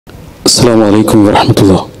السلام عليكم ورحمة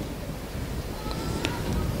الله.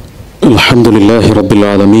 الحمد لله رب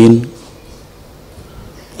العالمين.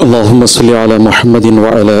 اللهم صل على محمد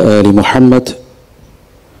وعلى آل محمد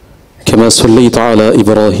كما صليت على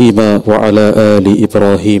إبراهيم وعلى آل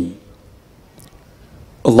إبراهيم.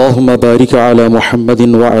 اللهم بارك على محمد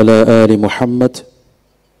وعلى آل محمد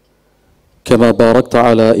كما باركت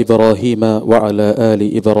على إبراهيم وعلى آل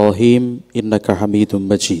إبراهيم إنك حميد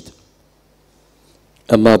مجيد.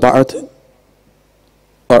 أما بعد،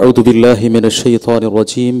 أعوذ بالله من الشيطان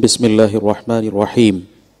الرجيم. بسم الله الرحمن الرحيم.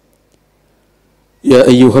 يا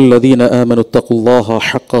أيها الذين آمنوا اتقوا الله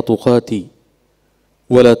حق تقاته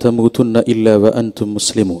ولا تموتن إلا وأنتم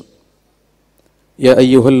مسلمون. يا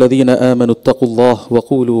أيها الذين آمنوا اتقوا الله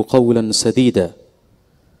وقولوا قولا سديدا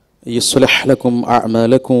يصلح لكم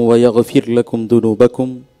أعمالكم ويغفر لكم ذنوبكم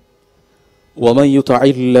ومن يطع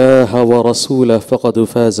الله ورسوله فقد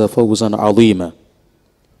فاز فوزا عظيما.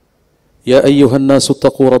 يا أيها الناس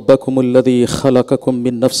اتقوا ربكم الذي خلقكم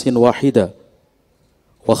من نفس واحدة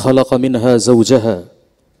وخلق منها زوجها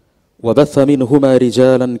وبث منهما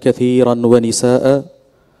رجالا كثيرا ونساء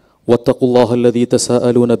واتقوا الله الذي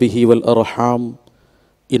تساءلون به والأرحام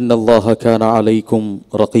إن الله كان عليكم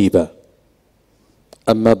رقيبا.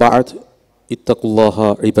 أما بعد، اتقوا الله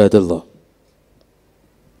عباد الله.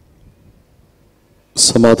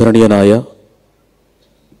 സമാദരണീയനായ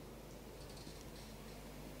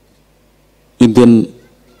Indian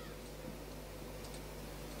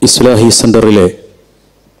ഇസ്ലാഹി സെൻ്ററിലെ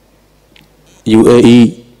UAE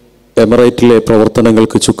എമിറേറ്റിലെ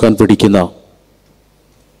പ്രവർത്തനങ്ങൾക്ക് ചുക്കാൻ പിടിക്കുന്ന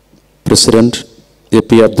president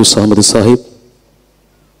AP Abdul Samad Sahib,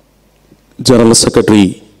 general secretary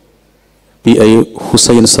PI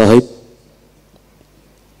Hussain Sahib,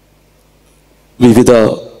 വിവിധ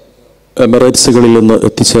എമിറേറ്റ്സുകളിൽ നിന്ന്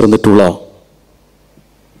എത്തിച്ചേർന്നിട്ടുള്ള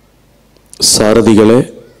സാരഥികളെ,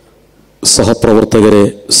 സഹപ്രവർത്തകരെ,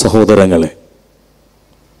 സഹോദരങ്ങളെ,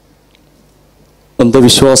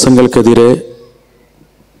 അന്ധവിശ്വാസങ്ങൾക്കെതിരെ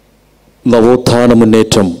നവോത്ഥാന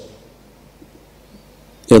മുന്നേറ്റം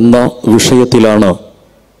എന്ന വിഷയത്തിലാണ്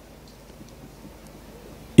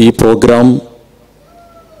ഈ പ്രോഗ്രാം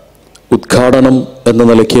ഉദ്ഘാടനം എന്ന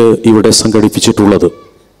നിലയ്ക്ക് ഇവിടെ സംഘടിപ്പിച്ചിട്ടുള്ളത്.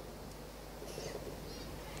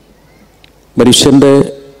 മനുഷ്യൻ്റെ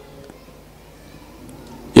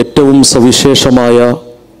ഏറ്റവും സവിശേഷമായ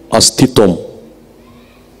അസ്തിത്വം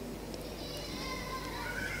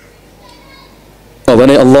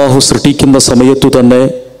അവനെ അള്ളാഹു സൃഷ്ടിക്കുന്ന സമയത്തു തന്നെ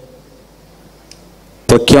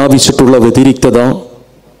പ്രഖ്യാപിച്ചിട്ടുള്ള വ്യതിരിക്തത,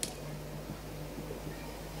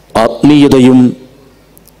 ആത്മീയതയും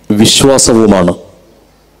വിശ്വാസവുമാണ്.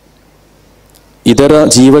 ഇതര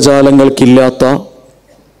ജീവജാലങ്ങൾക്കില്ലാത്ത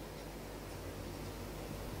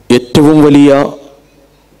ഏറ്റവും വലിയ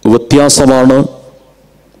വ്യത്യാസമാണ്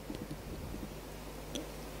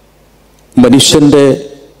മനുഷ്യൻ്റെ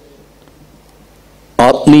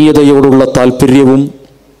ആത്മീയതയോടുള്ള താല്പര്യവും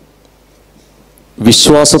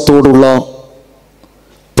വിശ്വാസത്തോടുള്ള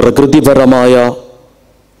പ്രകൃതിപരമായ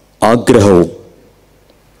ആഗ്രഹവും.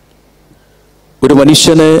 ഒരു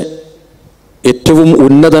മനുഷ്യനെ ഏറ്റവും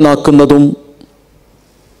ഉന്നതനാക്കുന്നതും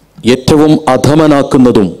ഏറ്റവും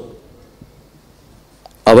അധമനാക്കുന്നതും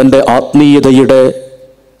അവൻ്റെ ആത്മീയതയുടെ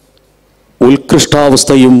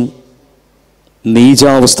ഉത്കൃഷ്ടാവസ്ഥയും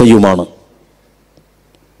നീചാവസ്ഥയുമാണ്.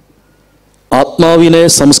 ആത്മാവിനെ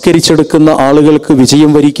സംസ്കരിച്ചെടുക്കുന്ന ആളുകൾക്ക്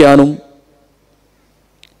വിജയം വരിക്കാനും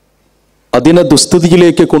അതിനെ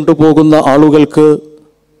ദുസ്ഥിതിയിലേക്ക് കൊണ്ടുപോകുന്ന ആളുകൾക്ക്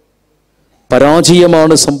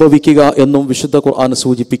പരാജയമാണ് സംഭവിക്കുക എന്നും വിശുദ്ധ ഖുർആൻ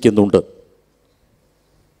സൂചിപ്പിക്കുന്നുണ്ട്.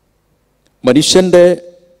 മനുഷ്യൻ്റെ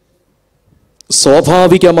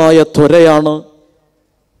സ്വാഭാവികമായ ത്വരയാണ്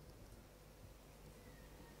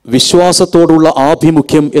വിശ്വാസത്തോടുള്ള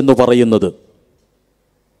ആഭിമുഖ്യം എന്ന് പറയുന്നത്.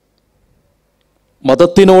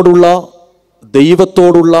 മതത്തിനോടുള്ള,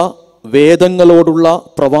 ദൈവത്തോടുള്ള, വേദങ്ങളോടുള്ള,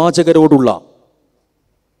 പ്രവാചകരോടുള്ള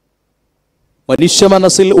മനുഷ്യ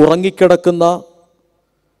മനസ്സിൽ ഉറങ്ങിക്കിടക്കുന്ന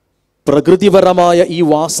പ്രകൃതിപരമായ ഈ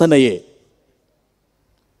വാസനയെ,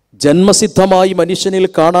 ജന്മസിദ്ധമായി മനുഷ്യനിൽ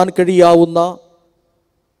കാണാൻ കഴിയാവുന്ന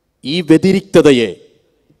ഈ വ്യതിരിക്തതയെ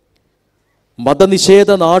മതനിഷേധ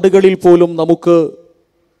നാടുകളിൽ പോലും നമുക്ക്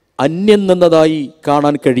അന്യം നിന്നതായി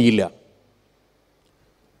കാണാൻ കഴിയില്ല.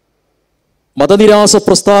 മതനിരാസ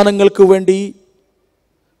പ്രസ്ഥാനങ്ങൾക്ക് വേണ്ടി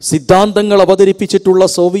സിദ്ധാന്തങ്ങൾ അവതരിപ്പിച്ചിട്ടുള്ള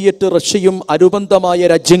സോവിയറ്റ് റഷ്യയും അനുബന്ധമായ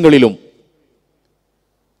രാജ്യങ്ങളിലും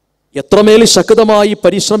എത്രമേൽ ശക്തമായി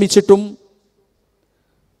പരിശ്രമിച്ചിട്ടും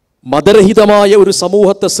മതരഹിതമായ ഒരു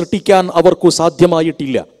സമൂഹത്തെ സൃഷ്ടിക്കാൻ അവർക്കു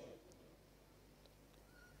സാധ്യമായിട്ടില്ല.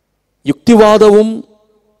 യുക്തിവാദവും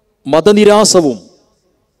മതനിരാസവും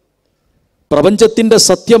പ്രപഞ്ചത്തിൻ്റെ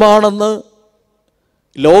സത്യമാണെന്ന്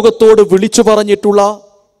ലോകത്തോട് വിളിച്ചു പറഞ്ഞിട്ടുള്ള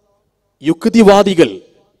യുക്തിവാദികൾ,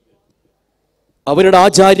 അവരുടെ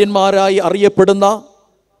ആചാര്യന്മാരായി അറിയപ്പെടുന്ന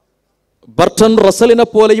ബർട്ടൺ റസലിനെ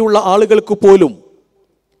പോലെയുള്ള ആളുകൾക്ക് പോലും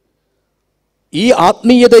ഈ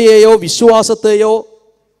ആത്മീയതയെയോ വിശ്വാസത്തെയോ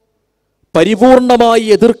പരിപൂർണമായി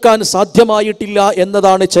എതിർക്കാൻ സാധ്യമായിട്ടില്ല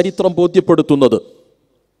എന്നതാണ് ചരിത്രം ബോധ്യപ്പെടുത്തുന്നത്.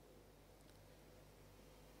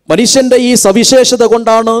 മനുഷ്യന്റെ ഈ സവിശേഷത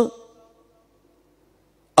കൊണ്ടാണ്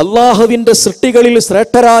അള്ളാഹുവിൻ്റെ സൃഷ്ടികളിൽ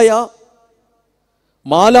ശ്രേഷ്ഠരായ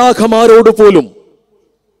മാലാഖമാരോട് പോലും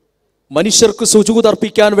മനുഷ്യർക്ക് സുജൂദ്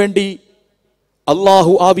അർപ്പിക്കാൻ വേണ്ടി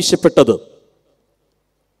അള്ളാഹു ആവശ്യപ്പെട്ടത്.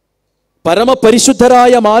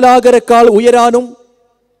 പരമപരിശുദ്ധരായ മാലാഖരെക്കാൾ ഉയരാനും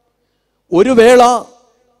ഒരു വേള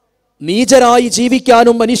നീചരായി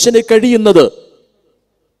ജീവിക്കാനും മനുഷ്യന് കഴിയുന്നത്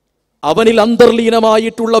അവനിൽ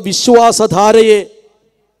അന്തർലീനമായിട്ടുള്ള വിശ്വാസധാരയെ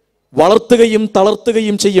വളർത്തുകയും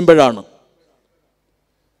തളർത്തുകയും ചെയ്യുമ്പോഴാണ്.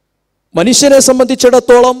 മനുഷ്യനെ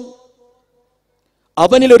സംബന്ധിച്ചിടത്തോളം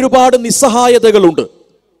അവനിൽ ഒരുപാട് നിസ്സഹായതകളുണ്ട്,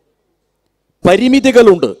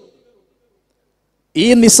 പരിമിതികളുണ്ട്. ഈ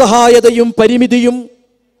നിസ്സഹായതയും പരിമിതിയും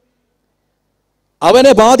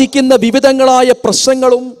അവനെ ബാധിക്കുന്ന വിവിധങ്ങളായ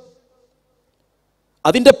പ്രശ്നങ്ങളും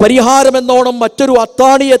അതിൻ്റെ പരിഹാരമെന്നോണം മറ്റൊരു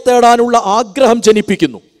അത്താണിയെ തേടാനുള്ള ആഗ്രഹം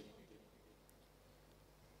ജനിപ്പിക്കുന്നു.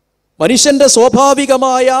 മനുഷ്യന്റെ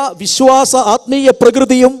സ്വാഭാവികമായ വിശ്വാസ ആത്മീയ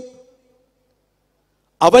പ്രകൃതിയും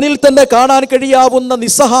അവനിൽ തന്നെ കാണാൻ കഴിയാവുന്ന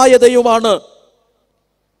നിസ്സഹായതയുമാണ്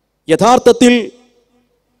യഥാർത്ഥത്തിൽ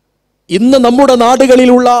ഇന്ന് നമ്മുടെ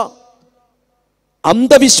നാടുകളിലുള്ള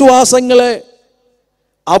അന്ധവിശ്വാസങ്ങളെ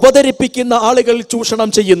അവതരിപ്പിക്കുന്ന ആളുകൾ ചൂഷണം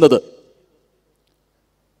ചെയ്യുന്നത്.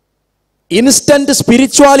 ഇൻസ്റ്റന്റ്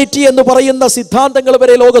സ്പിരിച്വാലിറ്റി എന്ന് പറയുന്ന സിദ്ധാന്തങ്ങൾ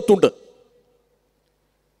വരെ ലോകത്തുണ്ട്.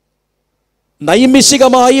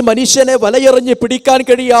 നൈമിഷികമായി മനുഷ്യനെ വലയെറിഞ്ഞ് പിടിക്കാൻ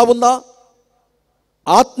കഴിയാവുന്ന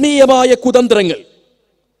ആത്മീയമായ കുതന്ത്രങ്ങൾ,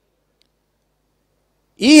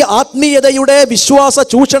 ഈ ആത്മീയതയുടെ വിശ്വാസ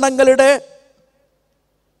ചൂഷണങ്ങളുടെ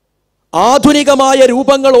ആധുനികമായ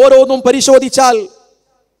രൂപങ്ങൾ ഓരോന്നും പരിശോധിച്ചാൽ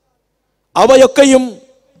അവയൊക്കെയും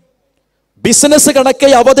ബിസിനസ് കണക്കെ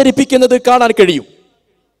അവതരിപ്പിക്കുന്നത് കാണാൻ കഴിയും.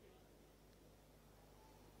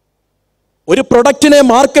 ഒരു പ്രൊഡക്റ്റിനെ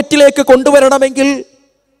മാർക്കറ്റിലേക്ക് കൊണ്ടുവരണമെങ്കിൽ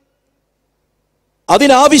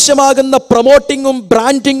അതിനാവശ്യമാകുന്ന പ്രൊമോട്ടിങ്ങും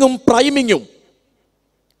ബ്രാൻഡിങ്ങും പ്രൈമിങ്ങും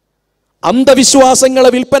അന്ധവിശ്വാസങ്ങളെ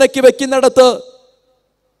വിൽപ്പനയ്ക്ക് വെക്കുന്നിടത്ത്,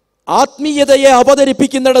 ആത്മീയതയെ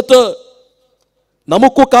അവതരിപ്പിക്കുന്നിടത്ത്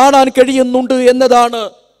നമുക്ക് കാണാൻ കഴിയുന്നുണ്ട് എന്നതാണ്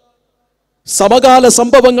സമകാല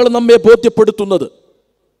സംഭവങ്ങൾ നമ്മെ ബോധ്യപ്പെടുത്തുന്നത്.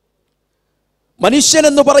 മനുഷ്യൻ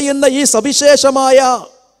എന്ന് പറയുന്ന ഈ സവിശേഷമായ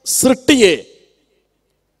സൃഷ്ടിയെ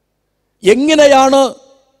എങ്ങനെയാണ്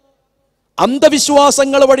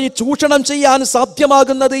അന്ധവിശ്വാസങ്ങൾ വഴി ചൂഷണം ചെയ്യാൻ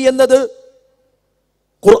സാധ്യമാകുന്നത് എന്നത്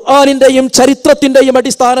ഖുർആനിന്റെയും ചരിത്രത്തിന്റെയും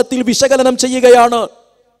അടിസ്ഥാനത്തിൽ വിശകലനം ചെയ്യുകയാണ്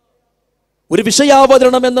ഒരു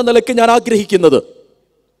വിഷയാവതരണം എന്ന നിലയ്ക്ക് ഞാൻ ആഗ്രഹിക്കുന്നത്.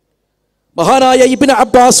 മഹാനായ ഇബ്നു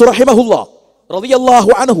അബ്ബാസ്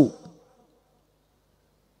റളിയല്ലാഹു അൻഹു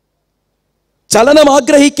ചലനം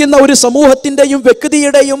ആഗ്രഹിക്കുന്ന ഒരു സമൂഹത്തിന്റെയും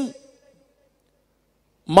വ്യക്തിയുടെയും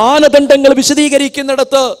മാനദണ്ഡങ്ങൾ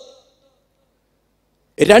വിശദീകരിക്കുന്നിടത്ത്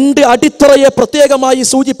രണ്ട് അടിത്തറയെ പ്രത്യേകമായി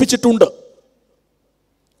സൂചിപ്പിച്ചിട്ടുണ്ട്.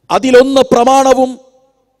 അതിലൊന്ന് പ്രമാണവും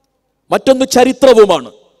മറ്റൊന്ന്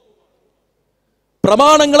ചരിത്രവുമാണ്.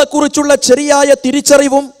 പ്രമാണങ്ങളെക്കുറിച്ചുള്ള ശരിയായ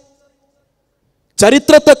തിരിച്ചറിവും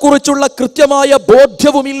ചരിത്രത്തെക്കുറിച്ചുള്ള കൃത്യമായ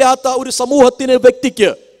ബോധ്യവുമില്ലാത്ത ഒരു സമൂഹത്തിന്, വ്യക്തിക്ക്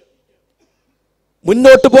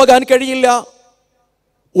മുന്നോട്ട് പോകാൻ കഴിയില്ല,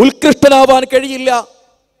 ഉത്കൃഷ്ടനാവാൻ കഴിയില്ല,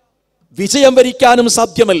 വിജയം വരിക്കാനും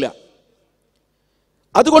സാധ്യമല്ല.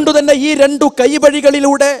 അതുകൊണ്ട് തന്നെ ഈ രണ്ടു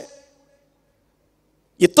കൈവഴികളിലൂടെ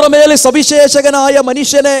ഇത്രമേൽ സവിശേഷകനായ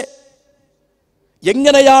മനുഷ്യനെ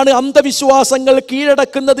എങ്ങനെയാണ് അന്ധവിശ്വാസങ്ങൾ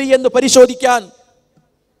കീഴടക്കുന്നത് എന്ന് പരിശോധിക്കാൻ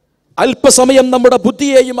അല്പസമയം നമ്മുടെ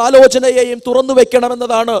ബുദ്ധിയെയും ആലോചനയെയും തുറന്നു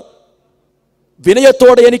വെക്കണമെന്നതാണ്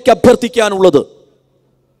വിനയത്തോടെ എനിക്ക് അഭ്യർത്ഥിക്കാനുള്ളത്.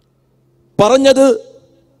 പറഞ്ഞത്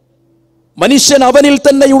മനുഷ്യൻ അവനിൽ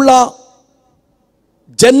തന്നെയുള്ള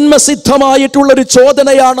ജന്മസിദ്ധമായിട്ടുള്ളൊരു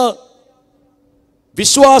ചോദനയാണ്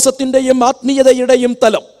വിശ്വാസത്തിൻ്റെയും ആത്മീയതയുടെയും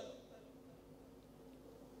തലം.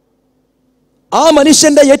 ആ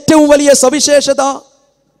മനുഷ്യന്റെ ഏറ്റവും വലിയ സവിശേഷത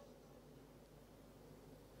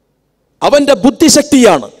അവന്റെ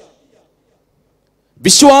ബുദ്ധിശക്തിയാണ്.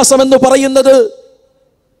 വിശ്വാസമെന്ന് പറയുന്നത്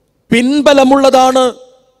പിൻബലമുള്ളതാണ്,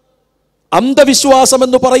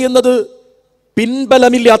 അന്ധവിശ്വാസമെന്ന് പറയുന്നത്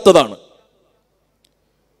പിൻബലമില്ലാത്തതാണ്.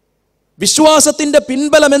 വിശ്വാസത്തിന്റെ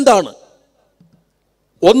പിൻബലം എന്താണ്?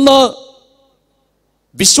 ഒന്ന്,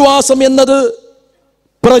 വിശ്വാസം എന്നത്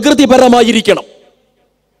പ്രകൃതിപരമായിരിക്കണം.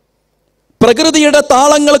 പ്രകൃതിയുടെ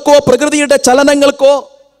താളങ്ങൾക്കോ പ്രകൃതിയുടെ ചലനങ്ങൾക്കോ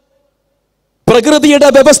പ്രകൃതിയുടെ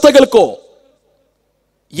വ്യവസ്ഥകൾക്കോ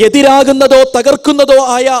എതിരാകുന്നതോ തകർക്കുന്നതോ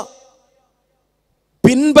ആയ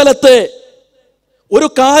പിൻബലത്തെ ഒരു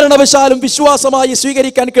കാരണവശാലും വിശ്വാസമായി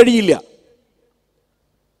സ്വീകരിക്കാൻ കഴിയില്ല.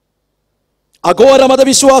 അഘോര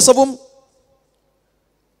മതവിശ്വാസവും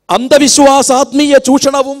അന്ധവിശ്വാസ ആത്മീയ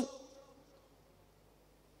ചൂഷണവും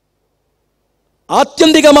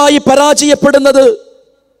ആത്യന്തികമായി പരാജയപ്പെടുന്നത്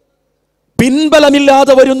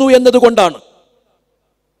പിൻബലമില്ലാതെ വരുന്നു എന്നതുകൊണ്ടാണ്.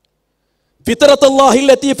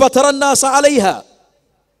 ഫിത്രത്തുല്ലാഹില്ലത്തി ഫതറന്നാസ അലൈഹ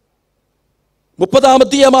 30-ാം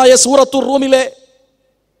അധ്യായമായ സൂറത്തുർ റൂമിലെ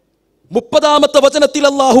 30-ാമത്തെ വചനത്തിൽ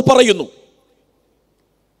അല്ലാഹു പറയുന്നു.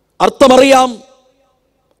 അർത്ഥമറിയാം,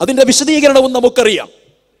 അതിന്റെ വിശദീകരണവും നമുക്കറിയാം.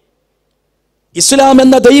 ഇസ്ലാം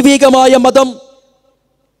എന്ന ദൈവികമായ മതം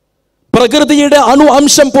പ്രകൃതിയുടെ അണു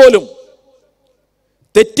അംശം പോലും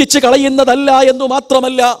തെറ്റിച്ച് കളയുന്നതല്ല എന്നു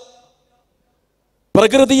മാത്രമല്ല,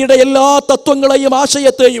 പ്രകൃതിയുടെ എല്ലാ തത്വങ്ങളെയും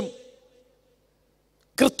ആശയത്തെയും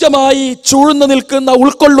കൃത്യമായി ചൂഴ്ന്നു നിൽക്കുന്ന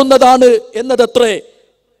ഉൾക്കൊള്ളുന്നതാണ് എന്നതത്രേ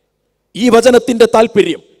ഈ വചനത്തിന്റെ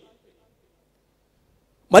താല്പര്യം.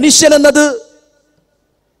 മനുഷ്യൻ എന്നത്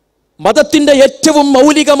മതത്തിന്റെ ഏറ്റവും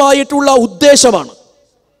മൗലികമായിട്ടുള്ള ഉദ്ദേശമാണ്.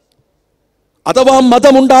 അഥവാ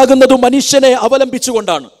മതമുണ്ടാകുന്നത് മനുഷ്യനെ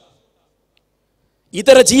അവലംബിച്ചുകൊണ്ടാണ്.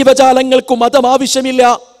 ഇതര ജീവജാലങ്ങൾക്ക് മതം ആവശ്യമില്ല,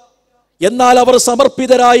 എന്നാൽ അവർ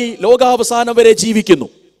സമർപ്പിതരായി ലോകാവസാനം വരെ ജീവിക്കുന്നു.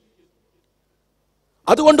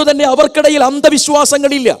 അതുകൊണ്ട് തന്നെ അവർക്കിടയിൽ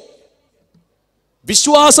അന്ധവിശ്വാസങ്ങളില്ല,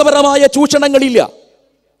 വിശ്വാസപരമായ ചൂഷണങ്ങളില്ല.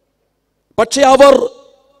 പക്ഷെ അവർ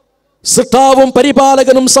സൃഷ്ടാവും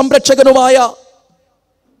പരിപാലകനും സംരക്ഷകനുമായ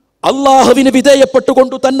അല്ലാഹുവിന്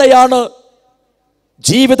വിധേയപ്പെട്ടുകൊണ്ടു തന്നെയാണ്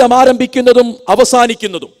ജീവിതം ആരംഭിക്കുന്നതും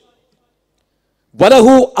അവസാനിക്കുന്നതും.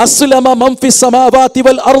 വലഹു അസ്ലമ മൻ ഫിസ് സമാവാതി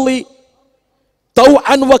വൽ അർളി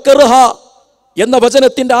തൗഅൻ വകർഹ എന്ന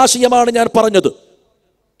വചനത്തിന്റെ ആശയമാണ് ഞാൻ പറഞ്ഞത്.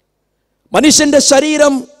 മനുഷ്യന്റെ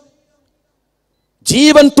ശരീരം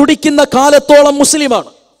ജീവൻ തുടിക്കുന്ന കാലത്തോളം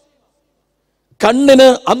മുസ്ലിമാണ്. കണ്ണിന്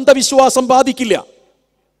അന്ധവിശ്വാസം ബാധിക്കില്ല.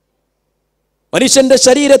 മനുഷ്യന്റെ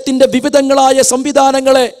ശരീരത്തിന്റെ വിവിധങ്ങളായ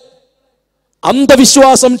സംവിധാനങ്ങളെ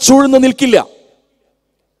അന്ധവിശ്വാസം ചൂഴ്ന്നു നിൽക്കില്ല.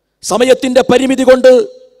 സമയത്തിന്റെ പരിമിതി കൊണ്ട്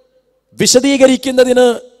വിശദീകരിക്കുന്നതിന്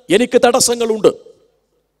എനിക്ക് തടസ്സങ്ങളുണ്ട്.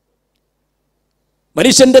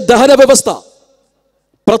 മനുഷ്യന്റെ ദഹന വ്യവസ്ഥ,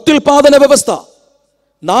 പ്രത്യുൽപാദന വ്യവസ്ഥ,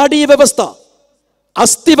 നാഡീവ്യവസ്ഥ,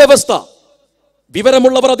 അസ്ഥി വ്യവസ്ഥ,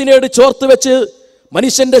 വിവരമുള്ളവർ അതിനോട് ചേർത്ത് വെച്ച്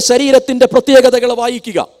മനുഷ്യന്റെ ശരീരത്തിന്റെ പ്രത്യേകതകൾ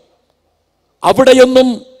വായിക്കുക. അവിടെയൊന്നും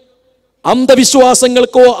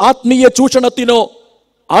അന്ധവിശ്വാസങ്ങൾക്കോ ആത്മീയ ചൂഷണത്തിനോ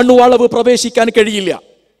അണുവളവ് പ്രവേശിക്കാൻ കഴിയില്ല.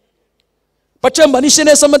 പക്ഷെ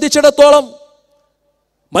മനുഷ്യനെ സംബന്ധിച്ചിടത്തോളം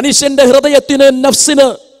മനുഷ്യന്റെ ഹൃദയത്തിന്, നഫ്സിന്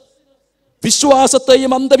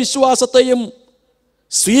വിശ്വാസത്തെയും അന്ധവിശ്വാസത്തെയും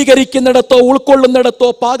സ്വീകരിക്കുന്നിടത്തോ ഉൾക്കൊള്ളുന്നിടത്തോ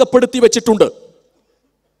പാകപ്പെടുത്തി വെച്ചിട്ടുണ്ട്.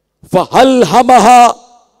 ഫഹൽഹമഹ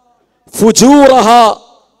ഫുജൂറഹ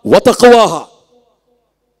വതഖ്വാഹ.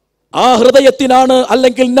 ആ ഹൃദയത്തിനാണ്,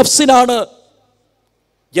 അല്ലെങ്കിൽ നഫ്സിനാണ്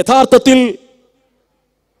യഥാർത്ഥത്തിൽ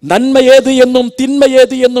നന്മയേത് എന്നും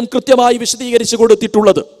തിന്മയേത് എന്നും കൃത്യമായി വിശദീകരിച്ചു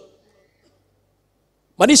കൊടുത്തിട്ടുള്ളത്.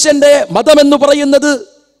 മനുഷ്യന്റെ മതമെന്ന് പറയുന്നത്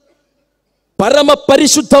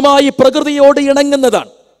പരമപരിശുദ്ധമായി പ്രകൃതിയോട്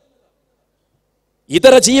ഇണങ്ങുന്നതാണ്.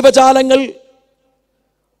 ഇതര ജീവജാലങ്ങൾ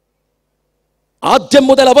ആദ്യം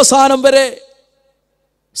മുതൽ അവസാനം വരെ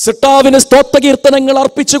സൃഷ്ടാവിന് സ്തോത്രകീർത്തനങ്ങൾ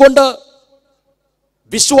അർപ്പിച്ചുകൊണ്ട്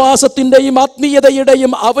വിശ്വാസത്തിന്റെയും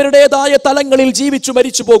ആത്മീയതയുടെയും അവരുടേതായ തലങ്ങളിൽ ജീവിച്ചു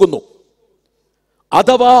മരിച്ചു പോകുന്നു.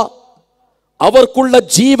 അഥവാ അവർക്കുള്ള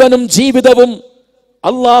ജീവനും ജീവിതവും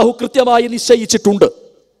അല്ലാഹു കൃത്യമായി നിശ്ചയിച്ചിട്ടുണ്ട്.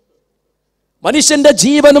 മനുഷ്യന്റെ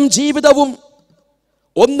ജീവനും ജീവിതവും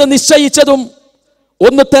ഒന്ന് നിശ്ചയിച്ചതും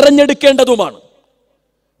ഒന്ന് തെരഞ്ഞെടുക്കേണ്ടതുമാണ്.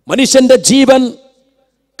 മനുഷ്യന്റെ ജീവൻ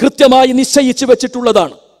കൃത്യമായി നിശ്ചയിച്ചു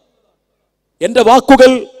വെച്ചിട്ടുള്ളതാണ്. എൻ്റെ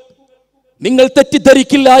വാക്കുകൾ നിങ്ങൾ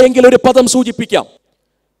തെറ്റിദ്ധരിക്കില്ല എങ്കിൽ ഒരു പദം സൂചിപ്പിക്കാം.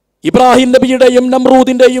 ഇബ്രാഹിം നബിയുടെയും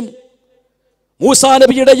നമ്രൂദിന്റെയും മൂസാ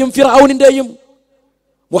നബിയുടെയും ഫിർഔനിന്റെയും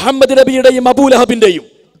മുഹമ്മദ് നബിയുടെയും അബൂലഹബിന്റെയും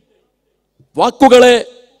വാക്കുകളെ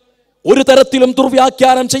ഒരു തരത്തിലും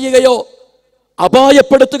ദുർവ്യാഖ്യാനം ചെയ്യുകയോ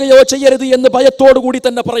അപായപ്പെടുത്തുകയോ ചെയ്യരുത് എന്ന് ഭയത്തോടുകൂടി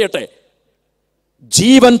തന്നെ പറയട്ടെ.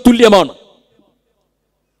 ജീവൻ തുല്യമാണ്.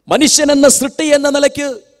 മനുഷ്യൻ എന്ന സൃഷ്ടി എന്ന നിലയ്ക്ക്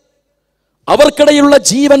അവർക്കിടയിലുള്ള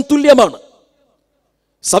ജീവൻ തുല്യമാണ്.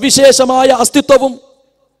 സവിശേഷമായ അസ്തിത്വവും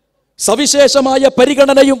സവിശേഷമായ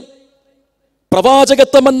പരിഗണനയും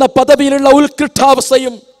പ്രവാചകത്വം എന്ന പദവിയിലുള്ള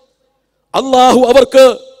ഉത്കൃഷ്ടാവസ്ഥയും അല്ലാഹു അവർക്ക്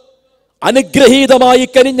അനുഗ്രഹീതമായി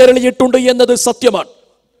കനിഞ്ഞരളിയിട്ടുണ്ട് എന്നത് സത്യമാണ്.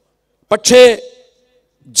 പക്ഷേ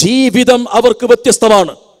ജീവിതം അവർക്ക്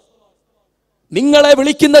വ്യത്യസ്തമാണ്. നിങ്ങളെ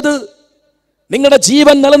വിളിക്കുന്നത് നിങ്ങളുടെ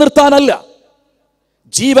ജീവൻ നിലനിർത്താനല്ല.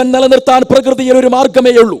 ജീവൻ നിലനിർത്താൻ പ്രകൃതിയിൽ ഒരു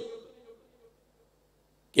മാർഗമേയുള്ളൂ.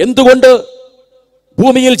 എന്തുകൊണ്ട്?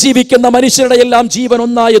 ഭൂമിയിൽ ജീവിക്കുന്ന മനുഷ്യരുടെ എല്ലാം ജീവൻ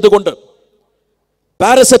ഒന്നായതുകൊണ്ട്.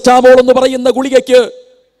 പാരസെറ്റാമോൾ എന്ന് പറയുന്ന ഗുളികയ്ക്ക്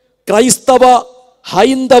ക്രൈസ്തവ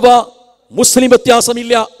ഹൈന്ദവ മുസ്ലിം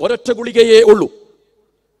വ്യത്യാസമില്ല, ഒരൊറ്റ ഗുളികയേ ഉള്ളൂ.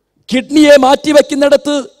 കിഡ്നിയെ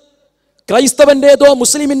മാറ്റിവെക്കുന്നിടത്ത് ക്രൈസ്തവന്റേതോ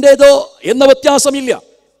മുസ്ലിമിൻ്റേതോ എന്ന വ്യത്യാസമില്ല.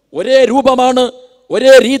 ഒരേ രൂപമാണ്,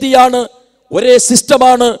 ഒരേ രീതിയാണ്, ഒരേ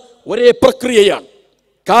സിസ്റ്റമാണ്, ഒരേ പ്രക്രിയയാണ്.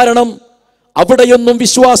 കാരണം അവിടെയൊന്നും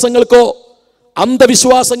വിശ്വാസങ്ങൾക്കോ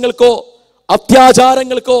അന്ധവിശ്വാസങ്ങൾക്കോ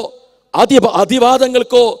അത്യാചാരങ്ങൾക്കോ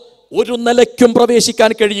അതിവാദങ്ങൾക്കോ ഒരു നിലയ്ക്കും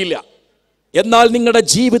പ്രവേശിക്കാൻ കഴിയില്ല. എന്നാൽ നിങ്ങളുടെ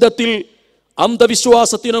ജീവിതത്തിൽ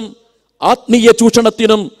അന്ധവിശ്വാസത്തിനും ആത്മീയ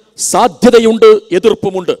ചൂഷണത്തിനും സാധ്യതയുണ്ട്,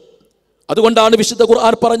 എതിർപ്പുമുണ്ട്. അതുകൊണ്ടാണ് വിശുദ്ധ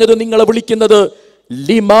ഖുർആൻ പറഞ്ഞത്, നിങ്ങളെ വിളിക്കുന്നത്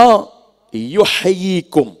ലിമാ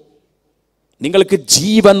യുഹയ്യിക്കും, നിങ്ങൾക്ക്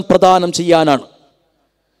ജീവൻ പ്രദാനം ചെയ്യാനാണ്.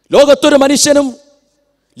 ലോകത്തൊരു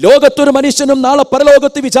മനുഷ്യനും നാളെ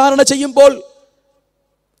പരലോകത്ത് വിചാരണ ചെയ്യുമ്പോൾ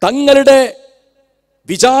തങ്ങളുടെ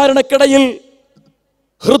വിചാരണക്കിടയിൽ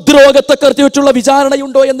ഹൃദ്രോഗത്തെ കരുതിയിട്ടുള്ള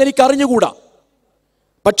വിചാരണയുണ്ടോ എന്ന് എനിക്ക് അറിഞ്ഞുകൂടാ.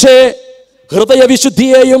 പക്ഷേ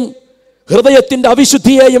ഹൃദയവിശുദ്ധിയെയും ഹൃദയത്തിന്റെ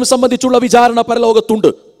അവിശുദ്ധിയെയും സംബന്ധിച്ചുള്ള വിചാരണ പരലോകത്തുണ്ട്.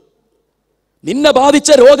 നിന്നെ ബാധിച്ച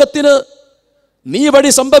രോഗത്തിന് നീ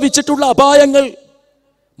വഴി സംഭവിച്ചിട്ടുള്ള അപായങ്ങൾ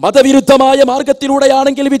മതവിരുദ്ധമായ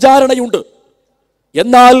മാർഗത്തിലൂടെയാണെങ്കിൽ വിചാരണയുണ്ട്.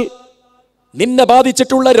 എന്നാൽ നിന്നെ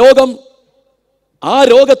ബാധിച്ചിട്ടുള്ള രോഗം, ആ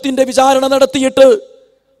രോഗത്തിന്റെ വിചാരണ നടത്തിയിട്ട്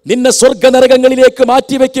നിന്നെ സ്വർഗനരകങ്ങളിലേക്ക്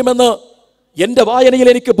മാറ്റിവെക്കുമെന്ന് എന്റെ വായനയിൽ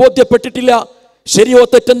എനിക്ക് ബോധ്യപ്പെട്ടിട്ടില്ല. ശരിയോ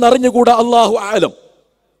തെറ്റെന്ന് അറിഞ്ഞുകൂടാ, അല്ലാഹു ആലം.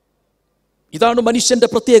 ഇതാണ് മനുഷ്യന്റെ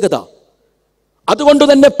പ്രത്യേകത. അതുകൊണ്ട്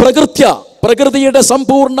തന്നെ പ്രകൃതിയുടെ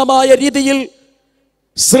സമ്പൂർണമായ രീതിയിൽ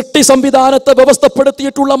സൃഷ്ടി സംവിധാനത്തെ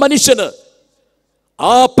വ്യവസ്ഥപ്പെടുത്തിയിട്ടുള്ള മനുഷ്യന്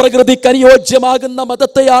ആ പ്രകൃതിക്ക് അനുയോജ്യമാകുന്ന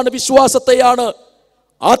മതത്തെയാണ്, വിശ്വാസത്തെയാണ്,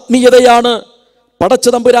 ആത്മീയതയാണ് പടച്ച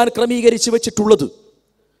തമ്പുരാൻ ക്രമീകരിച്ചു വെച്ചിട്ടുള്ളത്.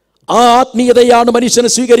 ആ ആത്മീയതയാണ് മനുഷ്യന്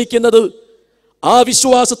സ്വീകരിക്കുന്നത്, ആ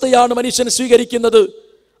വിശ്വാസത്തെയാണ് മനുഷ്യൻ സ്വീകരിക്കുന്നത്.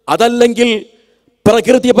 അതല്ലെങ്കിൽ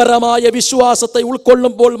പ്രകൃതിപരമായ വിശ്വാസത്തെ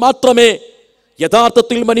ഉൾക്കൊള്ളുമ്പോൾ മാത്രമേ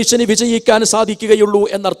യഥാർത്ഥത്തിൽ മനുഷ്യന് വിജയിക്കാൻ സാധിക്കുകയുള്ളൂ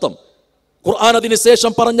എന്നർത്ഥം. ഖുർആൻ അതിന്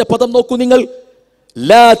ശേഷം പറഞ്ഞ പദം നോക്കൂ നിങ്ങൾ,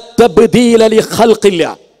 ലാ തബ്ദീല ലി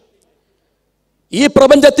ഖൽഖില്ലാ. ഈ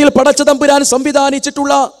പ്രപഞ്ചത്തിൽ പടച്ച തമ്പുരാൻ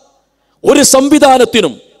സംവിധാനിച്ചിട്ടുള്ള ഒരു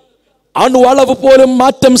സംവിധാനത്തിനും അണുവളവ് പോലും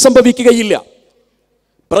മാറ്റം സംഭവിക്കുകയില്ല.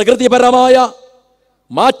 പ്രകൃതിപരമായ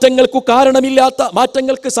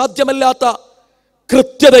മാറ്റങ്ങൾക്ക് സാധ്യമല്ലാത്ത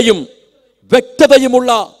കൃത്യതയും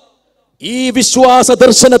വ്യക്തതയുമുള്ള ഈ വിശ്വാസ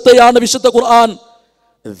ദർശനത്തെയാണ് വിശുദ്ധ ഖുർആൻ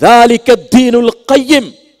ദാലിക ദീനുൽ ഖയ്യിം,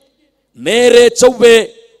 നേരെ ചൊവ്വേ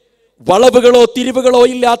വളവുകളോ തിരിവുകളോ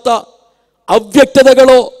ഇല്ലാത്ത,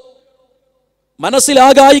 അവ്യക്തതകളോ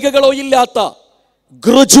മനസ്സിലാകായികകളോ ഇല്ലാത്ത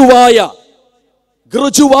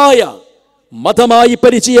ഗൃജുവായ മതമായി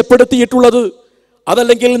പരിചയപ്പെടുത്തിയിട്ടുള്ളത്,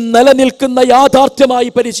 അതല്ലെങ്കിൽ നിലനിൽക്കുന്ന യാഥാർത്ഥ്യമായി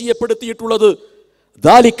പരിചയപ്പെടുത്തിയിട്ടുള്ളത്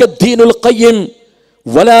ദാലിക ദീനുൽ ഖയ്യിം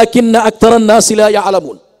വലാകിന്ന അക്തറൻ നാസി ലാ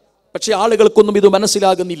യഅലമൂൻ. പക്ഷേ ആളുകൾക്കൊന്നും ഇത്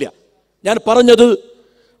മനസ്സിലാകുന്നില്ല. ഞാൻ പറഞ്ഞത്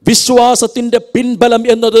വിശ്വാസത്തിന്റെ പിൻബലം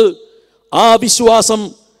എന്നത് ആ വിശ്വാസം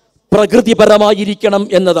പ്രകൃതിപരമായിരിക്കണം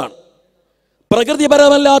എന്നതാണ്.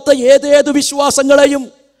 പ്രകൃതിപരമല്ലാത്ത ഏതേത് വിശ്വാസങ്ങളെയും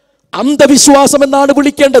അന്ധവിശ്വാസം എന്നാണ്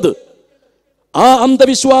വിളിക്കേണ്ടത്. ആ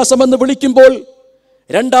അന്ധവിശ്വാസം എന്ന് വിളിക്കുമ്പോൾ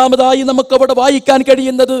രണ്ടാമതായി നമുക്കവിടെ വായിക്കാൻ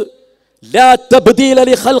കഴിയുന്നത് ലാ തബ്ദീല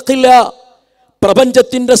ലി ഖൽഖില്ലാ,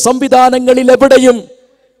 പ്രപഞ്ചത്തിന്റെ സംവിധാനങ്ങളിൽ എവിടെയും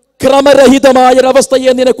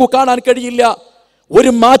ക്രമരഹിതമായൊരവസ്ഥയെ നിനക്ക് കാണാൻ കഴിയില്ല, ഒരു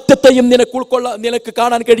മാറ്റത്തെയും നിനക്ക്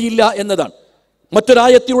കാണാൻ കഴിയില്ല എന്നതാണ്.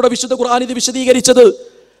 മറ്റൊരായത്തിലൂടെ വിശുദ്ധ ഖുർആൻ ഇത് വിശദീകരിച്ചത്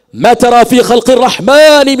മാ തറാ ഫീ ഖൽഖിർ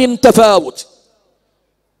റഹ്മാനി മിൻ തഫാവുത്,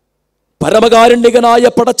 പരമകാരുണ്യകനായ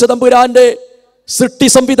പടച്ച തമ്പുരാന്റെ സൃഷ്ടി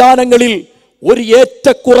സംവിധാനങ്ങളിൽ ഒരു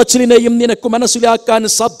ഏറ്റക്കുറച്ചിലിനെയും നിനക്ക് മനസ്സിലാക്കാൻ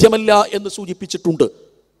സാധ്യമല്ല എന്ന് സൂചിപ്പിച്ചിട്ടുണ്ട്.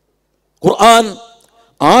 ഖുർആൻ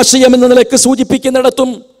ആശയം എന്ന നിലയ്ക്ക്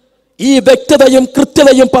സൂചിപ്പിക്കുന്നിടത്തും ഈ വ്യക്തതയും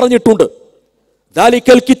കൃത്യതയും പറഞ്ഞിട്ടുണ്ട്.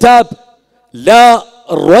 ദാലിക്കൽ കിതാബ് ലാ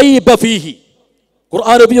റൈബ ഫീഹി,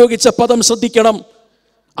 ഖുർആൻ ഉപയോഗിച്ച പദം ശ്രദ്ധിക്കണം.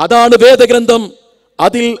 അതാണ് വേദഗ്രന്ഥം,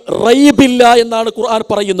 അതിൽ റൈബില്ല എന്നാണ് ഖുർആൻ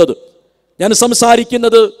പറയുന്നത്. ഞാൻ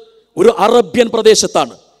സംസാരിക്കുന്നത് ഒരു അറബ്യൻ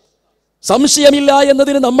പ്രദേശത്താണ്. സംശയമില്ല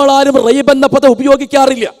എന്നതിന് നമ്മൾ ആരും റൈബ് എന്ന പദം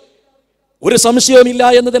ഉപയോഗിക്കാറില്ല. ഒരു സംശയമില്ല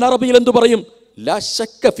എന്നതിന് അറബിയിൽ എന്തു പറയും? ലാ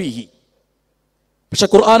ശക്ക ഫീഹി. പക്ഷെ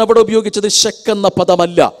ഖുർആൻ അവിടെ ഉപയോഗിച്ചത് ശക്ക് എന്ന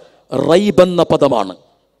പദമല്ല, റൈബ് എന്ന പദമാണ്.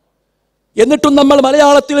 എന്നിട്ടും നമ്മൾ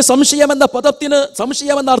മലയാളത്തിൽ സംശയം എന്ന പദത്തിന്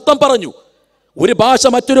സംശയം എന്ന അർത്ഥം പറഞ്ഞു. ഒരു ഭാഷ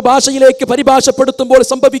മറ്റൊരു ഭാഷയിലേക്ക് പരിഭാഷപ്പെടുത്തുമ്പോൾ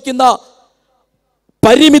സംഭവിക്കുന്ന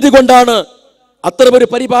പരിമിതി കൊണ്ടാണ് അത്തരമൊരു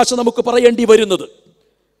പരിഭാഷ നമുക്ക് പറയേണ്ടി വരുന്നത്.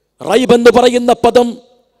 റൈബ് എന്ന് പറയുന്ന പദം,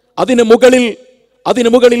 അതിന്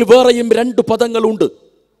മുകളിൽ വേറെയും രണ്ട് പദങ്ങളുണ്ട്.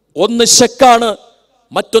 ഒന്ന് ശക്കാണ്,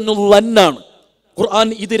 മറ്റൊന്ന് ലന്നാണ്. ഖുർആൻ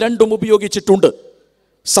ഇത് രണ്ടും ഉപയോഗിച്ചിട്ടുണ്ട്.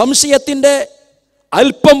 സംശയത്തിന്റെ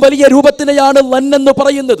അല്പം വലിയ രൂപത്തിനെയാണ് ലന്നെന്ന്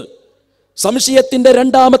പറയുന്നത്. സംശയത്തിന്റെ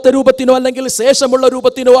രണ്ടാമത്തെ രൂപത്തിനോ അല്ലെങ്കിൽ ശേഷമുള്ള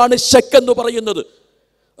രൂപത്തിനോ ആണ് ശക്ക് എന്ന് പറയുന്നത്.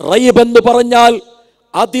 റൈബ് എന്ന് പറഞ്ഞാൽ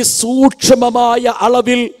അതിസൂക്ഷ്മമായ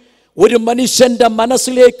അളവിൽ ഒരു മനുഷ്യന്റെ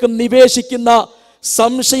മനസ്സിലേക്ക് നിവേശിക്കുന്ന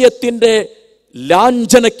സംശയത്തിന്റെ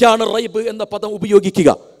ലാഞ്ചനയ്ക്കാണ് റൈബ് എന്ന പദം ഉപയോഗിക്കുക.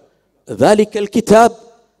 ദാലിക്കൽ കിതാബ്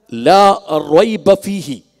ലാ റൈബ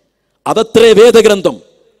ഫീഹി, അതത്രേ വേദഗ്രന്ഥം,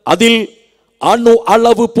 അതിൽ അണു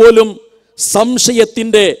അളവ് പോലും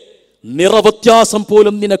സംശയത്തിന്റെ നിറവ്യത്യാസം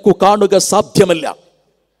പോലും നിനക്ക് കാണുക സാധ്യമല്ല.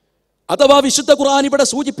 അഥവാ വിശുദ്ധ ഖുർആൻ ഇവിടെ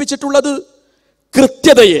സൂചിപ്പിച്ചിട്ടുള്ളത്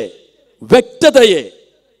കൃത്യതയെ, വ്യക്തതയെ,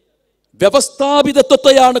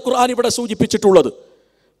 വ്യവസ്ഥാപിതത്വത്തെയാണ് ഖുർആൻ ഇവിടെ സൂചിപ്പിച്ചിട്ടുള്ളത്.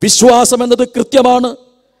 വിശ്വാസം എന്നത് കൃത്യമാണ്,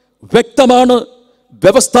 വ്യക്തമാണ്,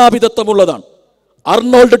 വ്യവസ്ഥാപിതത്വമുള്ളതാണ്.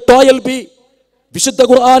 അർണോൾഡ് ടോയൽബി വിശുദ്ധ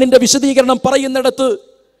ഖുർആനിന്റെ വിശദീകരണം പറയുന്നിടത്ത്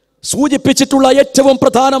സൂചിപ്പിച്ചിട്ടുള്ള ഏറ്റവും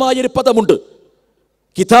പ്രധാനമായ ഒരു പദമുണ്ട്.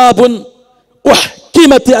 കിതാബുൻ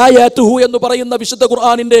ഉഹ്കിമത് ആയാതുഹു എന്ന് പറയുന്ന വിശുദ്ധ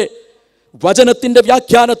ഖുർആനിന്റെ വചനത്തിന്റെ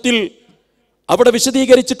വ്യാഖ്യാനത്തിൽ അവിടെ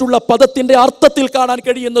വിശദീകരിച്ചിട്ടുള്ള പദത്തിന്റെ അർത്ഥത്തിൽ കാണാൻ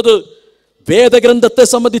കഴിയുന്നത് വേദഗ്രന്ഥത്തെ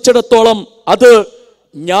സംബന്ധിച്ചിടത്തോളം അത്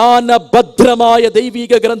ജ്ഞാനഭദ്രമായ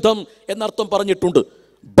ദൈവിക ഗ്രന്ഥം എന്നർത്ഥം പറഞ്ഞിട്ടുണ്ട്.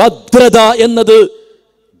 ഭദ്രത എന്നത്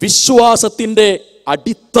വിശ്വാസത്തിന്റെ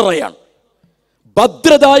അടിത്തറയാണ്.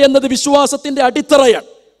 ഭദ്രത എന്നത് വിശ്വാസത്തിന്റെ അടിത്തറയാണ്.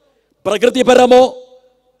 പ്രകൃതിപരമോ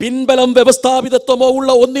പിൻബലം വ്യവസ്ഥാപിതത്വമോ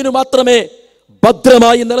ഉള്ള ഒന്നിനു മാത്രമേ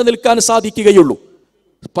ഭദ്രമായി നിലനിൽക്കാൻ സാധിക്കുകയുള്ളൂ.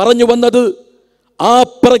 പറഞ്ഞു വന്നത് ആ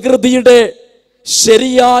പ്രകൃതിയുടെ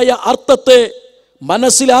ശരിയായ അർത്ഥത്തെ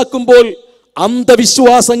മനസ്സിലാക്കുമ്പോൾ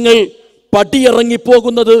അന്ധവിശ്വാസങ്ങൾ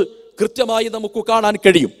പടിയിറങ്ങിപ്പോകുന്നത് കൃത്യമായി നമുക്ക് കാണാൻ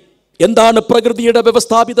കഴിയും. എന്താണ് പ്രകൃതിയുടെ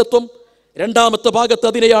വ്യവസ്ഥാപിതത്വം? രണ്ടാമത്തെ ഭാഗത്ത്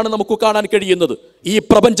അതിനെയാണ് നമുക്ക് കാണാൻ കഴിയുന്നത്. ഈ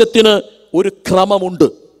പ്രപഞ്ചത്തിന് ഒരു ക്രമമുണ്ട്.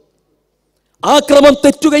 ആ ക്രമം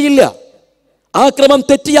തെറ്റുകയില്ല. ആ ക്രമം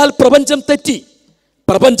തെറ്റിയാൽ പ്രപഞ്ചം തെറ്റി.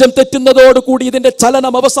 പ്രപഞ്ചം തെറ്റുന്നതോടുകൂടി ഇതിന്റെ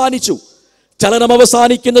ചലനം അവസാനിച്ചു. ചലനം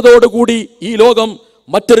അവസാനിക്കുന്നതോടുകൂടി ഈ ലോകം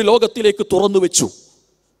മറ്റൊരു ലോകത്തിലേക്ക് തുറന്നു വെച്ചു.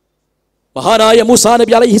 മഹാനായ മൂസാ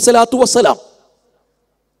നബി അലൈഹിസ്സലാത്തു വസ്സലാം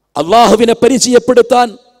അള്ളാഹുവിനെ പരിചയപ്പെടുത്താൻ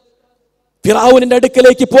ഫിറഔനിന്റെ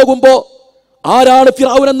അടുക്കലേക്ക് പോകുമ്പോൾ ആരാണ്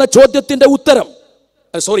ഫിറഔൻ എന്ന ചോദ്യത്തിന്റെ ഉത്തരം,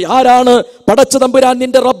 ആരാണ് പടച്ച തമ്പുരാൻ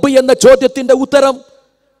നിന്റെ റബ്ബ് എന്ന ചോദ്യത്തിന്റെ ഉത്തരം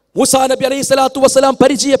മൂസാ നബി അലൈഹിസ്സലാത്തു വസ്സലാം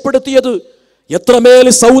പരിചയപ്പെടുത്തിയത് എത്രമേൽ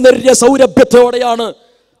സൗരഭ്യത്തോടെയാണ്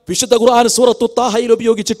വിശുദ്ധ ഖുർആൻ സൂറത്തു താഹയിൽ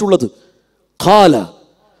ഉപയോഗിച്ചിട്ടുള്ളത്. ഖാല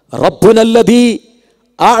റബ്ബുനല്ലദീ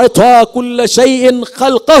അഅതാ കുല്ല ശൈഇൻ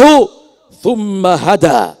ഖൽഖഹു സുമ്മ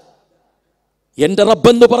ഹദാ. എന്റെ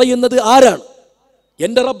റബ്ബെന്ന് പറയുന്നത് ആരാണ്?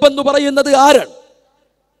 എന്റെ റബ്ബെന്ന് പറയുന്നത് ആരാണ്?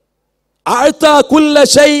 അഅതാ കുല്ല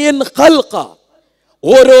ശൈഇൻ ഖൽഖ,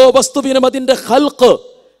 ഓരോ വസ്തുവിനും അതിന്റെ ഖൽഖ്,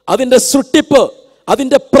 അതിന്റെ സൃഷ്ടിപ്പ്,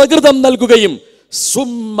 അതിന്റെ പ്രകൃതം നൽകുകയും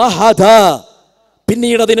സുമ്മ ഹദാ,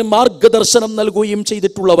 പിന്നീട് അതിന് മാർഗദർശനം നൽകുകയും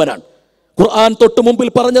ചെയ്തിട്ടുള്ളവനാണ്. ഖുർആൻ തൊട്ട് മുമ്പിൽ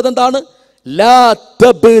പറഞ്ഞത് എന്താണ്? ലാ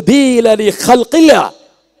തബ്ദീല ലി ഖൽഖില്ലാ,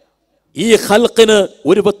 ഈ ഖൽഖിന്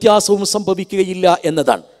ഒരു വ്യത്യാസവും സംഭവിക്കുകയില്ല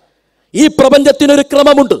എന്നതാണ്. ഈ പ്രപഞ്ചത്തിനൊരു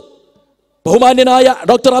ക്രമമുണ്ട്. ബഹുമാന്യനായ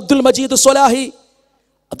ഡോക്ടർ അബ്ദുൽ മജീദ് സ്വലാഹി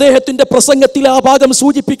അദ്ദേഹത്തിന്റെ പ്രസംഗത്തിൽ ആ ഭാഗം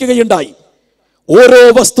സൂചിപ്പിക്കുകയുണ്ടായി. ഓരോ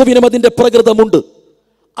വസ്തുവിനും അതിന്റെ പ്രകൃതമുണ്ട്.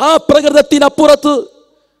 ആ പ്രകൃതത്തിനപ്പുറത്ത്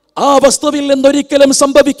ആ വസ്തുവിൽ നിന്നൊരിക്കലും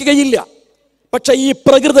സംഭവിക്കുകയില്ല. പക്ഷെ ഈ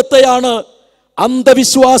പ്രകൃതത്തെയാണ്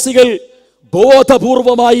അന്ധവിശ്വാസികൾ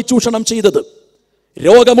ബോധപൂർവമായി ചൂഷണം ചെയ്തത്.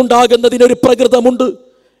 രോഗമുണ്ടാകുന്നതിനൊരു പ്രകൃതമുണ്ട്,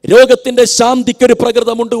 രോഗത്തിന്റെ ശാന്തിക്കൊരു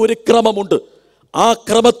പ്രകൃതമുണ്ട്, ഒരു ക്രമമുണ്ട്. ആ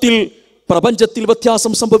ക്രമത്തിൽ പ്രപഞ്ചത്തിൽ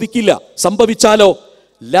വ്യത്യാസം സംഭവിക്കില്ല. സംഭവിച്ചാലോ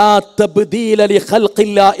ലാ തബ്ദീല ലി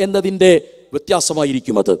ഖൽഖില്ല എന്നതിന്റെ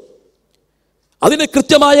വ്യത്യാസമായിരിക്കും അത്. അതിന്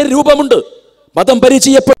കൃത്യമായ രൂപമുണ്ട്. മതം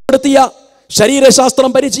പരിചയപ്പെടുത്തിയ,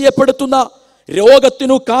 ശരീരശാസ്ത്രം പരിചയപ്പെടുത്തുന്ന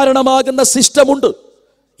രോഗത്തിനു കാരണമാകുന്ന സിസ്റ്റമുണ്ട്.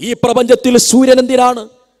 ഈ പ്രപഞ്ചത്തിൽ സൂര്യൻ എന്തിനാണ്?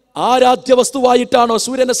 ആരാധ്യ വസ്തുവായിട്ടാണോ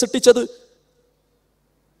സൂര്യനെ സൃഷ്ടിച്ചത്?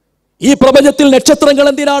 ഈ പ്രപഞ്ചത്തിൽ നക്ഷത്രങ്ങൾ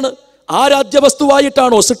എന്തിനാണ്? ആരാധ്യ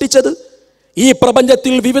വസ്തുവായിട്ടാണോ സൃഷ്ടിച്ചത്? ഈ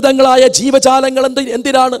പ്രപഞ്ചത്തിൽ വിവിധങ്ങളായ ജീവജാലങ്ങൾ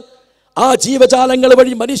എന്തിനാണ്? ആ ജീവജാലങ്ങൾ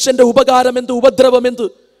വഴി മനുഷ്യന്റെ ഉപകാരം എന്ത്, ഉപദ്രവം എന്ത്?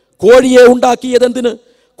 കോഴിയെ ഉണ്ടാക്കിയതെന്തിന്?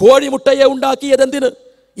 കോഴിമുട്ടയെ ഉണ്ടാക്കിയതെന്തിന്?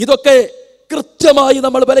 ഇതൊക്കെ കൃത്യമായി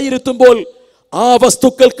നമ്മൾ വിലയിരുത്തുമ്പോൾ ആ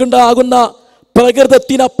വസ്തുക്കൾക്കുണ്ടാകുന്ന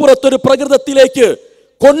പ്രകൃതത്തിനപ്പുറത്തൊരു പ്രകൃതത്തിലേക്ക്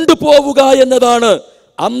കൊണ്ടുപോവുക എന്നതാണ്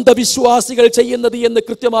അന്ധവിശ്വാസികൾ ചെയ്യുന്നത് എന്ന്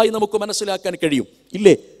കൃത്യമായി നമുക്ക് മനസ്സിലാക്കാൻ കഴിയും.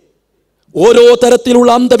 ഇല്ലേ? ഓരോ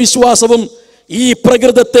തരത്തിലുള്ള അന്ധവിശ്വാസവും ഈ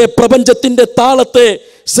പ്രകൃതത്തെ, പ്രപഞ്ചത്തിന്റെ താളത്തെ,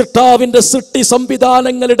 സൃഷ്ടാവിന്റെ സൃഷ്ടി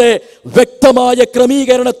സംവിധാനങ്ങളുടെ വ്യക്തമായ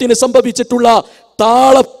ക്രമീകരണത്തിന് സംഭവിച്ചിട്ടുള്ള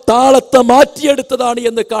താളത്തെ മാറ്റിയെടുത്തതാണ്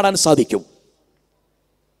എന്ന് കാണാൻ സാധിക്കും.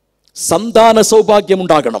 സന്താന സൗഭാഗ്യം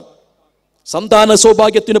ഉണ്ടാകണം. സന്താന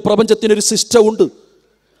സൗഭാഗ്യത്തിന് പ്രപഞ്ചത്തിനൊരു സിസ്റ്റം ഉണ്ട്.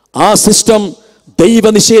 ആ സിസ്റ്റം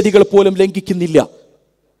ദൈവനിഷേധികൾ പോലും ലംഘിക്കുന്നില്ല.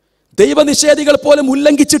 ദൈവനിഷേധികൾ പോലും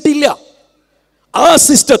ഉല്ലംഘിച്ചിട്ടില്ല. ആ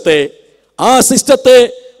സിസ്റ്റത്തെ, ആ സിസ്റ്റത്തെ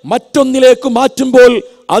മറ്റൊന്നിലേക്ക് മാറ്റുമ്പോൾ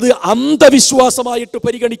അത് അന്ധവിശ്വാസമായിട്ട്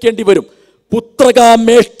പരിഗണിക്കേണ്ടി വരും.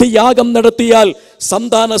 പുത്രകാമേഷ്ടി യാഗം നടത്തിയാൽ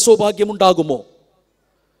സന്താന സൗഭാഗ്യമുണ്ടാകുമോ?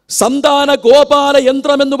 സന്താന ഗോപാല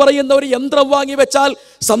യന്ത്രം എന്ന് പറയുന്ന ഒരു യന്ത്രം വാങ്ങി വെച്ചാൽ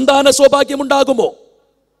സന്താന സൗഭാഗ്യമുണ്ടാകുമോ?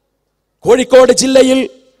 കോഴിക്കോട് ജില്ലയിൽ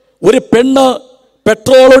ഒരു പെണ്ണ്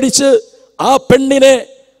പെട്രോൾ ഒഴിച്ച് ആ പെണ്ണിനെ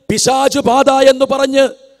പിശാചു ബാധ എന്ന് പറഞ്ഞ്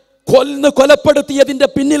കൊലപ്പെടുത്തിയതിന്റെ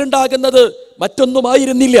പിന്നിലുണ്ടാകുന്നത്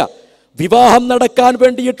മറ്റൊന്നുമായിരുന്നില്ല. വിവാഹം നടക്കാൻ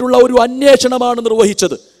വേണ്ടിയിട്ടുള്ള ഒരു അന്വേഷണമാണ്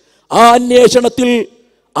നിർവഹിച്ചത്. ആ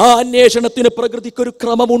അന്വേഷണത്തിന് പ്രകൃതിക്കൊരു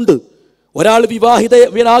ക്രമമുണ്ട്. ഒരാൾ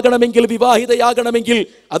വിവാഹിതയാകണമെങ്കിൽ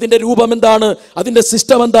അതിന്റെ രൂപം എന്താണ്, അതിന്റെ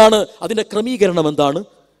സിസ്റ്റം എന്താണ്, അതിന്റെ ക്രമീകരണം എന്താണ്?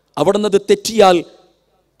 അവിടെ നിന്ന് തെറ്റിയാൽ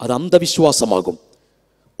അത് അന്ധവിശ്വാസമാകും.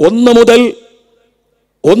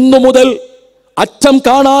 ഒന്നു മുതൽ അറ്റം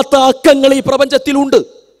കാണാത്ത അക്കങ്ങൾ ഈ പ്രപഞ്ചത്തിലുണ്ട്.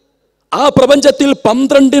 ആ പ്രപഞ്ചത്തിൽ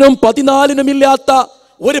 12-നും 14-നും ഇല്ലാത്ത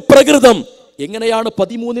ഒരു പ്രകൃതം എങ്ങനെയാണ്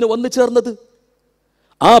 13-ന് വന്നു ചേർന്നത്?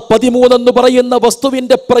 ആ 13 എന്ന് പറയുന്ന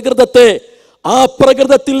വസ്തുവിന്റെ പ്രകൃതത്തെ ആ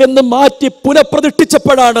പ്രകൃതത്തിൽ നിന്ന് മാറ്റി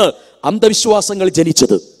പുനഃപ്രതിഷ്ഠിച്ചപ്പോഴാണ് അന്ധവിശ്വാസങ്ങൾ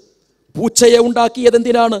ജനിച്ചത്. പൂച്ചയെ ഉണ്ടാക്കിയത്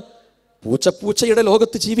എന്തിനാണ്? പൂച്ചയുടെ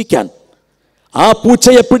ലോകത്ത് ജീവിക്കാൻ. ആ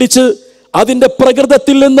പൂച്ചയെ പിടിച്ച് അതിന്റെ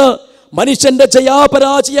പ്രകൃതത്തിൽ നിന്ന് മനുഷ്യന്റെ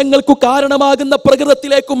ജയാപരാജയങ്ങൾക്കു കാരണമാകുന്ന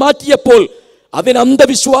പ്രകൃതത്തിലേക്ക് മാറ്റിയപ്പോൾ അതിന്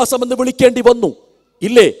അന്ധവിശ്വാസം എന്ന് വിളിക്കേണ്ടി വന്നു,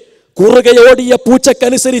 ഇല്ലേ? കുറുകയോടിയ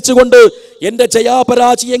പൂച്ചക്കനുസരിച്ചുകൊണ്ട് എന്റെ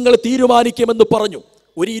ജയാപരാജയങ്ങൾ തീരുമാനിക്കുമെന്ന് പറഞ്ഞു.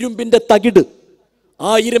 ഒരു ഇരുമ്പിന്റെ തകിട്,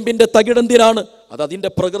 ആ ഇരുമ്പിന്റെ തകിട് എന്തിനാണ്? അത് അതിന്റെ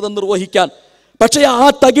പ്രകൃതം നിർവഹിക്കാൻ. പക്ഷേ ആ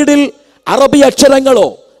തകിടിൽ അറബി അക്ഷരങ്ങളോ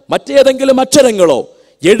മറ്റേതെങ്കിലും അക്ഷരങ്ങളോ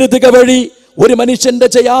എഴുതുക വഴി ഒരു മനുഷ്യന്റെ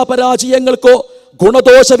ജയാപരാജയങ്ങൾക്കോ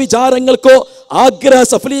ഗുണദോഷ വിചാരങ്ങൾക്കോ ആഗ്രഹ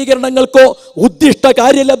സഫലീകരണങ്ങൾക്കോ ഉദ്ദിഷ്ട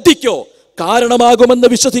കാര്യലബ്ധിക്കോ കാരണമാകുമെന്ന്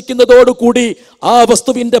വിശ്വസിക്കുന്നതോടുകൂടി ആ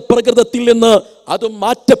വസ്തുവിന്റെ പ്രകൃതത്തിൽ നിന്ന് അത്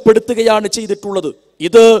മാറ്റപ്പെടുത്തുകയാണ് ചെയ്തിട്ടുള്ളത്.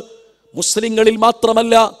 ഇത് മുസ്ലിങ്ങളിൽ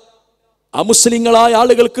മാത്രമല്ല, അമുസ്ലിങ്ങളായ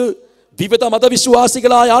ആളുകൾക്ക്, വിവിധ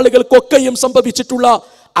മതവിശ്വാസികളായ ആളുകൾക്കൊക്കെയും സംഭവിച്ചിട്ടുള്ള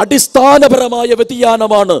അടിസ്ഥാനപരമായ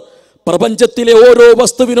വ്യതിയാനമാണ്. പ്രപഞ്ചത്തിലെ ഓരോ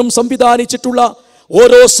വസ്തുവിനും സംവിധാനിച്ചിട്ടുള്ള,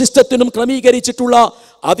 ഓരോ സിസ്റ്റത്തിനും ക്രമീകരിച്ചിട്ടുള്ള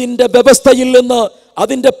അതിന്റെ വ്യവസ്ഥയിൽ നിന്ന്,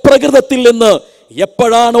 അതിന്റെ പ്രകൃതത്തിൽ നിന്ന്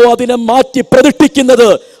എപ്പോഴാണോ അതിനെ മാറ്റി പ്രതിഷ്ഠിക്കുന്നത്,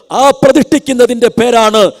 ആ പ്രതിഷ്ഠിക്കുന്നതിന്റെ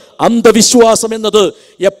പേരാണ് അന്ധവിശ്വാസം എന്നത്.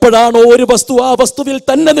 എപ്പോഴാണോ ഒരു വസ്തു ആ വസ്തുവിൽ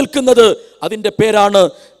തന്നെ നിൽക്കുന്നത്, അതിന്റെ പേരാണ്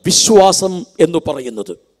വിശ്വാസം എന്ന്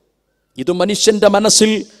പറയുന്നത്. ഇത് മനുഷ്യന്റെ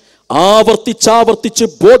മനസ്സിൽ ആവർത്തിച്ചാവർത്തിച്ച്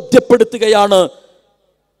ബോധ്യപ്പെടുത്തുകയാണ്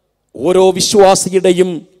ഓരോ വിശ്വാസിയുടെയും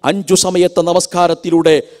 5 സമയത്തെ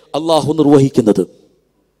നമസ്കാരത്തിലൂടെ അള്ളാഹു നിർവഹിക്കുന്നത്.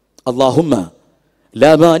 അല്ലാഹുമ്മ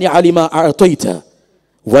ലാ മാനിഅ ലിമാ അഅതൈത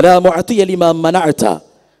വലാ മുഅതിയ ലിമാ മനഅത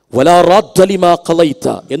വലാ റാദ്ദ ലിമാ ഖളൈത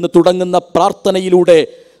എന്ന് തുടങ്ങുന്ന പ്രാർത്ഥനയിലൂടെ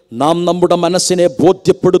നാം നമ്മുടെ മനസ്സിനെ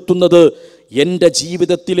ബോധ്യപ്പെടുത്തുന്നത് എൻ്റെ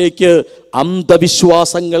ജീവിതത്തിലേക്ക്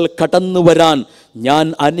അന്ധവിശ്വാസങ്ങൾ കടന്നു വരാൻ ഞാൻ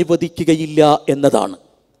അനുവദിക്കുകയില്ല എന്നതാണ്.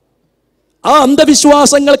 ആ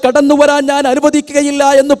അന്ധവിശ്വാസങ്ങൾ കടന്നു വരാൻ ഞാൻ അനുവദിക്കുകയില്ല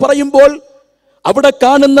എന്ന് പറയുമ്പോൾ അവിടെ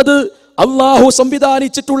കാണുന്നത് അള്ളാഹു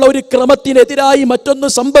സംവിധാനിച്ചിട്ടുള്ള ഒരു ക്രമത്തിനെതിരായി മറ്റൊന്ന്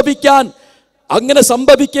സംഭവിക്കാൻ, അങ്ങനെ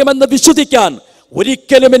സംഭവിക്കുമെന്ന് വിശ്വസിക്കാൻ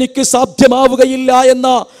ഒരിക്കലും എനിക്ക് സാധ്യമാവുകയില്ല എന്ന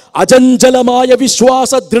അചഞ്ചലമായ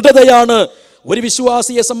വിശ്വാസ ദൃഢതയാണ് ഒരു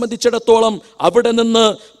വിശ്വാസിയെ സംബന്ധിച്ചിടത്തോളം അവിടെ നിന്ന്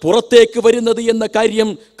പുറത്തേക്ക് വരുന്നത് എന്ന കാര്യം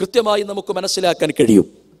കൃത്യമായി നമുക്ക് മനസ്സിലാക്കാൻ കഴിയും.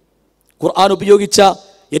 ഖുർആൻ ഉപയോഗിച്ച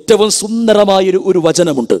ഏറ്റവും സുന്ദരമായ ഒരു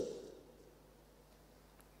വചനമുണ്ട്.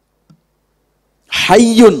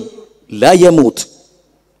 ഹയ്യുൻ ലാ യമൂത്ത്,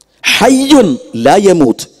 ഹയ്യുൻ ലാ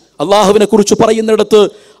യമൂത്ത്. അള്ളാഹുവിനെ കുറിച്ച് പറയുന്നിടത്ത്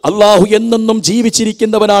അള്ളാഹു എന്നെന്നും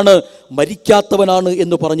ജീവിച്ചിരിക്കുന്നവനാണ്, മരിക്കാത്തവനാണ്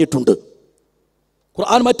എന്ന് പറഞ്ഞിട്ടുണ്ട്.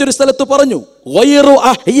 ഖുർആൻ മറ്റൊരു സ്ഥലത്ത് പറഞ്ഞു ഗൈറു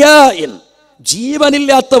അഹ്യാഇൻ,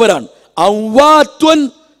 ജീവനില്ലാത്തവരാണ്. അംവാതുൻ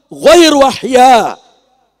ഗൈറു അഹ്യാ.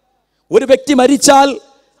 ഒരു വ്യക്തി മരിച്ചാൽ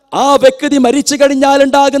ആ വ്യക്തി മരിച്ചു കഴിഞ്ഞാൽ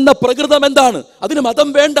ഉണ്ടാകുന്ന പ്രകൃതം എന്താണ്? അതിന് മതം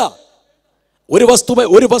വേണ്ട. ഒരു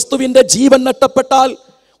വസ്തുവിന്റെ ജീവൻ നഷ്ടപ്പെട്ടാൽ,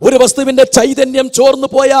 ഒരു വസ്തുവിന്റെ ചൈതന്യം ചോർന്നു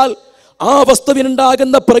പോയാൽ ആ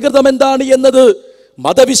വസ്തുവിനുണ്ടാകുന്ന പ്രകൃതം എന്താണ് എന്നത്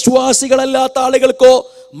മതവിശ്വാസികളല്ലാത്ത ആളുകൾക്കോ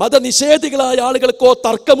മതനിഷേധികളായ ആളുകൾക്കോ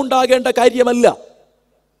തർക്കമുണ്ടാകേണ്ട കാര്യമല്ല.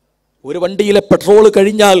 ഒരു വണ്ടിയിലെ പെട്രോൾ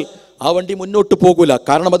കഴിഞ്ഞാൽ ആ വണ്ടി മുന്നോട്ട് പോകൂല,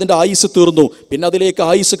 കാരണം അതിൻ്റെ ആയുസ് തീർന്നു. പിന്നെ അതിലേക്ക്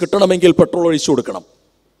ആയുസ് കിട്ടണമെങ്കിൽ പെട്രോൾ ഒഴിച്ചു കൊടുക്കണം.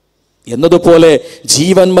 എന്നതുപോലെ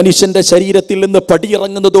ജീവൻ മനുഷ്യന്റെ ശരീരത്തിൽ നിന്ന്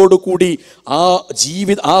പടിയിറങ്ങുന്നതോടുകൂടി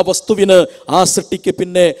ആ വസ്തുവിന്, ആ സൃഷ്ടിക്ക്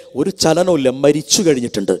പിന്നെ ഒരു ചലനമില്ല, മരിച്ചു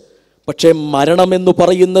കഴിഞ്ഞിട്ടുണ്ട്. പക്ഷേ മരണം എന്ന്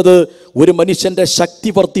പറയുന്നത് ഒരു മനുഷ്യന്റെ ശക്തി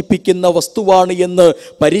വർദ്ധിപ്പിക്കുന്ന വസ്തുവാണ് എന്ന്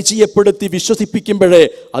പരിചയപ്പെടുത്തി വിശ്വസിപ്പിക്കുമ്പോഴേ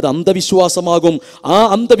അത് അന്ധവിശ്വാസമാകും. ആ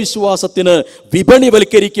അന്ധവിശ്വാസത്തിന്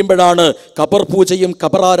വിപണിവൽക്കരിക്കുമ്പോഴാണ് ഖബർ പൂജയും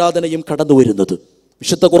ഖബറാരാധനയും കടന്നു വരുന്നത്.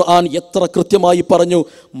 വിശുദ്ധ ഖുർആൻ എത്ര കൃത്യമായി പറഞ്ഞു.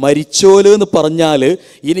 മരിച്ചോല് എന്ന് പറഞ്ഞാൽ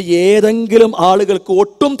ഇനി ഏതെങ്കിലും ആളുകൾക്ക്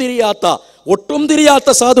ഒട്ടും തിരിയാത്ത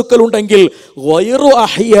സാധുക്കൾ ഉണ്ടെങ്കിൽ ഗൈറു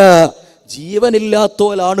അഹ്യ,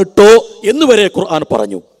 ജീവനില്ലാത്തോലാണ് ട്ടോ എന്ന് വരെ ഖുർആൻ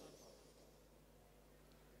പറഞ്ഞു.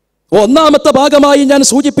 ഒന്നാമത്തെ ഭാഗമായി ഞാൻ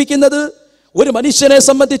സൂചിപ്പിക്കുന്നത്, ഒരു മനുഷ്യനെ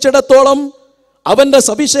സംബന്ധിച്ചിടത്തോളം അവന്റെ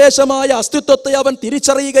സവിശേഷമായ അസ്തിത്വത്തെ അവൻ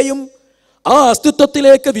തിരിച്ചറിയുകയും ആ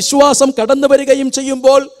അസ്തിത്വത്തിലേക്ക് വിശ്വാസം കടന്നു വരികയും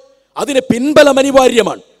ചെയ്യുമ്പോൾ അതിന് പിൻബലം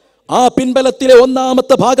അനിവാര്യമാണ്. ആ പിൻബലത്തിലെ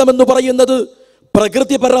ഒന്നാമത്തെ ഭാഗമെന്ന് പറയുന്നത്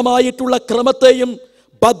പ്രകൃതിപരമായിട്ടുള്ള ക്രമത്തെയും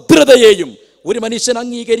ഭദ്രതയെയും ഒരു മനുഷ്യൻ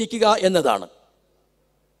അംഗീകരിക്കുക എന്നതാണ്.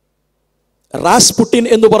 റാസ്പുട്ടിൻ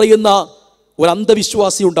എന്ന് പറയുന്ന ഒരു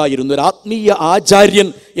അന്ധവിശ്വാസി ഉണ്ടായിരുന്നു, ഒരു ആത്മീയ ആചാര്യൻ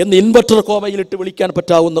എന്ന് ഇൻവെർട്ടർ കോമയിലിട്ട് വിളിക്കാൻ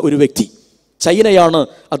പറ്റാവുന്ന ഒരു വ്യക്തി. ചൈനയാണ്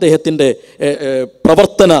അദ്ദേഹത്തിൻ്റെ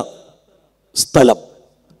പ്രവർത്തന സ്ഥലം.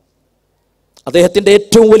 അദ്ദേഹത്തിൻ്റെ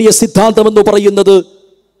ഏറ്റവും വലിയ സിദ്ധാന്തം എന്ന് പറയുന്നത്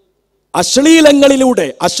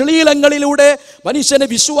അശ്ലീലങ്ങളിലൂടെ മനുഷ്യന്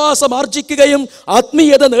വിശ്വാസം ആർജിക്കുകയും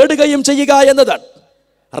ആത്മീയത നേടുകയും ചെയ്യുക എന്നതാണ്.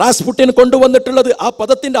 റാസ്പുട്ടിൻ കൊണ്ടുവന്നിട്ടുള്ളത് ആ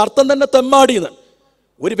പദത്തിന്റെ അർത്ഥം തന്നെ തെമ്മാടി എന്നാണ്.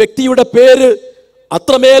 ഒരു വ്യക്തിയുടെ പേര്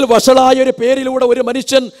അത്രമേൽ വഷളായ ഒരു പേരിലൂടെ ഒരു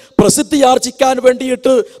മനുഷ്യൻ പ്രസിദ്ധി ആർജിക്കാൻ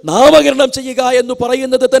വേണ്ടിയിട്ട് നാമകരണം ചെയ്യുക എന്ന്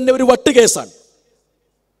പറയുന്നത് തന്നെ ഒരു വട്ടുകേസാണ്.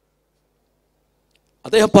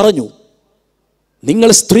 അദ്ദേഹം പറഞ്ഞു, നിങ്ങൾ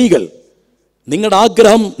സ്ത്രീകൾ, നിങ്ങളുടെ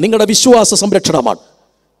ആഗ്രഹം നിങ്ങളുടെ വിശ്വാസ സംരക്ഷണമാണ്.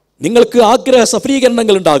 നിങ്ങൾക്ക് ആഗ്രഹ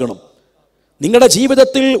സഫലീകരണങ്ങൾ ഉണ്ടാകണം, നിങ്ങളുടെ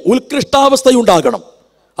ജീവിതത്തിൽ ഉത്കൃഷ്ടാവസ്ഥയുണ്ടാകണം.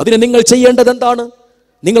 അതിന് നിങ്ങൾ ചെയ്യേണ്ടത് എന്താണ്?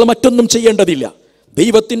 നിങ്ങൾ മറ്റൊന്നും ചെയ്യേണ്ടതില്ല.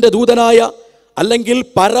 ദൈവത്തിൻ്റെ ദൂതനായ അല്ലെങ്കിൽ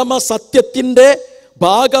പരമസത്യത്തിൻ്റെ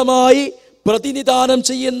ഭാഗമായി പ്രതിനിധാനം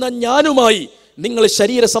ചെയ്യുന്ന ഞാനുമായി നിങ്ങൾ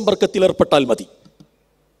ശരീര സമ്പർക്കത്തിൽ ഏർപ്പെട്ടാൽ മതി.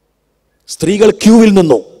 സ്ത്രീകൾ ക്യൂവിൽ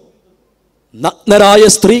നിന്നു, നഗ്നരായ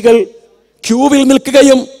സ്ത്രീകൾ ക്യൂവിൽ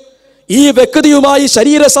നിൽക്കുകയും ഈ വ്യക്തിയുമായി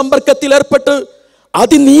ശരീര സമ്പർക്കത്തിൽ ഏർപ്പെട്ട്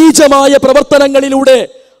അതിനീചമായ പ്രവർത്തനങ്ങളിലൂടെ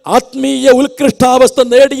ആത്മീയ ഉത്കൃഷ്ടാവസ്ഥ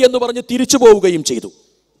നേടി എന്ന് പറഞ്ഞ് തിരിച്ചു പോവുകയും ചെയ്തു.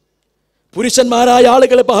 പുരുഷന്മാരായ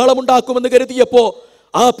ആളുകൾ ബഹളമുണ്ടാക്കുമെന്ന് കരുതിയപ്പോൾ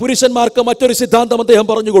ആ പുരുഷന്മാർക്ക് മറ്റൊരു സിദ്ധാന്തം അദ്ദേഹം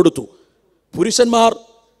പറഞ്ഞു കൊടുത്തു. പുരുഷന്മാർ,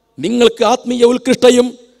 നിങ്ങൾക്ക് ആത്മീയ ഉത്കൃഷ്ടയും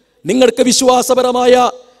നിങ്ങൾക്ക് വിശ്വാസപരമായ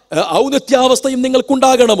ഔന്നത്യാവസ്ഥയും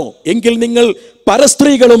നിങ്ങൾക്കുണ്ടാകണമോ എങ്കിൽ നിങ്ങൾ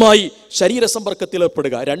പരസ്ത്രീകളുമായി ശരീര സമ്പർക്കത്തിൽ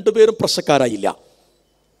ഏർപ്പെടുക. രണ്ടുപേരും പ്രശ്നക്കാരായില്ല.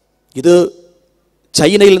 ഇത്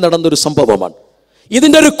ചൈനയിൽ നടന്നൊരു സംഭവമാണ്.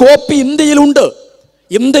 ഇതിൻ്റെ ഒരു കോപ്പി ഇന്ത്യയിലുണ്ട്.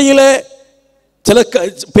 ഇന്ത്യയിലെ ചില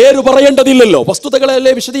പേര് പറയേണ്ടതില്ലല്ലോ,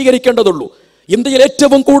 വസ്തുതകളല്ലേ വിശദീകരിക്കേണ്ടതുള്ളൂ. ഇന്ത്യയിൽ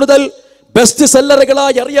ഏറ്റവും കൂടുതൽ ബെസ്റ്റ്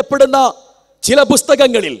സെല്ലറുകളായി അറിയപ്പെടുന്ന ചില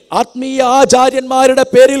പുസ്തകങ്ങളിൽ, ആത്മീയ ആചാര്യന്മാരുടെ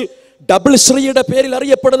പേരിൽ, ഡബിൾ ശ്രീയുടെ പേരിൽ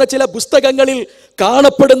അറിയപ്പെടുന്ന ചില പുസ്തകങ്ങളിൽ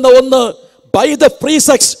കാണപ്പെടുന്ന ഒന്ന് by the free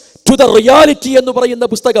sex to the reality എന്ന് പറയുന്ന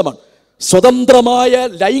പുസ്തകമാണ്. സ്വതന്ത്രമായ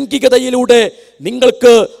ലൈംഗികതയിലൂടെ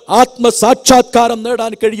നിങ്ങൾക്ക് ആത്മസാക്ഷാത്കാരം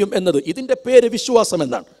നേടാൻ കഴിയും എന്നത്. ഇതിൻ്റെ പേര് വിശ്വാസം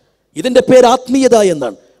എന്നാണ്, ഇതിൻ്റെ പേര് ആത്മീയത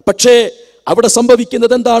എന്നാണ്. പക്ഷേ അവിടെ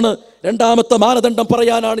സംഭവിക്കുന്നത് എന്താണ്? രണ്ടാമത്തെ മാനദണ്ഡം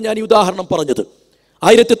പറയാനാണ് ഞാൻ ഈ ഉദാഹരണം പറഞ്ഞത്.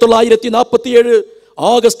 1947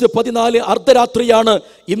 ഓഗസ്റ്റ് 14 അർദ്ധരാത്രിയാണ്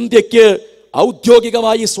ഇന്ത്യക്ക്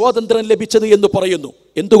ഔദ്യോഗികമായി സ്വാതന്ത്ര്യം ലഭിച്ചത് എന്ന് പറയുന്നു.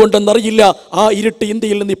 എന്തുകൊണ്ടെന്നറിയില്ല, ആ ഇരുട്ട്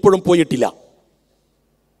ഇന്ത്യയിൽ നിന്ന് ഇപ്പോഴും പോയിട്ടില്ല.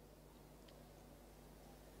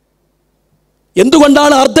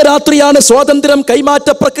 എന്തുകൊണ്ടാണ് അർദ്ധരാത്രിയാണ് സ്വാതന്ത്ര്യം കൈമാറ്റ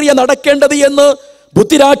പ്രക്രിയ നടക്കേണ്ടത് എന്ന്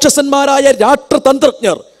ബുദ്ധിരാക്ഷസന്മാരായ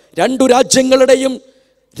രാഷ്ട്രതന്ത്രജ്ഞർ, രണ്ടു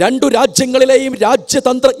രാജ്യങ്ങളിലെയും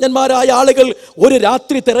രാജ്യതന്ത്രജ്ഞന്മാരായ ആളുകൾ ഒരു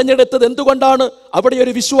രാത്രി തിരഞ്ഞെടുത്തത് എന്തുകൊണ്ടാണ്? അവിടെ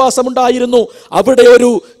ഒരു വിശ്വാസമുണ്ടായിരുന്നു, അവിടെ ഒരു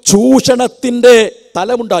ചൂഷണത്തിൻ്റെ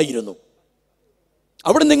തലമുണ്ടായിരുന്നു.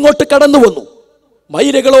 അവിടെ നിന്ന് ഇങ്ങോട്ട് കടന്നു വന്നു.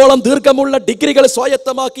 മൈലുകളോളം ദീർഘമുള്ള ഡിഗ്രികൾ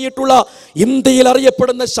സ്വായത്തമാക്കിയിട്ടുള്ള ഇന്ത്യയിൽ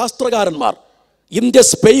അറിയപ്പെടുന്ന ശാസ്ത്രകാരന്മാർ ഇന്ത്യ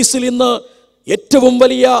സ്പേസിൽ ഇന്ന് ഏറ്റവും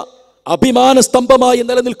വലിയ അഭിമാന സ്തംഭമായി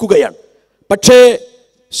നിലനിൽക്കുകയാണ്. പക്ഷേ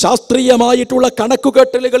ശാസ്ത്രീയമായിട്ടുള്ള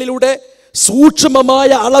കണക്കുകെട്ടലുകളിലൂടെ സൂക്ഷ്മമായ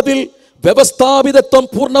അളവിൽ വ്യവസ്ഥാപിതത്വം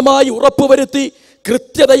പൂർണ്ണമായി ഉറപ്പുവരുത്തി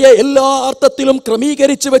കൃത്യതയെ എല്ലാ അർത്ഥത്തിലും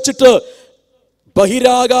ക്രമീകരിച്ചു വെച്ചിട്ട്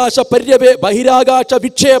ബഹിരാകാശ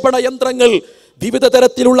വിക്ഷേപണ യന്ത്രങ്ങൾ വിവിധ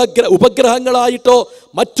തരത്തിലുള്ള ഉപഗ്രഹങ്ങളായിട്ടോ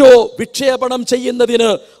മറ്റോ വിക്ഷേപണം ചെയ്യുന്നതിന്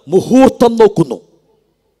മുഹൂർത്തം നോക്കുന്നു.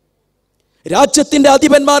 രാജ്യത്തിന്റെ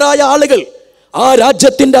അധിപന്മാരായ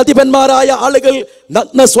ആളുകൾ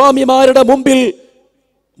നഗ്നസ്വാമിമാരുടെ മുമ്പിൽ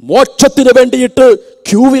മോക്ഷത്തിന് വേണ്ടിയിട്ട്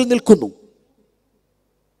ക്യൂവിൽ നിൽക്കുന്നു.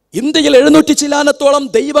 ഇന്ത്യയിൽ 700 ചില്ലാനത്തോളം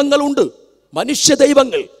ദൈവങ്ങളുണ്ട്, മനുഷ്യ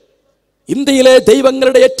ദൈവങ്ങൾ. ഇന്ത്യയിലെ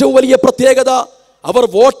ദൈവങ്ങളുടെ ഏറ്റവും വലിയ പ്രത്യേകത അവർ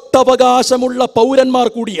വോട്ടവകാശമുള്ള പൗരന്മാർ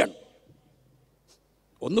കൂടിയാണ്.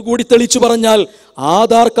 ഒന്നുകൂടി തെളിച്ചു പറഞ്ഞാൽ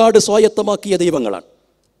ആധാർ കാർഡ് സ്വായത്തമാക്കിയ ദൈവങ്ങളാണ്.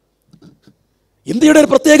 ഇന്ത്യയുടെ ഒരു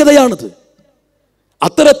പ്രത്യേകതയാണിത്.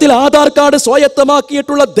 അത്തരത്തിൽ ആധാർ കാർഡ്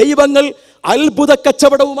സ്വായത്തമാക്കിയിട്ടുള്ള ദൈവങ്ങൾ അത്ഭുത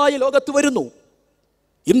കച്ചവടവുമായി ലോകത്ത് വരുന്നു.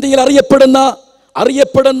 ഇന്ത്യയിൽ അറിയപ്പെടുന്ന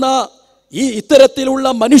ഇത്തരത്തിലുള്ള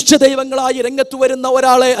മനുഷ്യ ദൈവങ്ങളായി രംഗത്ത് വരുന്ന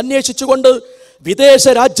ഒരാളെ അന്വേഷിച്ചുകൊണ്ട് വിദേശ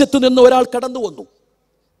രാജ്യത്തു നിന്ന് ഒരാൾ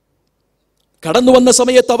കടന്നു വന്ന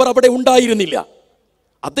സമയത്ത് അവർ അവിടെ ഉണ്ടായിരുന്നില്ല.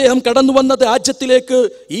 അദ്ദേഹം കടന്നു വന്ന രാജ്യത്തിലേക്ക്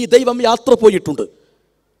ഈ ദൈവം യാത്ര പോയിട്ടുണ്ട്.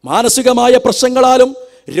 മാനസികമായ പ്രശ്നങ്ങളാലും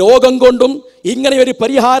രോഗം കൊണ്ടും ഇങ്ങനെ ഒരു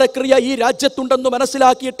പരിഹാരക്രിയ ഈ രാജ്യത്തുണ്ടെന്ന്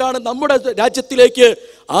മനസ്സിലാക്കിയിട്ടാണ് നമ്മുടെ രാജ്യത്തിലേക്ക്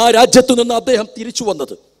ആ രാജ്യത്തു നിന്ന് അദ്ദേഹം തിരിച്ചു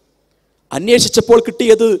വന്നത്. അന്വേഷിച്ചപ്പോൾ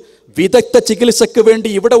കിട്ടിയത് വിദഗ്ധ ചികിത്സയ്ക്ക് വേണ്ടി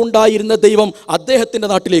ഇവിടെ ഉണ്ടായിരുന്ന ദൈവം അദ്ദേഹത്തിന്റെ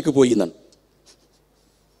നാട്ടിലേക്ക് പോയി എന്നാണ്.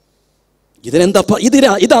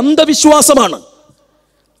 ഇത് അന്ധവിശ്വാസമാണ്.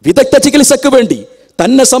 വിദഗ്ധ ചികിത്സയ്ക്ക് വേണ്ടി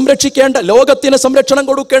തന്നെ സംരക്ഷിക്കേണ്ട, ലോകത്തിന് സംരക്ഷണം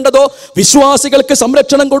കൊടുക്കേണ്ടതോ വിശ്വാസികൾക്ക്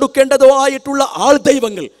സംരക്ഷണം കൊടുക്കേണ്ടതോ ആയിട്ടുള്ള ആൾ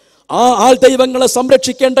ദൈവങ്ങൾ, ആ ആൾ ദൈവങ്ങളെ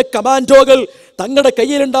സംരക്ഷിക്കേണ്ട കമാൻഡോകൾ തങ്ങളുടെ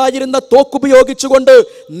കയ്യിലുണ്ടായിരുന്ന തോക്കുപയോഗിച്ചുകൊണ്ട്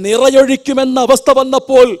നിറയൊഴിക്കുമെന്ന അവസ്ഥ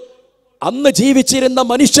വന്നപ്പോൾ അന്ന് ജീവിച്ചിരുന്ന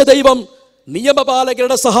മനുഷ്യ ദൈവം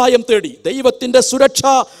നിയമപാലകരുടെ സഹായം തേടി. ദൈവത്തിന്റെ സുരക്ഷ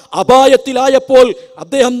അപായത്തിലായപ്പോൾ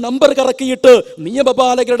അദ്ദേഹം നമ്പർ കറക്കിയിട്ട്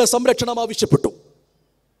നിയമപാലകരുടെ സംരക്ഷണം ആവശ്യപ്പെട്ടു.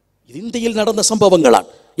 ഇന്ത്യയിൽ നടന്ന സംഭവങ്ങളാണ്.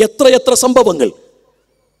 എത്രയെത്ര സംഭവങ്ങൾ!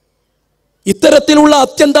 ഇത്തരത്തിലുള്ള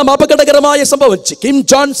അത്യന്തം അപകടകരമായ സംഭവം. കിം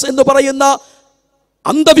ജോൺസ് എന്ന് പറയുന്ന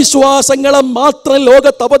അന്ധവിശ്വാസങ്ങളെ മാത്രം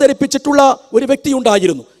ലോകത്ത് അവതരിപ്പിച്ചിട്ടുള്ള ഒരു വ്യക്തി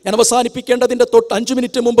ഉണ്ടായിരുന്നു. ഞാൻ അവസാനിപ്പിക്കേണ്ടതിന്റെ തൊട്ട് 5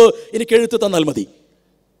 മിനിറ്റ് മുമ്പ് എനിക്ക് എഴുത്ത് തന്നാൽ മതി.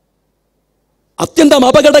 അത്യന്തം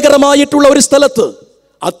അപകടകരമായിട്ടുള്ള ഒരു സ്ഥലത്ത്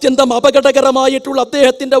അത്യന്തം അപകടകരമായിട്ടുള്ള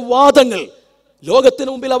അദ്ദേഹത്തിന്റെ വാദങ്ങൾ ലോകത്തിന്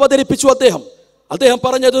മുമ്പിൽ അവതരിപ്പിച്ചു. അദ്ദേഹം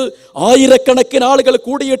പറഞ്ഞത്, ആയിരക്കണക്കിന് ആളുകൾ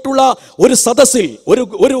കൂടിയിട്ടുള്ള ഒരു സദസ്സിൽ,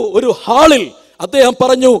 ഒരു ഹാളിൽ അദ്ദേഹം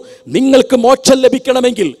പറഞ്ഞു, നിങ്ങൾക്ക് മോക്ഷം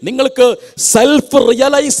ലഭിക്കണമെങ്കിൽ, നിങ്ങൾക്ക് സെൽഫ്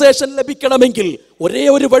റിയലൈസേഷൻ ലഭിക്കണമെങ്കിൽ ഒരേ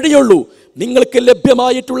ഒരു വഴിയുള്ളൂ, നിങ്ങൾക്ക്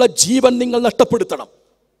ലഭ്യമായിട്ടുള്ള ജീവൻ നിങ്ങൾ നഷ്ടപ്പെടുത്തണം.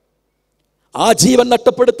 ആ ജീവൻ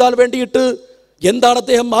നഷ്ടപ്പെടുത്താൻ വേണ്ടിയിട്ട് എന്താണ്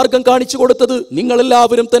അദ്ദേഹം മാർഗം കാണിച്ചു കൊടുത്തത്?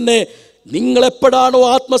 നിങ്ങളെല്ലാവരും തന്നെ നിങ്ങളെപ്പോഴാണോ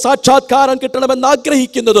ആത്മസാക്ഷാത്കാരം കിട്ടണമെന്ന്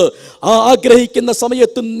ആഗ്രഹിക്കുന്നത്, ആ ആഗ്രഹിക്കുന്ന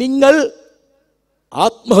സമയത്ത് നിങ്ങൾ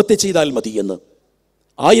ആത്മഹത്യ ചെയ്താൽ മതി എന്ന്.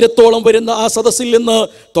 1000-ഓളം വരുന്ന ആ സദസ്സിൽ നിന്ന്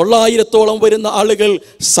 900-ഓളം വരുന്ന ആളുകൾ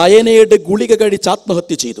സയനൈഡ് ഗുളിക കഴിച്ച്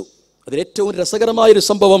ആത്മഹത്യ ചെയ്തു. അതിലേറ്റവും രസകരമായൊരു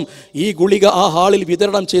സംഭവം, ഈ ഗുളിക ആ ഹാളിൽ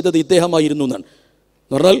വിതരണം ചെയ്തത് ഇദ്ദേഹമായിരുന്നു എന്നാണ്.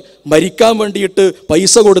 എന്ന് പറഞ്ഞാൽ മരിക്കാൻ വേണ്ടിയിട്ട്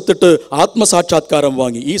പൈസ കൊടുത്തിട്ട് ആത്മസാക്ഷാത്കാരം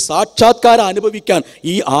വാങ്ങി. ഈ സാക്ഷാത്കാരം അനുഭവിക്കാൻ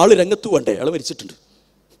ഈ ആള് രംഗത്ത് വേണ്ടേ? അയാൾ മരിച്ചിട്ടുണ്ട്.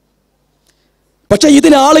 പക്ഷെ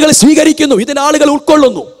ഇതിനാളുകൾ സ്വീകരിക്കുന്നു, ഇതിനാളുകൾ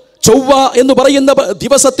ഉൾക്കൊള്ളുന്നു. ചൊവ്വ എന്ന്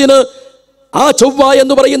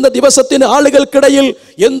പറയുന്ന ദിവസത്തിന് ആളുകൾക്കിടയിൽ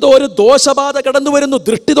എന്തോ ഒരു ദോഷബാധ കടന്നു വരുന്നു,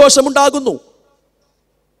 ദൃഷ്ടിദോഷമുണ്ടാകുന്നു.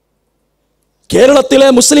 കേരളത്തിലെ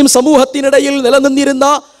മുസ്ലിം സമൂഹത്തിനിടയിൽ നിലനിന്നിരുന്ന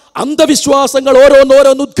അന്ധവിശ്വാസങ്ങൾ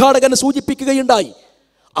ഓരോന്നോരോന്ന് ഉദ്ഘാടകൻ സൂചിപ്പിക്കുകയുണ്ടായി.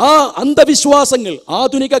 ആ അന്ധവിശ്വാസങ്ങൾ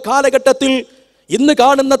ആധുനിക കാലഘട്ടത്തിൽ ഇന്ന്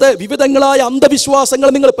കാണുന്നത് വിവിധങ്ങളായ അന്ധവിശ്വാസങ്ങൾ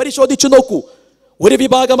നിങ്ങൾ പരിശോധിച്ചു നോക്കൂ. ഒരു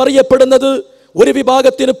വിഭാഗം അറിയപ്പെടുന്നത്, ഒരു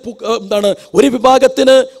വിഭാഗത്തിന്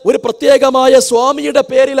ഒരു പ്രത്യേകമായ സ്വാമിയുടെ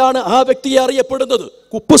പേരിലാണ് ആ വ്യക്തിയെ അറിയപ്പെടുന്നത്.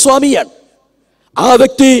 കുപ്പുസ്വാമിയാണ്. ആ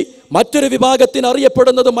വ്യക്തി മറ്റൊരു വിഭാഗത്തിന്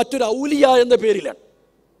അറിയപ്പെടുന്നത് മറ്റൊരു ഔലിയ എന്ന പേരിലാണ്.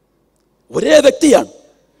 ഒരേ വ്യക്തിയാണ്.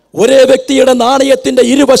 ഒരേ വ്യക്തിയുടെ നാണയത്തിന്റെ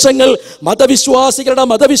ഇരുവശങ്ങൾ മതവിശ്വാസികളുടെ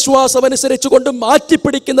മതവിശ്വാസം അനുസരിച്ച് കൊണ്ട്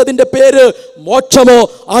മാറ്റിപ്പിടിക്കുന്നതിന്റെ പേര് മോക്ഷമോ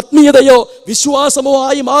ആത്മീയതയോ വിശ്വാസമോ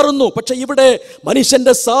ആയി മാറുന്നു. പക്ഷെ ഇവിടെ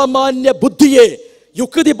മനുഷ്യന്റെ സാമാന്യ ബുദ്ധിയെ,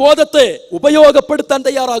 യുക്തി ബോധത്തെ ഉപയോഗപ്പെടുത്താൻ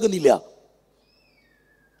തയ്യാറാകുന്നില്ല.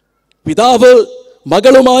 പിതാവ്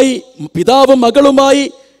മകളുമായി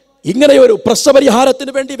ഇങ്ങനെ ഒരു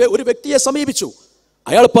പ്രശ്നപരിഹാരത്തിന് വേണ്ടി ഒരു വ്യക്തിയെ സമീപിച്ചു.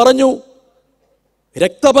 അയാൾ പറഞ്ഞു,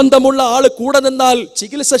 രക്തബന്ധമുള്ള ആള് കൂടെ നിന്നാൽ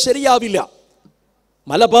ചികിത്സ ശരിയാവില്ല.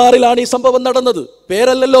 മലബാറിലാണ് ഈ സംഭവം നടന്നത്.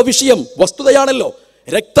 പേരല്ലല്ലോ വിഷയം, വസ്തുതയാണല്ലോ.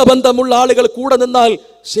 രക്തബന്ധമുള്ള ആളുകൾ കൂടെ നിന്നാൽ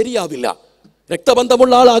ശരിയാവില്ല.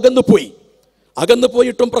 രക്തബന്ധമുള്ള ആൾ അകന്നു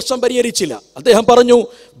പോയിട്ടും പ്രശ്നം പരിഹരിച്ചില്ല. അദ്ദേഹം പറഞ്ഞു,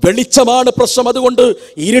 വെളിച്ചമാണ് പ്രശ്നം, അതുകൊണ്ട്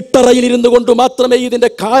ഇരുട്ടറയിൽ ഇരുന്നു കൊണ്ട് മാത്രമേ ഇതിന്റെ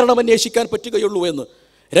കാരണം അന്വേഷിക്കാൻ പറ്റുകയുള്ളൂ എന്ന്.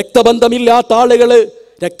 രക്തബന്ധമില്ലാത്ത ആളുകള്,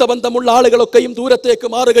 രക്തബന്ധമുള്ള ആളുകളൊക്കെയും ദൂരത്തേക്ക്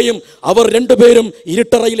മാറുകയും അവർ രണ്ടുപേരും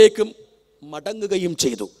ഇരുട്ടറയിലേക്ക് മടങ്ങുകയും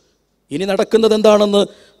ചെയ്തു. ഇനി നടക്കുന്നത് എന്താണെന്ന്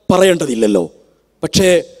പറയേണ്ടതില്ലല്ലോ. പക്ഷേ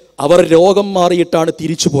അവർ രോഗം മാറിയിട്ടാണ്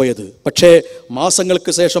തിരിച്ചു പോയത്. പക്ഷേ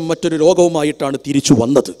മാസങ്ങൾക്ക് ശേഷം മറ്റൊരു രോഗവുമായിട്ടാണ് തിരിച്ചു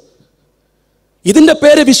വന്നത്. ഇതിന്റെ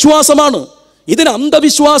പേര് വിശ്വാസമാണ്. ഇതിന്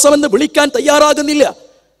അന്ധവിശ്വാസം എന്ന് വിളിക്കാൻ തയ്യാറാകുന്നില്ല.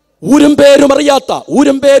 ഊരും പേരും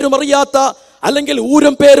അറിയാത്ത അല്ലെങ്കിൽ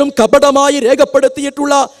ഊരും പേരും കപടമായി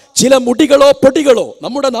രേഖപ്പെടുത്തിയിട്ടുള്ള ചില മുടികളോ പൊടികളോ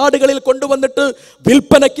നമ്മുടെ നാടുകളിൽ കൊണ്ടുവന്നിട്ട്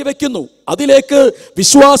വിൽപ്പനയ്ക്ക് വെക്കുന്നു. അതിലേക്ക്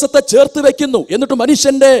വിശ്വാസത്തെ ചേർത്ത് വെക്കുന്നു. എന്നിട്ട്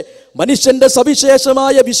മനുഷ്യന്റെ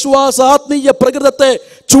സവിശേഷമായ വിശ്വാസ ആത്മീയ പ്രകൃതത്തെ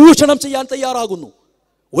ചൂഷണം ചെയ്യാൻ തയ്യാറാകുന്നു.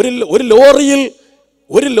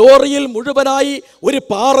 ഒരു ലോറിയിൽ മുഴുവനായി ഒരു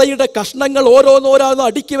പാറയുടെ കഷ്ണങ്ങൾ ഓരോന്നോരോന്ന്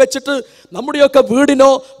അടുക്കി വെച്ചിട്ട് നമ്മുടെയൊക്കെ വീടിനോ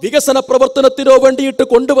വികസന പ്രവർത്തനത്തിനോ വേണ്ടിയിട്ട്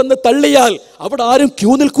കൊണ്ടുവന്ന് തള്ളിയാൽ അവിടെ ആരും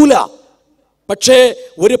ക്യൂ നിൽക്കൂല. പക്ഷേ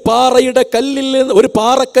ഒരു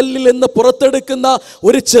പാറക്കല്ലിൽ നിന്ന് പുറത്തെടുക്കുന്ന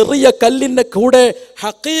ഒരു ചെറിയ കല്ലിന്റെ കൂടെ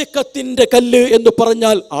ഹഖീഖത്തിന്റെ കല്ല് എന്ന്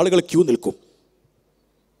പറഞ്ഞാൽ ആളുകൾ ക്യൂ നിൽക്കും.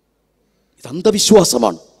 ഇത്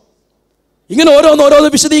അന്ധവിശ്വാസമാണ്. ഇങ്ങനെ ഓരോന്നോരോന്ന്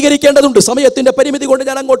വിശദീകരിക്കേണ്ടതുണ്ട്. സമയത്തിന്റെ പരിമിതി കൊണ്ട്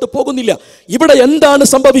ഞാൻ അങ്ങോട്ട് പോകുന്നില്ല. ഇവിടെ എന്താണ്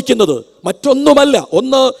സംഭവിക്കുന്നത്? മറ്റൊന്നുമല്ല.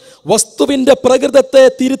 ഒന്ന്, വസ്തുവിന്റെ പ്രകൃതത്തെ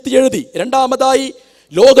തിരുത്തി എഴുതി. രണ്ടാമതായി,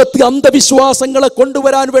 ലോകത്ത് അന്ധവിശ്വാസങ്ങളെ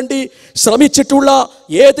കൊണ്ടുവരാൻ വേണ്ടി ശ്രമിച്ചിട്ടുള്ള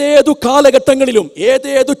ഏതേതു കാലഘട്ടങ്ങളിലും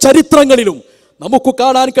ഏതേതു ചരിത്രങ്ങളിലും നമുക്ക്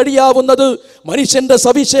കാണാൻ കഴിയാവുന്നത് മനുഷ്യന്റെ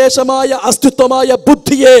സവിശേഷമായ അസ്തിത്വമായ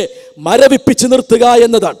ബുദ്ധിയെ മരവിപ്പിച്ച് നിർത്തുക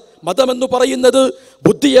എന്നതാണ്. മതമെന്ന് പറയുന്നത്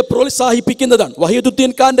ബുദ്ധിയെ പ്രോത്സാഹിപ്പിക്കുന്നതാണ്.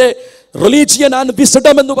 വഹീദുദ്ദീൻ ഖാന്റെ റിലീജിയൻ ആൻഡ്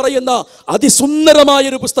വിസ്ഡം എന്ന് പറയുന്ന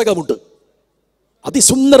അതിസുന്ദരമായൊരു പുസ്തകമുണ്ട്.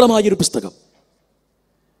 അതിസുന്ദരമായൊരു പുസ്തകം.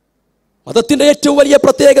 മതത്തിന്റെ ഏറ്റവും വലിയ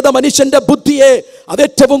പ്രത്യേകത മനുഷ്യന്റെ ബുദ്ധിയെ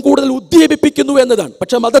അതേറ്റവും കൂടുതൽ ഉദ്ദീപിപ്പിക്കുന്നു എന്നതാണ്.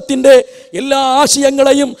 പക്ഷെ മതത്തിന്റെ എല്ലാ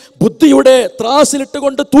ആശയങ്ങളെയും ബുദ്ധിയുടെ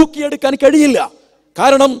ത്രാസിലിട്ടുകൊണ്ട് തൂക്കിയെടുക്കാൻ കഴിയില്ല.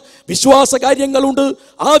 കാരണം വിശ്വാസ കാര്യങ്ങളുണ്ട്.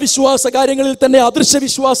 ആ വിശ്വാസ കാര്യങ്ങളിൽ തന്നെ അദൃശ്യ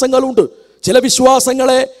വിശ്വാസങ്ങളുണ്ട്.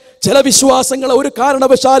 ചില വിശ്വാസങ്ങളെ ഒരു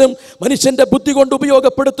കാരണവശാലും മനുഷ്യന്റെ ബുദ്ധി കൊണ്ട്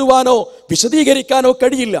ഉപയോഗപ്പെടുത്തുവാനോ വിശദീകരിക്കാനോ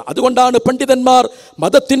കഴിയില്ല. അതുകൊണ്ടാണ് പണ്ഡിതന്മാർ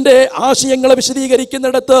മതത്തിന്റെ ആശയങ്ങളെ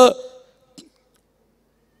വിശദീകരിക്കുന്നിടത്ത്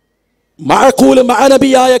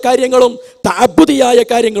മാനബിയായ കാര്യങ്ങളും തഅബ്ബുദിയായ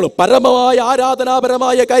കാര്യങ്ങളും, പരമമായ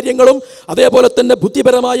ആരാധനാപരമായ കാര്യങ്ങളും അതേപോലെ തന്നെ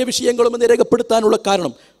ബുദ്ധിപരമായ വിഷയങ്ങളും എന്ന് രേഖപ്പെടുത്താനുള്ള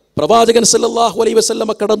കാരണം പ്രവാചകൻ സല്ലല്ലാഹു അലൈഹി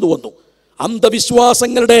വസല്ലമ കടന്നു വന്നു.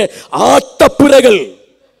 അന്ധവിശ്വാസങ്ങളുടെ ആട്ടപ്പുരകൾ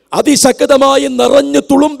അതിശക്തമായി നിറഞ്ഞു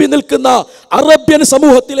തുളുമ്പി നിൽക്കുന്ന അറബ്യൻ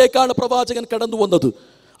സമൂഹത്തിലേക്കാണ് പ്രവാചകൻ കടന്നു വന്നത്.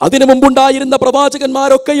 അതിനു മുമ്പുണ്ടായിരുന്ന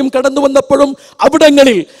പ്രവാചകന്മാരൊക്കെയും കടന്നു വന്നപ്പോഴും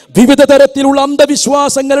അവിടങ്ങളിൽ വിവിധ തരത്തിലുള്ള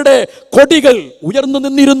അന്ധവിശ്വാസങ്ങളുടെ കൊടികൾ ഉയർന്നു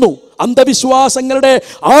നിന്നിരുന്നു. അന്ധവിശ്വാസങ്ങളുടെ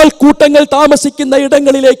ആൾക്കൂട്ടങ്ങൾ താമസിക്കുന്ന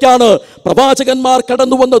ഇടങ്ങളിലേക്കാണ് പ്രവാചകന്മാർ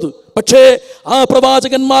കടന്നു വന്നത്. പക്ഷേ ആ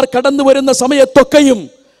പ്രവാചകന്മാർ കടന്നു വരുന്ന സമയത്തൊക്കെയും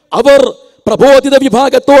അവർ പ്രബോധിത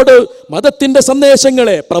വിഭാഗത്തോട് മതത്തിന്റെ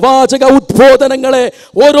സന്ദേശങ്ങളെ, പ്രവാചക ഉദ്ബോധനങ്ങളെ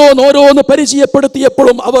ഓരോന്നോരോന്ന്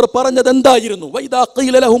പരിചയപ്പെടുത്തിയപ്പോഴും അവർ പറഞ്ഞത് എന്തായിരുന്നു? വൈദാ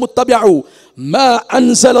ഖീല ലഹും ഇത്തബിഉ മാ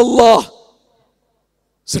അൻസലല്ലാഹ്,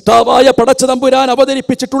 സിട്ടാവായ പടച്ച തമ്പുരാൻ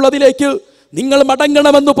അവതരിപ്പിച്ചിട്ടുള്ളതിലേക്ക് നിങ്ങൾ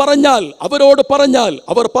മടങ്ങണമെന്ന് പറഞ്ഞാൽ, അവരോട് പറഞ്ഞാൽ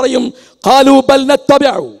അവർ പറയും ഖാലൂ ബൽ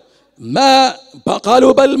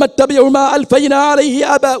നത്തബിഉ മാ അൽഫൈനാ അലൈഹി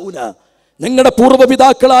ആബാഉനാ, ഞങ്ങളുടെ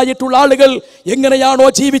പൂർവ്വപിതാക്കളായിട്ടുള്ള ആളുകൾ എങ്ങനെയാണോ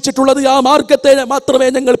ജീവിച്ചിട്ടുള്ളത് ആ മാർഗത്തെ മാത്രമേ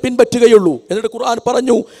ഞങ്ങൾ പിൻപറ്റുകയുള്ളൂ. എന്നിട്ട് ഖുർആൻ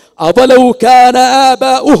പറഞ്ഞു അവലൗ കാന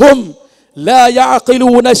ആബാഉഹും ലാ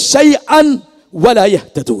യഅഖിലൂന ശൈഅൻ വലാ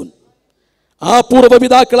യഹ്തദൂൻ, ആ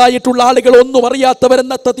പൂർവ്വപിതാക്കളായിട്ടുള്ള ആളുകൾ ഒന്നും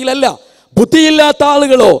അറിയാത്തവരെന്നർത്ഥത്തിലല്ല, ബുദ്ധിയില്ലാത്ത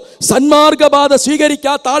ആളുകളോ സന്മാർഗബാധ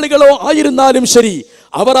സ്വീകരിക്കാത്ത ആളുകളോ ആയിരുന്നാലും ശരി,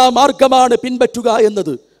 അവർ ആ മാർഗമാണ് പിൻപറ്റുക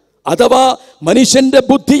എന്നത്. അഥവാ മനുഷ്യന്റെ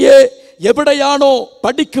ബുദ്ധിയെ എവിടെയാണോ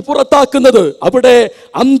പടിക്ക് പുറത്താക്കുന്നത് അവിടെ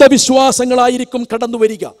അന്ധവിശ്വാസങ്ങളായിരിക്കും കടന്നു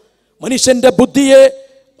വരിക. മനുഷ്യന്റെ ബുദ്ധിയെ,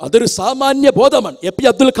 അതൊരു സാമാന്യ ബോധമാണ്. എ.പി.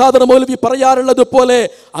 അബ്ദുൽ ഖാദർ മൗലവി പറയാറുള്ളത് പോലെ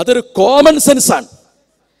അതൊരു കോമൺ സെൻസാണ്.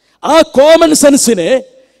 ആ കോമൺ സെൻസിനെ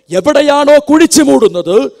എവിടെയാണോ കുഴിച്ചു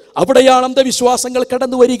മൂടുന്നത് അവിടെയാണ് അന്ധവിശ്വാസങ്ങൾ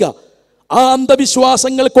കടന്നു വരിക. ആ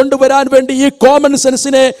അന്ധവിശ്വാസങ്ങൾ കൊണ്ടുവരാൻ വേണ്ടി ഈ കോമൺ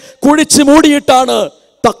സെൻസിനെ കുഴിച്ചു മൂടിയിട്ടാണ്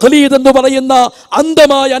തഖ്ലീദ് എന്ന് പറയുന്ന,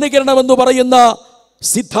 അന്ധമായ അനുകരണം എന്ന് പറയുന്ന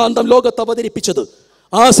സിദ്ധാന്തം ലോകത്ത് അവതരിപ്പിച്ചത്.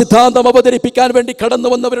 ആ സിദ്ധാന്തം അവതരിപ്പിക്കാൻ വേണ്ടി കടന്നു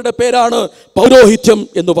വന്നവരുടെ പേരാണ് പൗരോഹിത്യം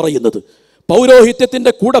എന്ന് പറയുന്നത്.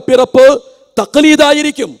 പൗരോഹിത്യത്തിന്റെ കൂടപ്പിറപ്പ്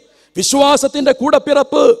തഖ്ലീദായിരിക്കും. വിശ്വാസത്തിന്റെ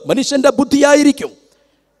കൂടപ്പിറപ്പ് മനുഷ്യന്റെ ബുദ്ധിയായിരിക്കും.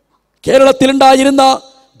 കേരളത്തിലുണ്ടായിരുന്ന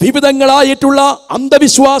വിവിധങ്ങളായിട്ടുള്ള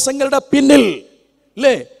അന്ധവിശ്വാസങ്ങളുടെ പിന്നിൽ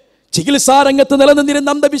അല്ലേ, ചികിത്സാരംഗത്ത് നിലനിന്നിരുന്ന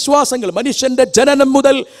അന്ധവിശ്വാസങ്ങൾ, മനുഷ്യന്റെ ജനനം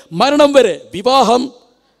മുതൽ മരണം വരെ,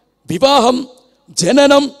 വിവാഹം,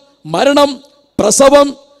 ജനനം, മരണം, പ്രസവം,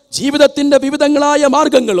 ജീവിതത്തിന്റെ വിവിധങ്ങളായ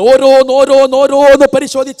മാർഗങ്ങൾ ഓരോന്നോരോന്ന്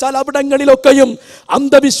പരിശോധിച്ചാൽ അവിടങ്ങളിലൊക്കെയും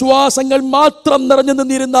അന്ധവിശ്വാസങ്ങൾ മാത്രം നിറഞ്ഞു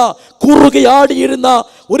നിന്നിരുന്ന, കുറുകയാടിയിരുന്ന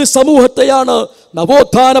ഒരു സമൂഹത്തെയാണ്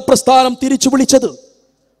നവോത്ഥാന പ്രസ്ഥാനം തിരിച്ചു വിളിച്ചത്.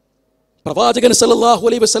 പ്രവാചകൻ സല്ലല്ലാഹു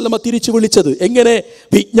അലൈഹി വസല്ലമ തിരിച്ചു വിളിച്ചത് എങ്ങനെ?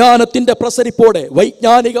 വിജ്ഞാനത്തിന്റെ പ്രസരിപ്പോടെ,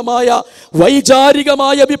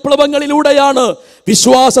 വൈചാരികമായ വിപ്ലവങ്ങളിലൂടെയാണ്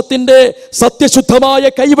വിശ്വാസത്തിന്റെ സത്യശുദ്ധമായ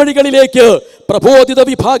കൈവഴികളിലേക്ക് പ്രബോധിത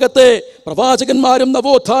വിഭാഗത്തെ പ്രവാചകന്മാരും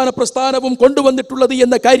നവോത്ഥാന പ്രസ്ഥാനവും കൊണ്ടുവന്നിട്ടുള്ളത്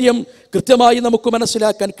എന്ന കാര്യം കൃത്യമായി നമുക്ക്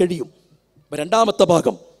മനസ്സിലാക്കാൻ കഴിയും. രണ്ടാമത്തെ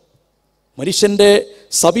ഭാഗം, മനുഷ്യന്റെ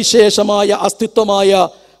സവിശേഷമായ അസ്തിത്വമായ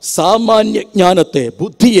സാമാന്യ ജ്ഞാനത്തെ,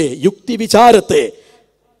 ബുദ്ധിയെ, യുക്തിവിചാരത്തെ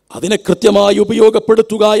അതിനെ കൃത്യമായി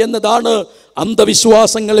ഉപയോഗപ്പെടുത്തുക എന്നതാണ്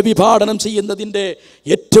അന്ധവിശ്വാസങ്ങളെ വിഭാടനം ചെയ്യുന്നതിൻ്റെ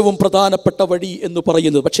ഏറ്റവും പ്രധാനപ്പെട്ട വഴി എന്ന്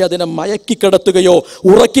പറയുന്നത്. പക്ഷെ അതിനെ മയക്കിക്കിടത്തുകയോ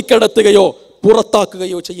ഉറക്കിക്കിടത്തുകയോ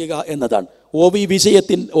പുറത്താക്കുകയോ ചെയ്യുക എന്നതാണ്. ഒ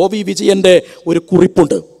വി വിജയൻ്റെ ഒരു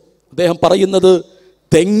കുറിപ്പുണ്ട്. അദ്ദേഹം പറയുന്നത്,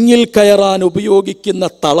 തെങ്ങിൽ കയറാൻ ഉപയോഗിക്കുന്ന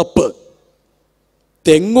തളപ്പ്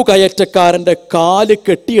തെങ്ങുകയറ്റക്കാരൻ്റെ കാല്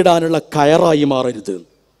കെട്ടിയിടാനുള്ള കയറായി മാറരുത്.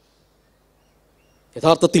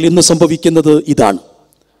 യഥാർത്ഥത്തിൽ ഇന്ന് സംഭവിക്കുന്നത് ഇതാണ്.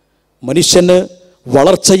 മനുഷ്യന്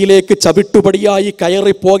വളർച്ചയിലേക്ക് ചവിട്ടുപടിയായി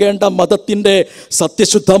കയറിപ്പോകേണ്ട മതത്തിൻ്റെ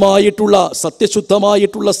സത്യശുദ്ധമായിട്ടുള്ള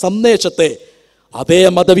സന്ദേശത്തെ അതേ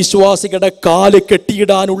മതവിശ്വാസികളുടെ കാല്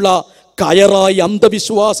കെട്ടിയിടാനുള്ള കയറായി,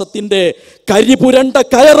 അന്ധവിശ്വാസത്തിൻ്റെ കരിപുരണ്ട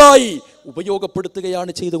കയറായി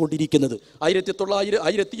ഉപയോഗപ്പെടുത്തുകയാണ് ചെയ്തുകൊണ്ടിരിക്കുന്നത്.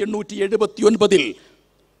 1879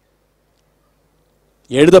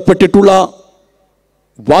 എഴുതപ്പെട്ടിട്ടുള്ള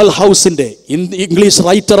വാൽഹൗസിൻ്റെ ഇംഗ്ലീഷ്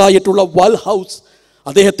റൈറ്ററായിട്ടുള്ള വാൽഹൗസ്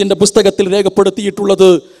അദ്ദേഹത്തിൻ്റെ പുസ്തകത്തിൽ രേഖപ്പെടുത്തിയിട്ടുള്ളത്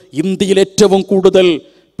ഇന്ത്യയിൽ ഏറ്റവും കൂടുതൽ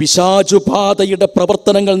പിശാചുബാധയുടെ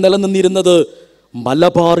പ്രവർത്തനങ്ങൾ നിലനിന്നിരുന്നത്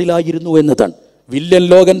മലബാറിലായിരുന്നു എന്നതാണ്. വില്യം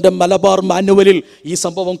ലോഗന്റെ മലബാർ മാനുവലിൽ ഈ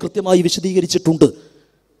സംഭവം കൃത്യമായി വിശദീകരിച്ചിട്ടുണ്ട്.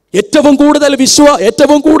 ഏറ്റവും കൂടുതൽ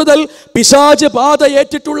പിശാച് ബാധ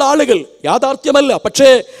ഏറ്റിട്ടുള്ള ആളുകൾ യാഥാർത്ഥ്യമല്ല, പക്ഷേ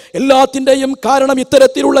എല്ലാത്തിൻ്റെയും കാരണം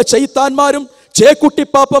ഇത്തരത്തിലുള്ള ശൈത്താന്മാരും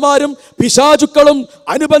ചേക്കുട്ടിപ്പാപ്പമാരും പിശാചുക്കളും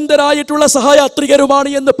അനുബന്ധരായിട്ടുള്ള സഹയാത്രികരുമാണ്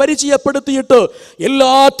എന്ന് പരിചയപ്പെടുത്തിയിട്ട്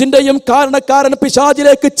എല്ലാത്തിൻ്റെയും കാരണക്കാരൻ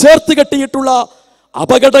പിശാചിലേക്ക് ചേർത്ത് കെട്ടിയിട്ടുള്ള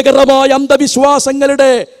അപകടകരമായ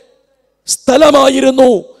അന്ധവിശ്വാസങ്ങളുടെ സ്ഥലമായിരുന്നു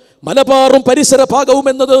മലബാറും പരിസര ഭാഗവും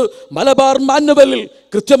എന്നത് മലബാർ മാനുവലിൽ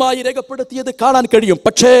കൃത്യമായി രേഖപ്പെടുത്തിയത് കാണാൻ കഴിയും.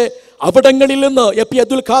 പക്ഷേ അവിടങ്ങളിൽ നിന്ന് എ.പി.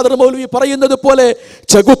 അബ്ദുൽ ഖാദർ മൗലവി പറയുന്നത് പോലെ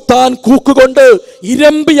ചെകുത്താൻ കൂക്കുകൊണ്ട്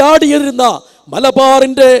ഇരമ്പിയാടിയിരുന്ന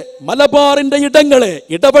മലബാറിന്റെ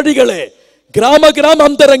ഇടവഴികളെ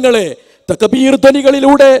ഗ്രാമാന്തരങ്ങളെ തക്ബീർ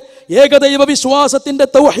ധ്വനികളിലൂടെ ഏകദൈവ വിശ്വാസത്തിന്റെ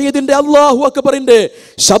തൗഹീദിന്റെ അല്ലാഹു അക്ബറിന്റെ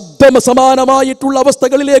ശബ്ദം സമാനമായിട്ടുള്ള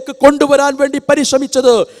അവസ്ഥകളിലേക്ക് കൊണ്ടുവരാൻ വേണ്ടി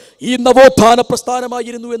പരിശ്രമിച്ചത് ഈ നവോത്ഥാന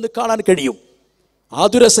പ്രസ്ഥാനമായിരുന്നു എന്ന് കാണാൻ കഴിയും.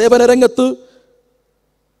 ആതുര സേവന രംഗത്ത്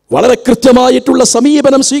വളരെ കൃത്യമായിട്ടുള്ള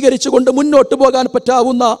സമീപനം സ്വീകരിച്ചുകൊണ്ട് മുന്നോട്ട് പോകാൻ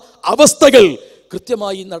പറ്റാവുന്ന അവസ്ഥകൾ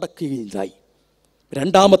കൃത്യമായി നടക്കുകയുണ്ടായി.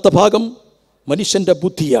 രണ്ടാമത്തെ ഭാഗം മനുഷ്യന്റെ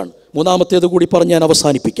ബുദ്ധിയാണ്. മൂന്നാമത്തേത് കൂടി പറഞ്ഞ് ഞാൻ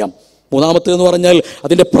അവസാനിപ്പിക്കാം. മൂന്നാമത്തേതെന്ന് പറഞ്ഞാൽ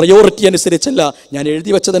അതിൻ്റെ പ്രയോറിറ്റി അനുസരിച്ചല്ല, ഞാൻ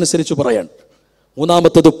എഴുതി വെച്ചതനുസരിച്ച് പറയാൻ.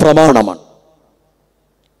 മൂന്നാമത്തേത് പ്രമാണമാണ്.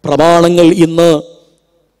 പ്രമാണങ്ങൾ ഇന്ന്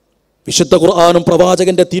വിശുദ്ധ ഖുർആനും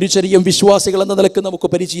പ്രവാചകന്റെ തിരുചര്യയും വിശ്വാസികൾ എന്ന നിലക്ക് നമുക്ക്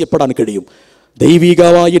പരിചയപ്പെടാൻ കഴിയും.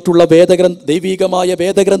 ദൈവികമായ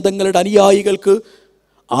വേദഗ്രന്ഥങ്ങളുടെ അനുയായികൾക്ക്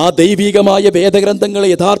ആ ദൈവികമായ വേദഗ്രന്ഥങ്ങൾ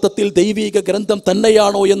യഥാർത്ഥത്തിൽ ദൈവിക ഗ്രന്ഥം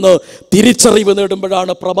തന്നെയാണോ എന്ന് തിരിച്ചറിവ്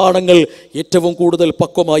നേടുമ്പോഴാണ് പ്രമാണങ്ങൾ ഏറ്റവും കൂടുതൽ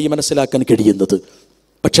പക്വമായി മനസ്സിലാക്കാൻ കഴിയുന്നത്.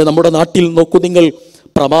 പക്ഷെ നമ്മുടെ നാട്ടിൽ നോക്കൂ നിങ്ങൾ,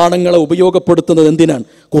 പ്രമാണങ്ങളെ ഉപയോഗപ്പെടുത്തുന്നത് എന്തിനാണ്?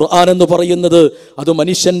 ഖുർആൻ എന്ന് പറയുന്നത് അത്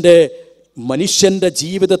മനുഷ്യന്റെ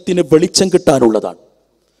ജീവിതത്തിന് വെളിച്ചം കിട്ടാനുള്ളതാണ്.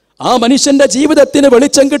 ആ മനുഷ്യന്റെ ജീവിതത്തിന്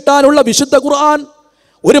വെളിച്ചം കിട്ടാനുള്ള വിശുദ്ധ ഖുർആൻ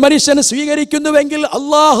ഒരു മനുഷ്യന് സ്വീകരിക്കുന്നുവെങ്കിൽ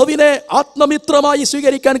അള്ളാഹുവിനെ ആത്മമിത്രമായി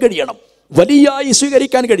സ്വീകരിക്കാൻ കഴിയണം, വലിയായി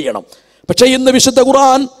സ്വീകരിക്കാൻ കഴിയണം. പക്ഷെ ഇന്ന് വിശുദ്ധ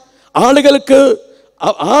ഖുർആൻ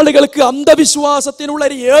ആളുകൾക്ക് അന്ധവിശ്വാസത്തിനുള്ള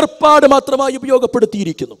ഒരു ഏർപ്പാട് മാത്രമായി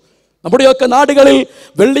ഉപയോഗപ്പെടുത്തിയിരിക്കുന്നു. നമ്മുടെയൊക്കെ നാടുകളിൽ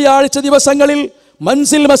വെള്ളിയാഴ്ച ദിവസങ്ങളിൽ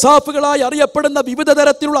മൻസിൽ മസാഫുകളായി അറിയപ്പെടുന്ന വിവിധ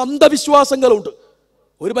തരത്തിലുള്ള അന്ധവിശ്വാസങ്ങളുണ്ട്.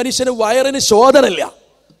 ഒരു മനുഷ്യന്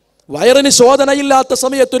വയറിന് ശോധനയില്ലാത്ത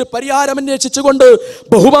സമയത്ത് ഒരു പരിഹാരം അന്വേഷിച്ചുകൊണ്ട്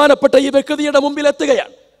ബഹുമാനപ്പെട്ട ഈ വ്യക്തിയുടെ മുമ്പിൽ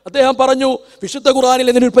എത്തുകയാണ്. അദ്ദേഹം പറഞ്ഞു, വിശുദ്ധ ഖുർആനിൽ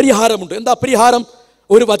ഇതിനൊരു പരിഹാരമുണ്ട്. എന്താ പരിഹാരം?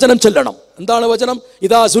 ഒരു വചനം ചൊല്ലണം. എന്താണ് വചനം?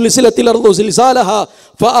 ഇദാ സുൽസിലത്തിൽ അർളു സിൽസാലഹാ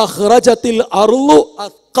ഫഅഖ്റജത്തിൽ അർളു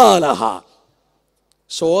അത്ഖാലഹാ.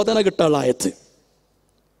 ശോധന കിട്ടാനുള്ള ആയത്ത്.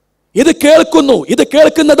 ഇത്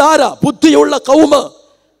കേൾക്കുന്നത് ആരാ? ബുദ്ധിയുള്ള ഖൗമ്.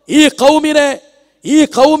 ഈ ഖൗമിനെ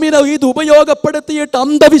ഇത് ഉപയോഗപ്പെടുത്തിയിട്ട്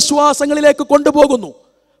അന്ധവിശ്വാസങ്ങളിലേക്ക് കൊണ്ടുപോകുന്നു.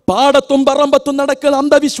 പാടത്തും പറമ്പത്തും നടക്കുന്ന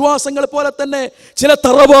അന്ധവിശ്വാസങ്ങൾ പോലെ തന്നെ ചില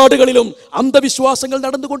തറവാടുകളിലും അന്ധവിശ്വാസങ്ങൾ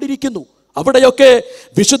നടന്നുകൊണ്ടിരിക്കുന്നു. അവിടെയൊക്കെ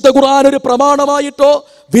വിശുദ്ധ ഖുർആൻ ഒരു പ്രമാണമായിട്ടോ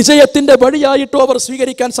വിജയത്തിന്റെ വഴിയായിട്ടോ അവർ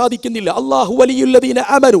സ്വീകരിക്കാൻ സാധിക്കുന്നില്ല. അല്ലാഹു വലിയുല്ലദീന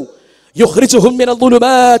ആമനു യുഖ്രിജുഹും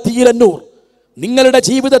മിനൽ-ളുലുമാതി ഇലൻ-നൂർ. നിങ്ങളുടെ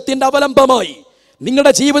ജീവിതത്തിന്റെ അവലംബമായി,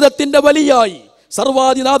 നിങ്ങളുടെ ജീവിതത്തിന്റെ വലിയായി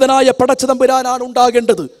സർവാധിനാഥനായ പടച്ചതമ്പുരാനാണ്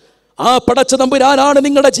ഉണ്ടാകേണ്ടത്. ആ പടച്ചതമ്പുരാനാണ്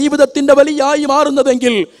നിങ്ങളുടെ ജീവിതത്തിന്റെ വലിയായി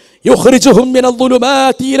മാറുന്നതെങ്കിൽ യുഖ്രിജുഹും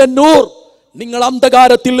മിനൽ-ളുലുമാതി ഇലൻ-നൂർ, നിങ്ങൾ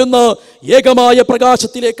അന്ധകാരത്തിൽ നിന്ന് ഏകമായ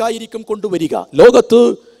പ്രകാശത്തിലേക്കായിരിക്കും കൊണ്ടുവരിക. ലോകത്ത്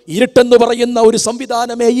ഇരുട്ടെന്ന് പറയുന്ന ഒരു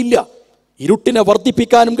സംവിധാനമേ ഇല്ല. ഇരുട്ടിനെ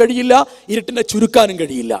വർദ്ധിപ്പിക്കാനും കഴിയില്ല, ഇരുട്ടിനെ ചുരുക്കാനും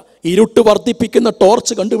കഴിയില്ല. ഇരുട്ട് വർദ്ധിപ്പിക്കുന്ന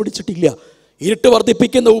ടോർച്ച് കണ്ടുപിടിച്ചിട്ടില്ല, ഇരുട്ട്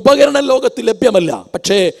വർദ്ധിപ്പിക്കുന്ന ഉപകരണം ലോകത്ത് ലഭ്യമല്ല.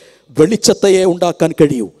 പക്ഷേ വെളിച്ചത്തെയേ ഉണ്ടാക്കാൻ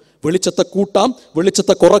കഴിയൂ. വെളിച്ചത്തെ കൂട്ടാം,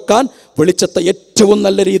 വെളിച്ചത്തെ കുറക്കാൻ, വെളിച്ചത്തെ ഏറ്റവും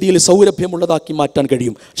നല്ല രീതിയിൽ സൗരഭ്യമുള്ളതാക്കി മാറ്റാൻ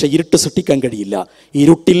കഴിയും. പക്ഷെ ഇരുട്ട് സൃഷ്ടിക്കാൻ കഴിയില്ല.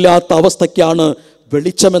 ഇരുട്ടില്ലാത്ത അവസ്ഥയ്ക്കാണ്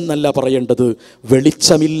വെളിച്ചമെന്നല്ല പറയേണ്ടത്,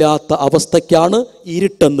 വെളിച്ചമില്ലാത്ത അവസ്ഥയ്ക്കാണ്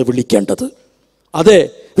ഇരുട്ടെന്ന് വിളിക്കേണ്ടത്. അതെ,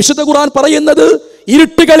 വിശുദ്ധ ഖുർആൻ പറയുന്നത്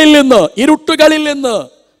ഇരുട്ടുകളിൽ നിന്ന്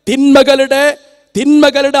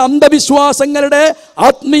തിന്മകളുടെ അന്ധവിശ്വാസങ്ങളുടെ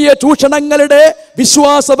ആത്മീയ ചൂഷണങ്ങളുടെ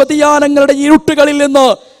വിശ്വാസ വ്യതിയാനങ്ങളുടെ ഇരുട്ടുകളിൽ നിന്ന്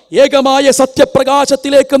ഏകമായ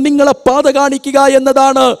സത്യപ്രകാശത്തിലേക്ക് നിങ്ങളെ പാത കാണിക്കുക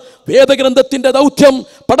എന്നതാണ് വേദഗ്രന്ഥത്തിന്റെ ദൗത്യം.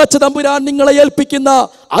 പടച്ച തമ്പുരാൻ നിങ്ങളെ ഏൽപ്പിക്കുന്ന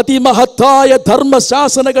അതിമഹത്തായ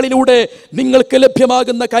ധർമ്മശാസനകളിലൂടെ നിങ്ങൾക്ക്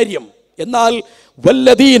ലഭ്യമാകുന്ന കാര്യം. എന്നാൽ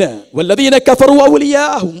വല്ലദീന കഫറു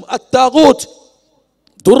ഔലിയാഹും അത്താഗൂത്ത്,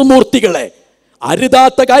 ദുർമൂർത്തികളെ,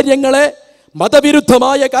 അരുതാത്ത കാര്യങ്ങളെ,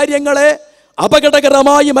 മതവിരുദ്ധമായ കാര്യങ്ങളെ,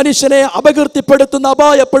 അപകടകരമായി മനുഷ്യനെ അപകീർത്തിപ്പെടുത്തുന്ന,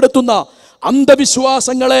 അപായപ്പെടുത്തുന്ന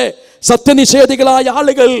അന്ധവിശ്വാസങ്ങളെ സത്യനിഷേധികളായ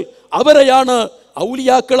ആളുകൾ അവരെയാണ്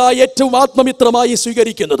ഔലിയാക്കളായി ഏറ്റവും ആത്മമിത്രമായി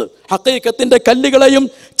സ്വീകരിക്കുന്നത്. ഹഖീഖത്തിന്റെ കല്ലുകളെയും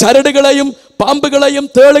ചരടുകളെയും പാമ്പുകളെയും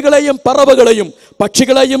തേളുകളെയും പറവകളെയും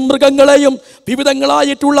പക്ഷികളെയും മൃഗങ്ങളെയും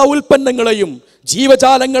വിവിധങ്ങളായിട്ടുള്ള ഉൽപ്പന്നങ്ങളെയും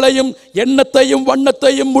ജീവജാലങ്ങളെയും എണ്ണത്തെയും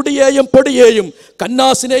വണ്ണത്തെയും മുടിയെയും പൊടിയെയും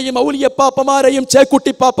കന്നാസിനെയും ഔലിയപ്പാപ്പമാരെയും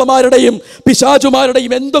ചേക്കുട്ടിപ്പാപ്പമാരുടെയും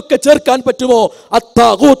പിശാചുമാരുടെയും എന്തൊക്കെ ചേർക്കാൻ പറ്റുമോ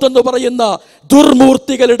അത്താഗൂത്ത് എന്ന് പറയുന്ന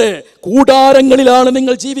ദുർമൂർത്തികളുടെ കൂടാരങ്ങളിലാണ്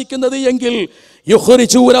നിങ്ങൾ ജീവിക്കുന്നത് എങ്കിൽ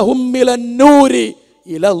യുഖ്രിജൂനഹും മിനൻ നൂരി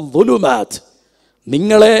ഇലൽ ദുലുമാത്,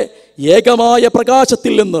 നിങ്ങളെ ഏകമായ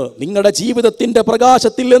പ്രകാശത്തിൽ നിന്ന്, നിങ്ങളുടെ ജീവിതത്തിന്റെ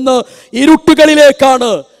പ്രകാശത്തിൽ നിന്ന്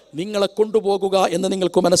ഇരുട്ടുകളിലേക്കാണ് നിങ്ങളെ കൊണ്ടുപോകുക എന്ന്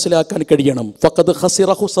നിങ്ങൾക്ക് മനസ്സിലാക്കാൻ കഴിയണം. ഫഖദ്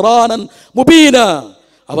ഖസിറ ഖുസ്റാനൻ മുബീന,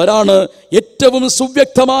 അവരാണ് ഏറ്റവും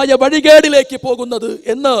സുവ്യക്തമായ വഴികേടിലേക്ക് പോകുന്നത്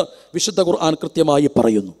എന്ന് വിശുദ്ധ ഖുർആൻ കൃത്യമായി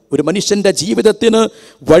പറയുന്നു. ഒരു മനുഷ്യന്റെ ജീവിതത്തിന്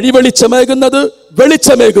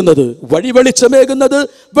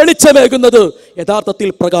വെളിച്ചമേകുന്നത്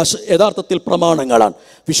യഥാർത്ഥത്തിൽ പ്രമാണങ്ങളാണ്.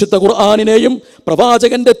 വിശുദ്ധ ഖുർആനിനെയും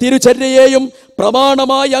പ്രവാചകന്റെ തിരുചര്യയെയും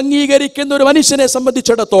പ്രമാണമായി അംഗീകരിക്കുന്ന ഒരു മനുഷ്യനെ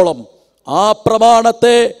സംബന്ധിച്ചിടത്തോളം ആ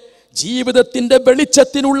പ്രമാണത്തെ ജീവിതത്തിന്റെ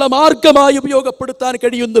വെളിച്ചത്തിനുള്ള മാർഗമായി ഉപയോഗപ്പെടുത്താൻ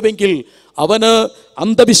കഴിയുന്നുവെങ്കിൽ അവന്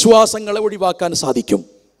അന്ധവിശ്വാസങ്ങളെ ഒഴിവാക്കാൻ സാധിക്കും.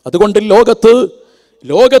 അതുകൊണ്ട്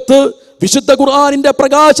ലോകത്ത് വിശുദ്ധ ഖുർആനിന്റെ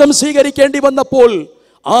പ്രകാശം സ്വീകരിക്കേണ്ടി വന്നപ്പോൾ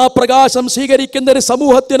ആ പ്രകാശം സ്വീകരിക്കുന്ന ഒരു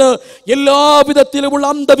സമൂഹത്തിന് എല്ലാവിധത്തിലുമുള്ള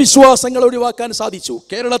അന്ധവിശ്വാസങ്ങൾ ഒഴിവാക്കാൻ സാധിച്ചു.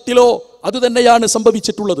 കേരളത്തിലോ അതുതന്നെയാണ്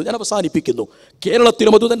സംഭവിച്ചിട്ടുള്ളത്. ഞാൻ അവസാനിപ്പിക്കുന്നു.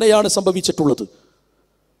 കേരളത്തിലും അതുതന്നെയാണ് സംഭവിച്ചിട്ടുള്ളത്.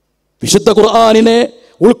 വിശുദ്ധ ഖുർആനിനെ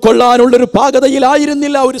ഉൾക്കൊള്ളാനുള്ളൊരു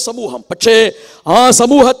പാകതയിലായിരുന്നില്ല ഒരു സമൂഹം. പക്ഷേ ആ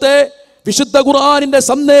സമൂഹത്തെ വിശുദ്ധ ഖുർആനിന്റെ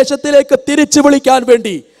സന്ദേശത്തിലേക്ക് തിരിച്ചു വിളിക്കാൻ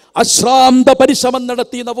വേണ്ടി അശ്രാന്ത പരിശ്രമം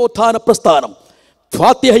നടത്തി നവോത്ഥാന പ്രസ്ഥാനം.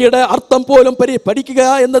 ഫാത്തിഹയുടെ അർത്ഥം പോലും പഠിക്കുക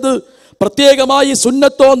എന്നത് പ്രത്യേകമായി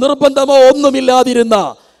സുന്നത്തോ നിർബന്ധമോ ഒന്നുമില്ലാതിരുന്ന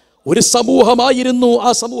ഒരു സമൂഹമായിരുന്നു ആ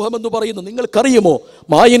സമൂഹം എന്ന് പറയുന്നത്. നിങ്ങൾക്കറിയുമോ,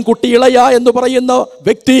 മായൻകുട്ടി ഇളയ എന്ന് പറയുന്ന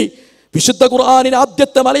വ്യക്തി വിശുദ്ധ ഖുർആനിന്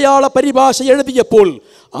ആദ്യത്തെ മലയാള പരിഭാഷ എഴുതിയപ്പോൾ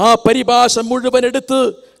ആ പരിഭാഷ മുഴുവൻ എടുത്ത്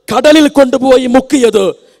കടലിൽ കൊണ്ടുപോയി മുക്കിയത്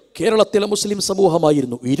കേരളത്തിലെ മുസ്ലിം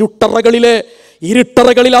സമൂഹമായിരുന്നു.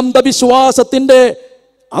 ഇരുട്ടറകളിൽ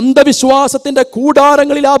അന്ധവിശ്വാസത്തിന്റെ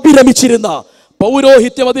കൂടാരങ്ങളിൽ അഭിരമിച്ചിരുന്ന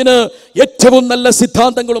പൗരോഹിത്യം അതിന് ഏറ്റവും നല്ല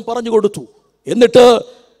സിദ്ധാന്തങ്ങളും പറഞ്ഞു കൊടുത്തു. എന്നിട്ട്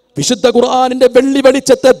വിശുദ്ധ ഖുർആനിന്റെ വെള്ളി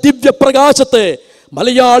വെളിച്ചത്തെ ദിവ്യപ്രകാശത്തെ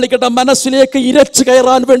മലയാളികളുടെ മനസ്സിലേക്ക് ഇരച്ചു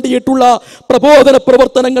കയറാൻ വേണ്ടിയിട്ടുള്ള പ്രബോധന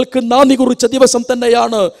പ്രവർത്തനങ്ങൾക്ക് നാന്ദി കുറിച്ച ദിവസം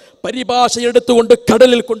തന്നെയാണ് പരിഭാഷ എടുത്തുകൊണ്ട്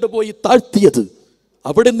കടലിൽ കൊണ്ടുപോയി താഴ്ത്തിയത്.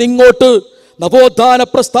 അവിടെ നിന്നിങ്ങോട്ട് നവോത്ഥാന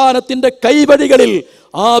പ്രസ്ഥാനത്തിന്റെ കൈവഴികളിൽ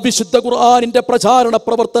ആ വിശുദ്ധ ഖുർആനിന്റെ പ്രചാരണ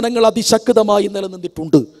പ്രവർത്തനങ്ങൾ അതിശക്തമായി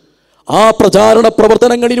നിലനിന്നിട്ടുണ്ട്. ആ പ്രചാരണ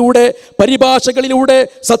പ്രവർത്തനങ്ങളിലൂടെ, പരിഭാഷകളിലൂടെ,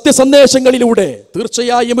 സത്യസന്ദേശങ്ങളിലൂടെ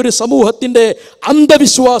തീർച്ചയായും ഒരു സമൂഹത്തിന്റെ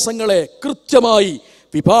അന്ധവിശ്വാസങ്ങളെ കൃത്യമായി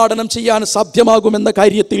വിഭാടനം ചെയ്യാൻ സാധ്യമാകുമെന്ന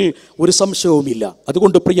കാര്യത്തിൽ ഒരു സംശയവുമില്ല.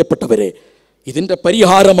 അതുകൊണ്ട് പ്രിയപ്പെട്ടവരെ, ഇതിൻ്റെ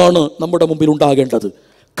പരിഹാരമാണ് നമ്മുടെ മുമ്പിൽ ഉണ്ടാകേണ്ടത്.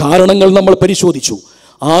 കാരണങ്ങൾ നമ്മൾ പരിശോധിച്ചു.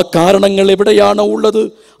 ആ കാരണങ്ങൾ എവിടെയാണോ ഉള്ളത്,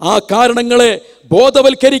 ആ കാരണങ്ങളെ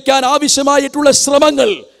ബോധവൽക്കരിക്കാൻ ആവശ്യമായിട്ടുള്ള ശ്രമങ്ങൾ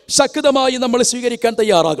ശക്തമായി നമ്മൾ സ്വീകരിക്കാൻ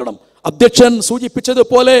തയ്യാറാകണം. അധ്യക്ഷൻ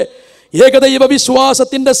സൂചിപ്പിച്ചതുപോലെ ഏകദൈവ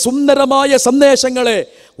വിശ്വാസത്തിന്റെ സുന്ദരമായ സന്ദേശങ്ങളെ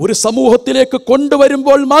ഒരു സമൂഹത്തിലേക്ക്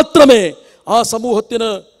കൊണ്ടുവരുമ്പോൾ മാത്രമേ ആ സമൂഹത്തിന്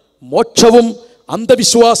മോക്ഷവും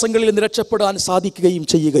അന്ധവിശ്വാസങ്ങളിൽ നിന്ന് രക്ഷപ്പെടാൻ സാധിക്കുകയും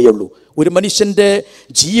ചെയ്യുകയുള്ളൂ. ഒരു മനുഷ്യന്റെ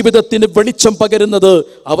ജീവിതത്തിന് വെളിച്ചം പകരുന്നത്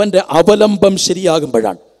അവന്റെ അവലംബം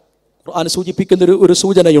ശരിയാകുമ്പോഴാണ്. ഖുർആൻ സൂചിപ്പിക്കുന്ന ഒരു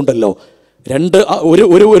സൂചനയുണ്ടല്ലോ,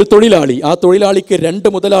 ഒരു തൊഴിലാളി, ആ തൊഴിലാളിക്ക്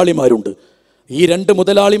 2 മുതലാളിമാരുണ്ട്. ഈ 2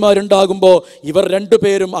 മുതലാളിമാരുണ്ടാകുമ്പോൾ ഇവർ 2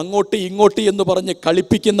 പേരും അങ്ങോട്ട് ഇങ്ങോട്ട് എന്ന് പറഞ്ഞ്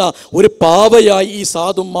കളിപ്പിക്കുന്ന ഒരു പാവയായി ഈ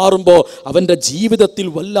സാധു മാറുമ്പോൾ അവൻ്റെ ജീവിതത്തിൽ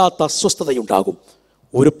വല്ലാത്ത അസ്വസ്ഥതയുണ്ടാകും.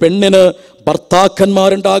 ഒരു പെണ്ണിന്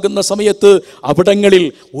ഭർത്താക്കന്മാരുണ്ടാകുന്ന സമയത്ത് അവിടങ്ങളിൽ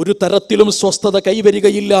ഒരു തരത്തിലും സ്വസ്ഥത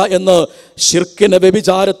കൈവരികയില്ല എന്ന് ശിർക്കിനെ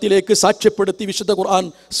വ്യഭിചാരത്തിലേക്ക് സാക്ഷ്യപ്പെടുത്തി വിശുദ്ധ ഖുർആൻ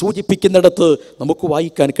സൂചിപ്പിക്കുന്നിടത്ത് നമുക്ക്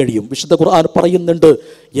വായിക്കാൻ കഴിയും. വിശുദ്ധ ഖുർആൻ പറയുന്നുണ്ട്,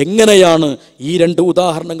 എങ്ങനെയാണ് ഈ രണ്ട്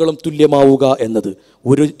ഉദാഹരണങ്ങളും തുല്യമാവുക എന്നത്?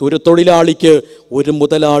 ഒരു തൊഴിലാളിക്ക് ഒരു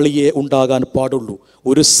മുതലാളിയെ ഉണ്ടാകാൻ പാടുള്ളൂ.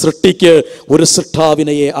 ഒരു സൃഷ്ടിക്ക് ഒരു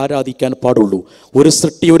സൃഷ്ടാവിനെയെ ആരാധിക്കാൻ പാടുള്ളൂ. ഒരു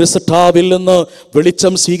സൃഷ്ടി ഒരു സൃഷ്ടാവിൽ നിന്ന്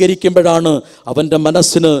വെളിച്ചം സ്വീകരിക്കുമ്പോഴാണ് അവൻ്റെ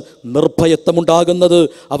മനസ്സിന് നിർഭയത്വമുണ്ടാകുന്നത്,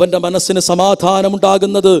 അവൻ്റെ മനസ്സിന്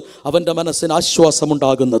സമാധാനമുണ്ടാകുന്നത്, അവൻ്റെ മനസ്സിന്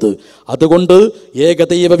ആശ്വാസമുണ്ടാകുന്നത്. അതുകൊണ്ട്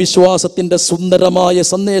ഏകദൈവ വിശ്വാസത്തിൻ്റെ സുന്ദരമായ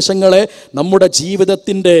സന്ദേശങ്ങളെ നമ്മുടെ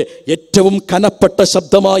ജീവിതത്തിൻ്റെ ഏറ്റവും കനപ്പെട്ട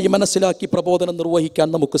ശബ്ദമായി മനസ്സിലാക്കി പ്രബോധനം നിർവഹിക്കാൻ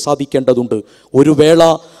നമുക്ക് സാധിക്കേണ്ടതുണ്ട്. ഒരു വേള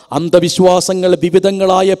അന്ധവിശ്വാസങ്ങൾ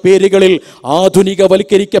വിവിധങ്ങളായ പേരുകളിൽ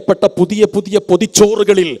ആധുനികവൽക്കരിക്കപ്പെട്ട പുതിയ പുതിയ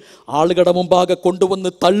പൊതിച്ചോറുകളിൽ ആളുകളുടെ മുമ്പാകെ കൊണ്ടുവന്ന്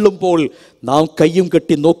തള്ളുമ്പോൾ നാം കയ്യും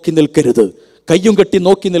കെട്ടി നോക്കി നിൽക്കരുത്.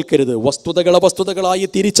 വസ്തുതകളായി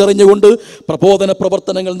തിരിച്ചറിഞ്ഞുകൊണ്ട് പ്രബോധന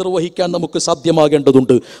പ്രവർത്തനങ്ങൾ നിർവഹിക്കാൻ നമുക്ക്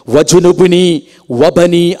സാധ്യമാകേണ്ടതുണ്ട്. വജുനുബ്നി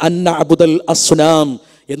വബനി അൻ അബ്ദുൽ അസ്നാം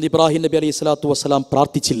എന്ന് ഇബ്രാഹിം നബി അലൈഹി സ്വലാത്തു വസ്സലാം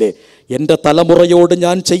പ്രാർത്ഥിച്ചില്ലേ? എൻ്റെ തലമുറയോട്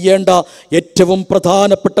ഞാൻ ചെയ്യേണ്ട ഏറ്റവും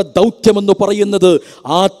പ്രധാനപ്പെട്ട ദൗത്യമെന്ന് പറയുന്നത്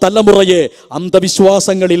ആ തലമുറയെ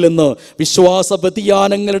അന്ധവിശ്വാസങ്ങളിൽ നിന്ന്, വിശ്വാസ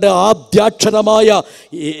വ്യതിയാനങ്ങളുടെ ആദ്യാക്ഷരമായ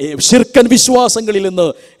ശിർക്കൻ വിശ്വാസങ്ങളിൽ നിന്ന്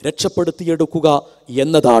രക്ഷപ്പെടുത്തിയെടുക്കുക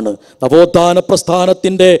എന്നതാണ്. നവോത്ഥാന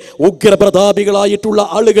പ്രസ്ഥാനത്തിൻ്റെ ഉഗ്രപ്രതാപികളായിട്ടുള്ള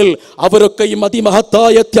ആളുകൾ അവരൊക്കെയും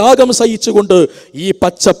അതിമഹത്തായ ത്യാഗം സഹിച്ചുകൊണ്ട് ഈ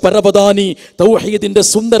പച്ച പരവതാനി, തൗഹീദിൻ്റെ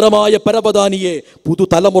സുന്ദരമായ പരവതാനിയെ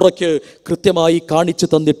പുതുതലമുറയ്ക്ക് കൃത്യമായി കാണിച്ചു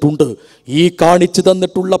തന്നിട്ടുണ്ട്. ഈ കാണിച്ചു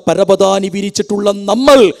തന്നിട്ടുള്ള പരവതാനി വിരിച്ചിട്ടുള്ള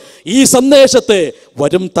നമ്മൾ ഈ സന്ദേശത്തെ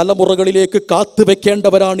വരും തലമുറകളിലേക്ക്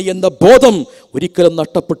കാത്തുവെക്കേണ്ടവരാണ് എന്ന ബോധം ഒരിക്കലും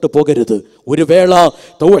നഷ്ടപ്പെട്ടു പോകരുത്. ഒരു വേള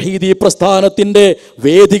തൗഹീദി പ്രസ്ഥാനത്തിൻ്റെ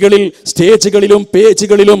വേദികളിൽ, സ്റ്റേജുകളിലും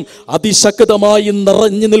പേജുകളിലും അതിശക്തമായി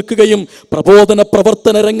നിറഞ്ഞു നിൽക്കുകയും പ്രബോധന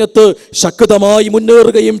പ്രവർത്തന രംഗത്ത് ശക്തമായി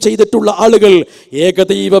മുന്നേറുകയും ചെയ്തിട്ടുള്ള ആളുകൾ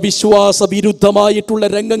ഏകദൈവ വിശ്വാസ വിരുദ്ധമായിട്ടുള്ള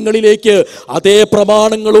രംഗങ്ങളിലേക്ക് അതേ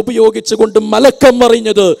പ്രമാണങ്ങൾ ഉപയോഗിച്ചുകൊണ്ട് മലക്കം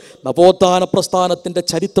മറിഞ്ഞത് നവോത്ഥാന പ്രസ്ഥാനത്തിൻ്റെ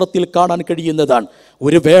ചരിത്രത്തിൽ കാണാൻ കഴിയുന്നതാണ്.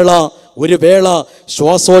 ഒരു വേള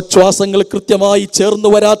ശ്വാസോച്ഛ്വാസങ്ങൾ കൃത്യമായി ചേർന്നു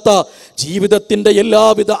വരാത്ത, ജീവിതത്തിൻ്റെ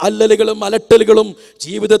എല്ലാവിധ അല്ലലുകളും അലട്ടലുകളും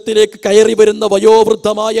ജീവിതത്തിലേക്ക് കയറി വരുന്ന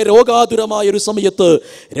വയോവൃദ്ധമായ രോഗാതുരമായ ഒരു സമയത്ത്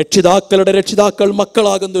രക്ഷിതാക്കളുടെ രക്ഷിതാക്കൾ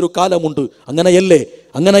മക്കളാകുന്നൊരു കാലമുണ്ട്. അങ്ങനെയല്ലേ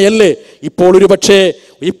ഇപ്പോൾ ഒരുപക്ഷെ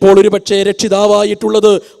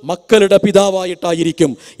രക്ഷിതാവായിട്ടുള്ളത് മക്കളുടെ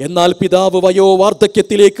പിതാവായിട്ടായിരിക്കും. എന്നാൽ പിതാവ്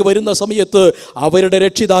വയോവാർദ്ധക്യത്തിലേക്ക് വരുന്ന സമയത്ത് അവരുടെ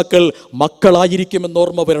രക്ഷിതാക്കൾ മക്കളായിരിക്കുമെന്ന്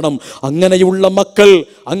ഓർമ്മ വരണം. അങ്ങനെയുള്ള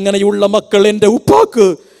മക്കൾ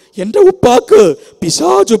എൻ്റെ ഉപ്പാക്ക്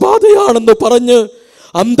പിശാചുബാധയാണെന്ന് പറഞ്ഞ്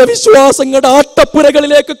അന്ധവിശ്വാസങ്ങളുടെ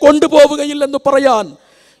ആട്ടപ്പുരകളിലേക്ക് കൊണ്ടുപോവുകയില്ലെന്ന് പറയാൻ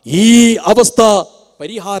ഈ അവസ്ഥ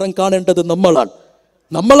പരിഹാരം കാണേണ്ടത്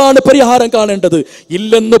നമ്മളാണ് പരിഹാരം കാണേണ്ടത്.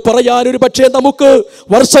 ഇല്ലെന്ന് പറയാൻ ഒരു പക്ഷേ നമുക്ക്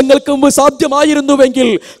വർഷങ്ങൾക്ക് മുമ്പ് സാധ്യമായിരുന്നുവെങ്കിൽ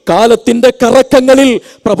കാലത്തിന്റെ കറക്കങ്ങളിൽ,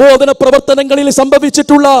 പ്രബോധന പ്രവർത്തനങ്ങളിൽ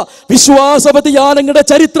സംഭവിച്ചിട്ടുള്ള വിശ്വാസ വ്യതിയാനങ്ങളുടെ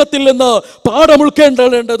ചരിത്രത്തിൽ നിന്ന് പാഠം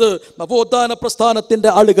ഉൾക്കൊള്ളേണ്ടത് നവോത്ഥാന പ്രസ്ഥാനത്തിന്റെ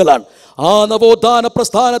ആളുകളാണ്. ആ നവോത്ഥാന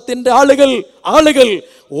പ്രസ്ഥാനത്തിന്റെ ആളുകൾ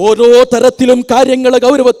ഓരോ തരത്തിലും കാര്യങ്ങളെ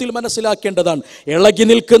ഗൗരവത്തിൽ മനസ്സിലാക്കേണ്ടതാണ്. ഇളകി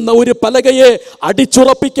നിൽക്കുന്ന ഒരു പലകയെ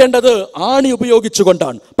അടിച്ചുറപ്പിക്കേണ്ടത് ആണി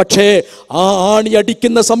ഉപയോഗിച്ചുകൊണ്ടാണ്. പക്ഷേ ആ ആണി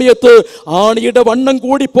അടിക്കുന്ന സമയത്ത് ആണിയുടെ വണ്ണം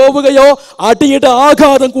കൂടി പോവുകയോ അടിയുടെ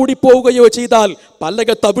ആഘാതം കൂടി പോവുകയോ ചെയ്താൽ പലക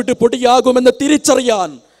തവിട് പൊടിയാകുമെന്ന് തിരിച്ചറിയാൻ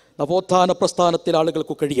നവോത്ഥാന പ്രസ്ഥാനത്തിലെ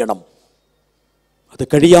ആളുകൾക്ക് കഴിയണം.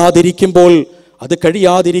 അത്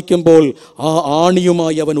കഴിയാതിരിക്കുമ്പോൾ ആ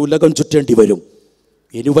ആണിയുമായി അവൻ ഉലകം ചുറ്റേണ്ടി വരും.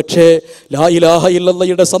 ഇനിപക്ഷേ ലാ ഇലാഹ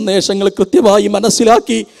ഇല്ലല്ലാഹയുടെ സന്ദേശങ്ങൾ കൃത്യമായി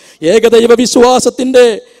മനസ്സിലാക്കി ഏകദൈവ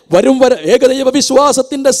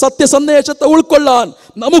വിശ്വാസത്തിന്റെ സത്യസന്ദേശത്തെ ഉൾക്കൊള്ളാൻ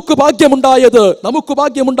നമുക്ക് ഭാഗ്യമുണ്ടായത്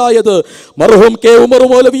മർഹൂം കെ ഉമർ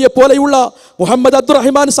മൗലവിയെ പോലെയുള്ള, മുഹമ്മദ്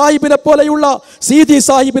അബ്ദുറഹ്മാൻ സാഹിബിനെ പോലെയുള്ള, സീതി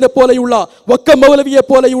സാഹിബിനെ പോലെയുള്ള, വക്കം മൗലവിയെ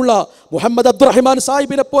പോലെയുള്ള, മുഹമ്മദ് അബ്ദുറഹ്മാൻ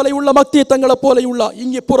സാഹിബിനെ പോലെയുള്ള, മക്തി തങ്ങളെ പോലെയുള്ള,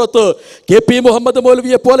 ഇങ്ങിപ്പുറത്ത് കെ പി മുഹമ്മദ്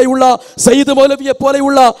മൗലവിയെ പോലെയുള്ള, സയ്യിദ് മൗലവിയെ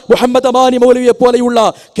പോലെയുള്ള, മുഹമ്മദ് അമാനി മൗലവിയെ പോലെയുള്ള,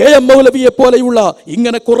 കെ എം മൗലവിയെ പോലെയുള്ള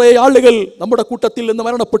ഇങ്ങനെ കുറെ ആളുകൾ നമ്മുടെ കൂട്ടത്തിൽ നിന്ന്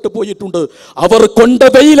മരണപ്പെട്ടു പോയിട്ടുണ്ട്. അവർ കൊണ്ട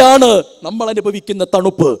വെയിലാണ് നമ്മൾ അനുഭവിക്കുന്ന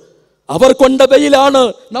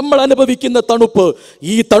തണുപ്പ്.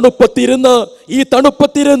 ഈ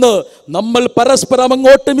തണുപ്പത്തിരുന്ന് നമ്മൾ പരസ്പരം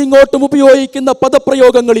അങ്ങോട്ടും ഇങ്ങോട്ടും ഉപയോഗിക്കുന്ന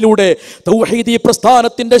പദപ്രയോഗങ്ങളിലൂടെ തൗഹീദി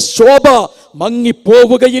പ്രസ്ഥാനത്തിന്റെ ശോഭ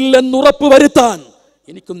മങ്ങിപ്പോവുകയില്ലെന്ന് ഉറപ്പ് വരുത്താൻ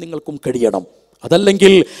എനിക്കും നിങ്ങൾക്കും കഴിയണം.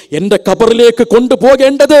 അതല്ലെങ്കിൽ എൻ്റെ ഖബറിലേക്ക്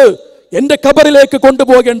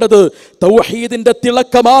കൊണ്ടുപോകേണ്ടത് തൗഹീദിന്റെ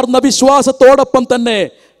തിളക്കമാർന്ന വിശ്വാസത്തോടൊപ്പം തന്നെ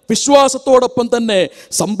വിശ്വാസത്തോടൊപ്പം തന്നെ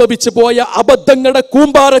സംഭവിച്ചു പോയ അബദ്ധങ്ങളുടെ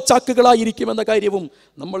കൂമ്പാരച്ചാക്കുകളായിരിക്കുമെന്ന കാര്യവും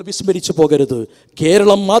നമ്മൾ വിസ്മരിച്ചു പോകരുത്.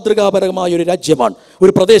 കേരളം മാതൃകാപരമായ ഒരു രാജ്യമാണ്,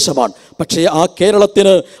 ഒരു പ്രദേശമാണ്. പക്ഷേ ആ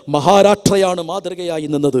കേരളത്തിന് മഹാരാഷ്ട്രയാണ് മാതൃകയായി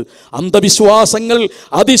നിന്നത്. അന്ധവിശ്വാസങ്ങൾ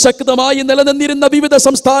അതിശക്തമായി നിലനിന്നിരുന്ന വിവിധ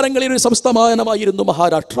സംസ്ഥാനങ്ങളിൽ ഒരു സംസ്ഥാനമായിരുന്നു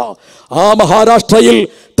മഹാരാഷ്ട്ര. ആ മഹാരാഷ്ട്രയിൽ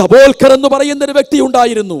തപോൽക്കർ എന്ന് പറയുന്ന ഒരു വ്യക്തി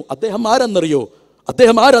ഉണ്ടായിരുന്നു. അദ്ദേഹം ആരെന്നറിയോ?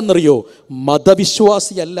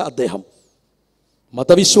 മതവിശ്വാസിയല്ല. അദ്ദേഹം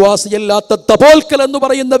മതവിശ്വാസിയല്ലാത്ത തപോൽക്കർ എന്ന്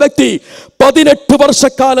പറയുന്ന വ്യക്തി 18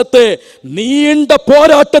 വർഷക്കാലത്തെ നീണ്ട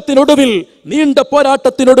പോരാട്ടത്തിനൊടുവിൽ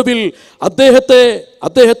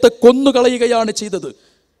അദ്ദേഹത്തെ കൊന്നുകളയുകയാണ് ചെയ്തത്.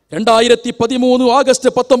 2013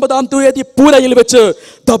 ആഗസ്റ്റ് 19 പൂനെയിൽ വെച്ച്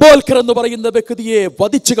തപോൽക്കർ എന്ന് പറയുന്ന വ്യക്തിയെ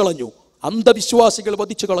വധിച്ചു കളഞ്ഞു. അന്ധവിശ്വാസികൾ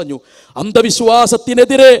വധിച്ചു കളഞ്ഞു.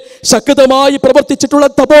 അന്ധവിശ്വാസത്തിനെതിരെ ശക്തമായി പ്രവർത്തിച്ചിട്ടുള്ള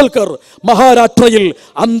തപോൽക്കർ മഹാരാഷ്ട്രയിൽ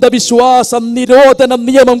അന്ധവിശ്വാസ നിരോധന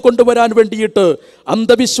നിയമം കൊണ്ടുവരാൻ വേണ്ടിയിട്ട്,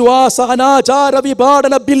 അന്ധവിശ്വാസ അനാചാര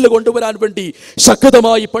വിഭാടന ബില്ല് കൊണ്ടുവരാൻ വേണ്ടി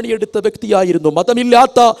ശക്തമായി പണിയെടുത്ത വ്യക്തിയായിരുന്നു.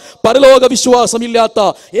 മതമില്ലാത്ത, പരലോക വിശ്വാസമില്ലാത്ത,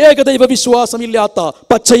 ഏകദൈവ വിശ്വാസമില്ലാത്ത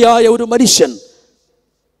പച്ചയായ ഒരു മനുഷ്യൻ.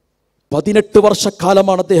 18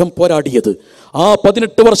 വർഷക്കാലമാണ് അദ്ദേഹം പോരാടിയത്. ആ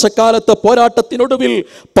 18 വർഷക്കാലത്തെ പോരാട്ടത്തിനൊടുവിൽ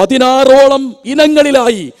 16ഓളം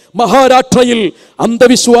ഇനങ്ങളിലായി മഹാരാഷ്ട്രയിൽ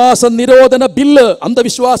അന്ധവിശ്വാസ നിരോധന ബില്ല്,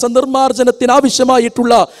 അന്ധവിശ്വാസ നിർമ്മാർജ്ജനത്തിന്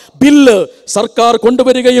ആവശ്യമായിട്ടുള്ള ബില്ല് സർക്കാർ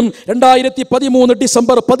കൊണ്ടുവരികയും 2013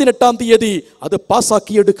 ഡിസംബർ 18 അത്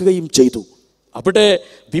പാസാക്കിയെടുക്കുകയും ചെയ്തു. അവിടെ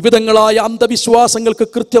വിവിധങ്ങളായ അന്ധവിശ്വാസങ്ങൾക്ക്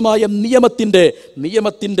കൃത്യമായ നിയമത്തിന്റെ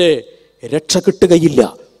രക്ഷ കിട്ടുകയില്ല.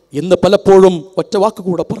 ഇന്ന് പലപ്പോഴും ഒറ്റ വാക്ക്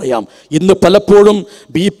കൂടെ പറയാം, ഇന്ന് പലപ്പോഴും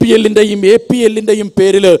BPLന്റെയും APLന്റെയും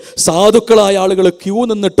പേരിൽ സാധുക്കളായ ആളുകൾ ക്യൂ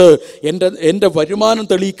നിന്നിട്ട് എൻ്റെ വരുമാനം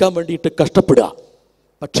തെളിയിക്കാൻ വേണ്ടിയിട്ട് കഷ്ടപ്പെടുക.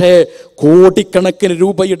 പക്ഷേ കോടിക്കണക്കിന്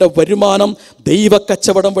രൂപയുടെ വരുമാനം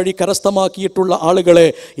ദൈവക്കച്ചവടം വഴി കരസ്ഥമാക്കിയിട്ടുള്ള ആളുകളെ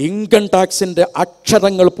ഇൻകം ടാക്സിൻ്റെ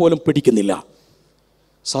അക്ഷരങ്ങൾ പോലും പിടിക്കുന്നില്ല.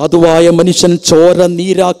 സാധുവായ മനുഷ്യൻ ചോര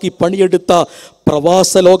നീരാക്കി പണിയെടുത്ത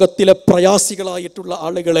പ്രവാസ ലോകത്തിലെ പ്രയാസികളായിട്ടുള്ള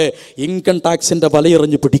ആളുകളെ ഇൻകം ടാക്സിൻ്റെ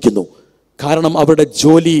വലയെറിഞ്ഞ് പിടിക്കുന്നു. കാരണം അവരുടെ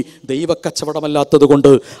ജോലി ദൈവക്കച്ചവടമല്ലാത്തത്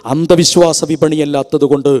കൊണ്ട്, അന്ധവിശ്വാസ വിപണിയല്ലാത്തത്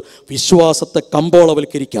കൊണ്ട്, വിശ്വാസത്തെ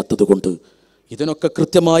കമ്പോളവൽക്കരിക്കാത്തത് കൊണ്ട്. ഇതിനൊക്കെ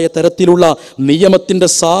കൃത്യമായ തരത്തിലുള്ള നിയമത്തിൻ്റെ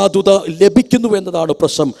സാധുത ലഭിക്കുന്നു എന്നതാണ്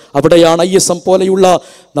പ്രശ്നം. അവിടെയാണ് ISM പോലെയുള്ള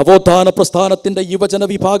നവോത്ഥാന പ്രസ്ഥാനത്തിൻ്റെ വിഭജന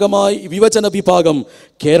വിഭാഗം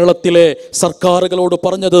കേരളത്തിലെ സർക്കാരുകളോട്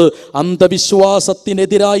പറഞ്ഞത്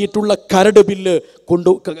അന്ധവിശ്വാസത്തിനെതിരായിട്ടുള്ള കരട്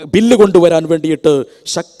ബില്ല് കൊണ്ടുവരാൻ വേണ്ടിയിട്ട്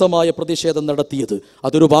ശക്തമായ പ്രതിഷേധം നടത്തിയത്.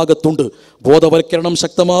 അതൊരു ഭാഗത്തുണ്ട്. ബോധവൽക്കരണം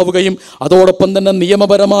ശക്തമാവുകയും അതോടൊപ്പം തന്നെ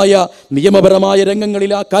നിയമപരമായ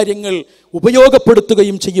രംഗങ്ങളിൽ ആ കാര്യങ്ങൾ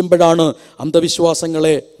ഉപയോഗപ്പെടുത്തുകയും ചെയ്യുമ്പോഴാണ്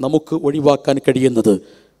അന്ധവിശ്വാസങ്ങളെ നമുക്ക് ഒഴിവാക്കാൻ കഴിയുന്നത്.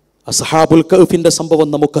 അസ്ഹാബുൽ കഹ്ഫിന്റെ സംഭവം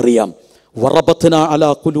നമുക്കറിയാം. വറബത്ന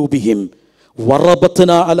അലാ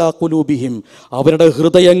ഖുലൂബിഹിം, അവരുടെ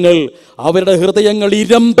ഹൃദയങ്ങൾ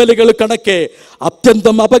ഇരമ്പലുകൾ കണക്കെ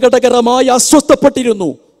അത്യന്തം അപകടകരമായി അസ്വസ്ഥപ്പെട്ടിരുന്നു.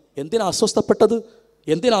 എന്തിനാ അസ്വസ്ഥപ്പെട്ടത്?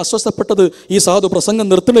 ഈ സാധു പ്രസംഗം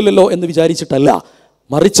നിർത്തണില്ലല്ലോ എന്ന് വിചാരിച്ചിട്ടല്ല,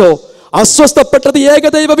 മറിച്ചോ അസ്വസ്ഥപ്പെട്ടത്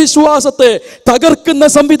ഏകദൈവ വിശ്വാസത്തെ തകർക്കുന്ന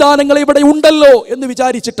സംവിധാനങ്ങൾ ഇവിടെ ഉണ്ടല്ലോ എന്ന്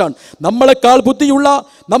വിചാരിച്ചിട്ടാണ്. നമ്മളെക്കാൾ ബുദ്ധിയുള്ള,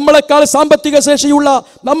 നമ്മളെക്കാൾ സാമ്പത്തിക ശേഷിയുള്ള,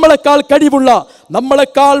 നമ്മളെക്കാൾ കഴിവുള്ള,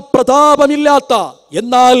 നമ്മളെക്കാൾ പ്രതാപമില്ലാത്ത,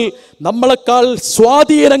 എന്നാൽ നമ്മളെക്കാൾ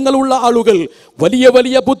സ്വാധീനങ്ങളുള്ള ആളുകൾ, വലിയ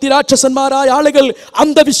വലിയ ബുദ്ധിരാക്ഷസന്മാരായ ആളുകൾ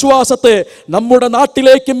അന്ധവിശ്വാസത്തെ നമ്മുടെ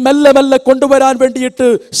നാട്ടിലേക്ക് മെല്ലെ മെല്ലെ കൊണ്ടുവരാൻ വേണ്ടിയിട്ട്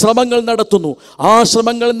ശ്രമങ്ങൾ നടത്തുന്നു. ആ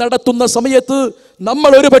ശ്രമങ്ങൾ നടത്തുന്ന സമയത്ത്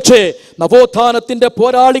നമ്മൾ ഒരുപക്ഷെ നവോത്ഥാനത്തിന്റെ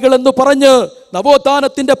പോരാളികൾ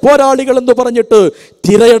എന്ന് പറഞ്ഞിട്ട്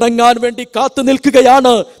തിരയടങ്ങാൻ വേണ്ടി കാത്തു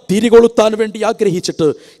നിൽക്കുകയാണ്, തിരികൊളുത്താൻ വേണ്ടി ആഗ്രഹിച്ചിട്ട്.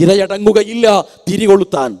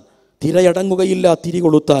 തിരയടങ്ങുകയില്ല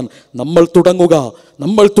തിരികൊളുത്താൻ നമ്മൾ തുടങ്ങുക.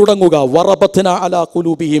 വറബത്ന അലാ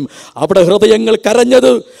ഖുലൂബിഹിം, അവിടെ ഹൃദയങ്ങൾ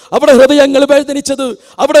കരഞ്ഞത്, അവിടെ ഹൃദയങ്ങൾ വേദനിച്ചത്,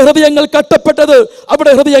 അവിടെ ഹൃദയങ്ങൾ കട്ടപ്പെട്ടത്,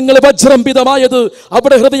 അവിടെ ഹൃദയങ്ങൾ വജ്രംഭിതമായത്,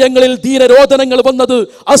 അവിടെ ഹൃദയങ്ങളിൽ ദീനരോധനങ്ങൾ വന്നത്,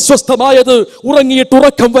 അസ്വസ്ഥമായത്, ഉറങ്ങിയിട്ട്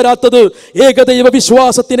ഉറക്കം വരാത്തത്, ഏകദൈവ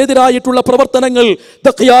വിശ്വാസത്തിനെതിരായിട്ടുള്ള പ്രവർത്തനങ്ങൾ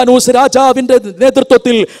ദഖ്യാനൂസ് രാജാവിന്റെ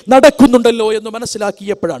നേതൃത്വത്തിൽ നടക്കുന്നുണ്ടല്ലോ എന്ന്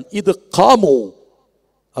മനസ്സിലാക്കിയപ്പോഴാണ് ഇത് ഖാമു.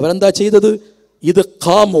 അവരെന്താ ചെയ്തത്? ഇത്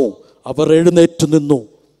ഖാമു. അവർ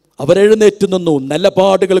എഴുന്നേറ്റു നിന്നു,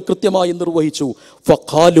 നിലപാടുകൾ കൃത്യമായി നിർവഹിച്ചു.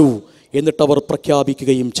 ഫഖാലു, എന്നിട്ട് അവർ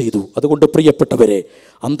പ്രഖ്യാപിക്കുകയും ചെയ്തു. അതുകൊണ്ട് പ്രിയപ്പെട്ടവരെ,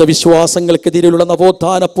 അന്ധവിശ്വാസങ്ങൾക്കെതിരെയുള്ള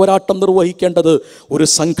നവോത്ഥാന പോരാട്ടം നിർവഹിക്കേണ്ടത് ഒരു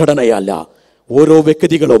സംഘടനയല്ല, ഓരോ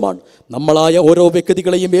വ്യക്തികളുമാണ്. നമ്മളായ ഓരോ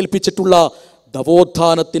വ്യക്തികളെയും ഏൽപ്പിച്ചിട്ടുള്ള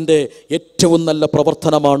നവോത്ഥാനത്തിൻ്റെ ഏറ്റവും നല്ല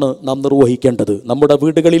പ്രവർത്തനമാണ് നാം നിർവഹിക്കേണ്ടത്. നമ്മുടെ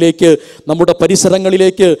വീടുകളിലേക്ക്, നമ്മുടെ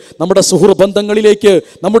പരിസരങ്ങളിലേക്ക്, നമ്മുടെ സുഹൃബന്ധങ്ങളിലേക്ക്,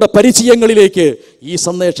 നമ്മുടെ പരിചയങ്ങളിലേക്ക് ഈ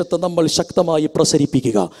സന്ദേശത്തെ നമ്മൾ ശക്തമായി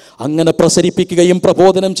പ്രസരിപ്പിക്കുക. അങ്ങനെ പ്രസരിപ്പിക്കുകയും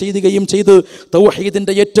പ്രബോധനം ചെയ്യുകയും ചെയ്ത്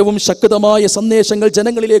തൗഹീദിൻ്റെ ഏറ്റവും ശക്തമായ സന്ദേശങ്ങൾ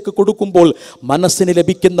ജനങ്ങളിലേക്ക് കൊടുക്കുമ്പോൾ മനസ്സിന്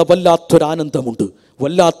ലഭിക്കുന്ന വല്ലാത്തൊരാനന്ദമുണ്ട്.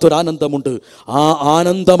 ആ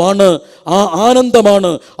ആനന്ദമാണ്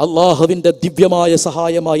അള്ളാഹുവിൻ്റെ ദിവ്യമായ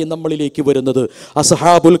സഹായമായി നമ്മളിലേക്ക് വരുന്നത്.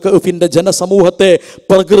 അസ്ഹാബുൽ കഹ്ഫിന്റെ ജനസമൂഹത്തെ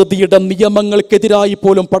പ്രകൃതിയുടെ നിയമങ്ങൾക്കെതിരായി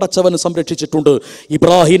പോലും പടച്ചവൻ സംരക്ഷിച്ചിട്ടുണ്ട്.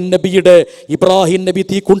 ഇബ്രാഹിം നബി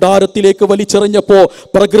തീക്കുണ്ടാരത്തിലേക്ക് വലിച്ചെറിഞ്ഞപ്പോൾ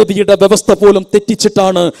പ്രകൃതിയുടെ വ്യവസ്ഥ പോലും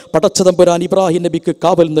തെറ്റിച്ചിട്ടാണ് പടച്ചതമ്പുരാൻ ഇബ്രാഹിം നബിക്ക്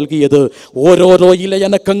കാവൽ നൽകിയത്. ഓരോരോ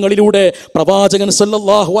ഇലയനക്കങ്ങളിലൂടെ പ്രവാചകൻ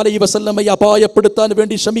സല്ലല്ലാഹു അലൈഹി വസല്ലമയെ അപായപ്പെടുത്താൻ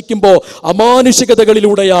വേണ്ടി ശ്രമിക്കുമ്പോൾ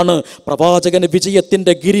അമാനുഷികതകളിലൂടെയാണ് പ്രവാചകന്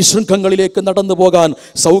വിജയത്തിന്റെ ഗിരിശൃംഖങ്ങളിലേക്ക് നടന്നു പോകാൻ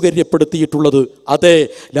സൗകര്യപ്പെടുത്തിയിട്ടുള്ളത്. അതെ,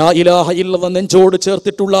 ലാ ഇലാഹ ഇല്ലല്ലാഹ് നെഞ്ചോട്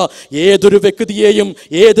ചേർത്തിട്ടുള്ള ഏതൊരു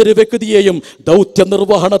വ്യക്തിയെയും ദൗത്യ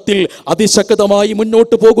നിർവഹണത്തിൽ അതിശക്തമായി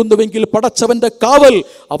മുന്നോട്ട് പോകുന്നുവെങ്കിൽ പടച്ചവന്റെ കാവൽ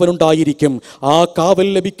അവനുണ്ടായിരിക്കും. ആ കാവൽ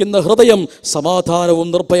ലഭിക്കുന്ന ഹൃദയം സമാധാനവും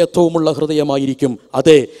നിർഭയത്വവുമുള്ള ഹൃദയമായിരിക്കും.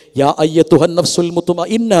 അതെ, യാ അയ്യത്തുഹൻ നഫ്സുൽ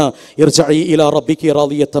മുത്മഇന്ന ഇർജഇ ഇലാ റബ്ബികി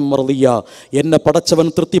റാദിയതൻ മർദിയ. എന്നെ പടച്ചവൻ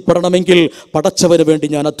തൃപ്തിപ്പെടണമെങ്കിൽ പടച്ചവന് വേണ്ടി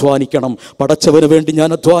ഞാൻ അധ്വാനിക്കണം. പടച്ചവന് വേണ്ടി ഞാൻ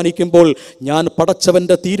അധ്വാനിക്കുമ്പോൾ ഞാൻ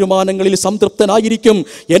പടച്ചവന്റെ തീരുമാനങ്ങളിൽ സംതൃപ്തനായിരിക്കും.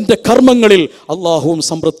 എൻ്റെ കർമ്മങ്ങളിൽ അള്ളാഹുവും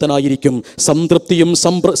സംതൃപ്തനായിരിക്കും.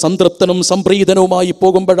 സംതൃപ്തനും സംപ്രീതനുമായി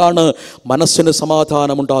പോകുമ്പോഴാണ് മനസ്സിന്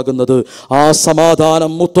സമാധാനമുണ്ടാകുന്നത്. ആ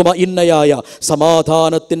സമാധാനം മുത്മഇന്നയായ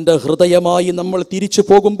സമാധാനത്തിൻ്റെ ഹൃദയമായി നമ്മൾ തിരിച്ചു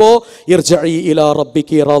പോകുമ്പോൾ ഇർജഇ ഇലാ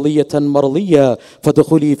റബ്ബികി റാദിയതൻ മർദിയ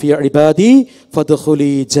ഫദ്ഖുലി ഫീ ഇബാദി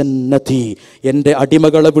ഫദ്ഖുലി ജന്നതി. എൻ്റെ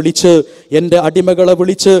അടിമകളെ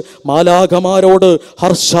വിളിച്ച് മാലാഖമാരോട്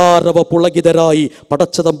ഹർഷാരവ പുളകിതരായി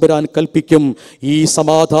പടച്ചതമ്പുരാൻ കൽപ്പിക്കും, ഈ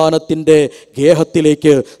സമാധാനത്തിൻ്റെ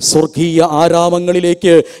ഗേഹത്തിലേക്ക്, സ്വർഗീയ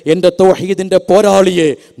ആരാമങ്ങളിലേക്ക് എൻ്റെ തൗഹീദിൻ്റെ പോരാളിയെ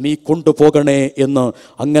നീ കൊണ്ടുപോകണേ എന്ന്.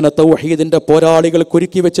 അങ്ങനെ തൗഹീദിൻ്റെ പോരാളികൾ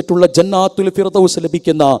ഒരുക്കി വെച്ചിട്ടുള്ള ജന്നാത്തുൽ ഫിർദൗസ്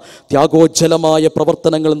ലഭിക്കുന്ന ത്യാഗോജ്ജലമായ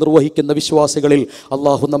പ്രവർത്തനങ്ങൾ നിർവഹിക്കുന്ന വിശ്വാസികളിൽ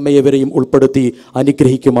അള്ളാഹു നമ്മയെവരെയും ഉൾപ്പെടുത്തി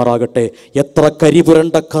അനുഗ്രഹിക്കുമാറാകട്ടെ. എത്ര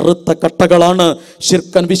കരിപുരണ്ട കറുത്ത കട്ടകളാണ്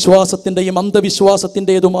ശിർക്കൻ വിശ്വാസത്തിൻ്റെയും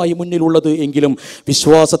അന്ധവിശ്വാസത്തിൻ്റെതുമായി മുന്നിലുള്ളത് എങ്കിലും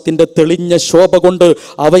വിശ്വാസത്തിൻ്റെ തെളിഞ്ഞ ശോഭ കൊണ്ട്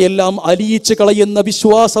അവയെല്ലാം അലിയിച്ച് കളയുന്ന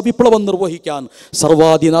വിശ്വാസ വിപ്ലവം നിർവഹിക്കാൻ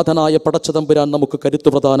സർവാധിനാഥനായ പടച്ചതമ്പുരാൻ നമുക്ക് കരുത്ത്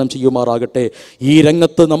പ്രദാനം ചെയ്യുമാറാകട്ടെ. ഈ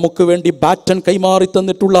രംഗത്ത് നമുക്ക് വേണ്ടി ബാറ്റൺ കൈമാറി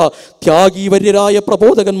തന്നിട്ടുള്ള ത്യാഗീവര്യരായ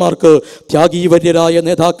പ്രബോധകന്മാർക്ക്, ത്യാഗീവര്യരായ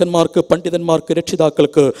നേതാക്കന്മാർക്ക്, പണ്ഡിതന്മാർക്ക്,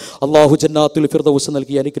 രക്ഷിതാക്കൾക്ക് അല്ലാഹു ജന്നാത്തുൽ ഫിർദൗസ്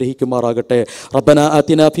നൽകി അനുഗ്രഹിക്കുമാറാകട്ടെ. റബ്ബനാ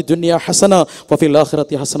ആതിനാ ഫിദ്ദുനിയ ഹസന വഫിൽ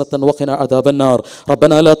ആഖിറതി ഹസനതൻ വഖിനാ അദാബന്നാർ.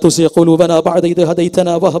 റബ്ബനാ ലാ തുസിഗ ഖുലൂബനാ ബഅദ ഇദ്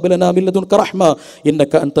ഹദൈതനാ വഹബ് ലനാ മിൻ ലദുൻക റഹ്മ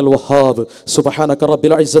ഇന്നക അൻതൽ വഹാബ്. സുബ്ഹാനക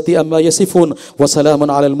റബ്ബിൽ ഇസ്സതി അമ്മാ യസിഫൂൻ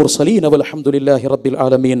വസലാമുൻ അലൽ മുർസലീൻ വൽഹംദുലില്ലാഹി റബ്ബിൽ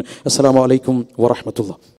ആലമീൻ. അസ്സലാമു അലൈക്കും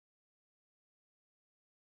വറഹ്മത്തുള്ളാഹി.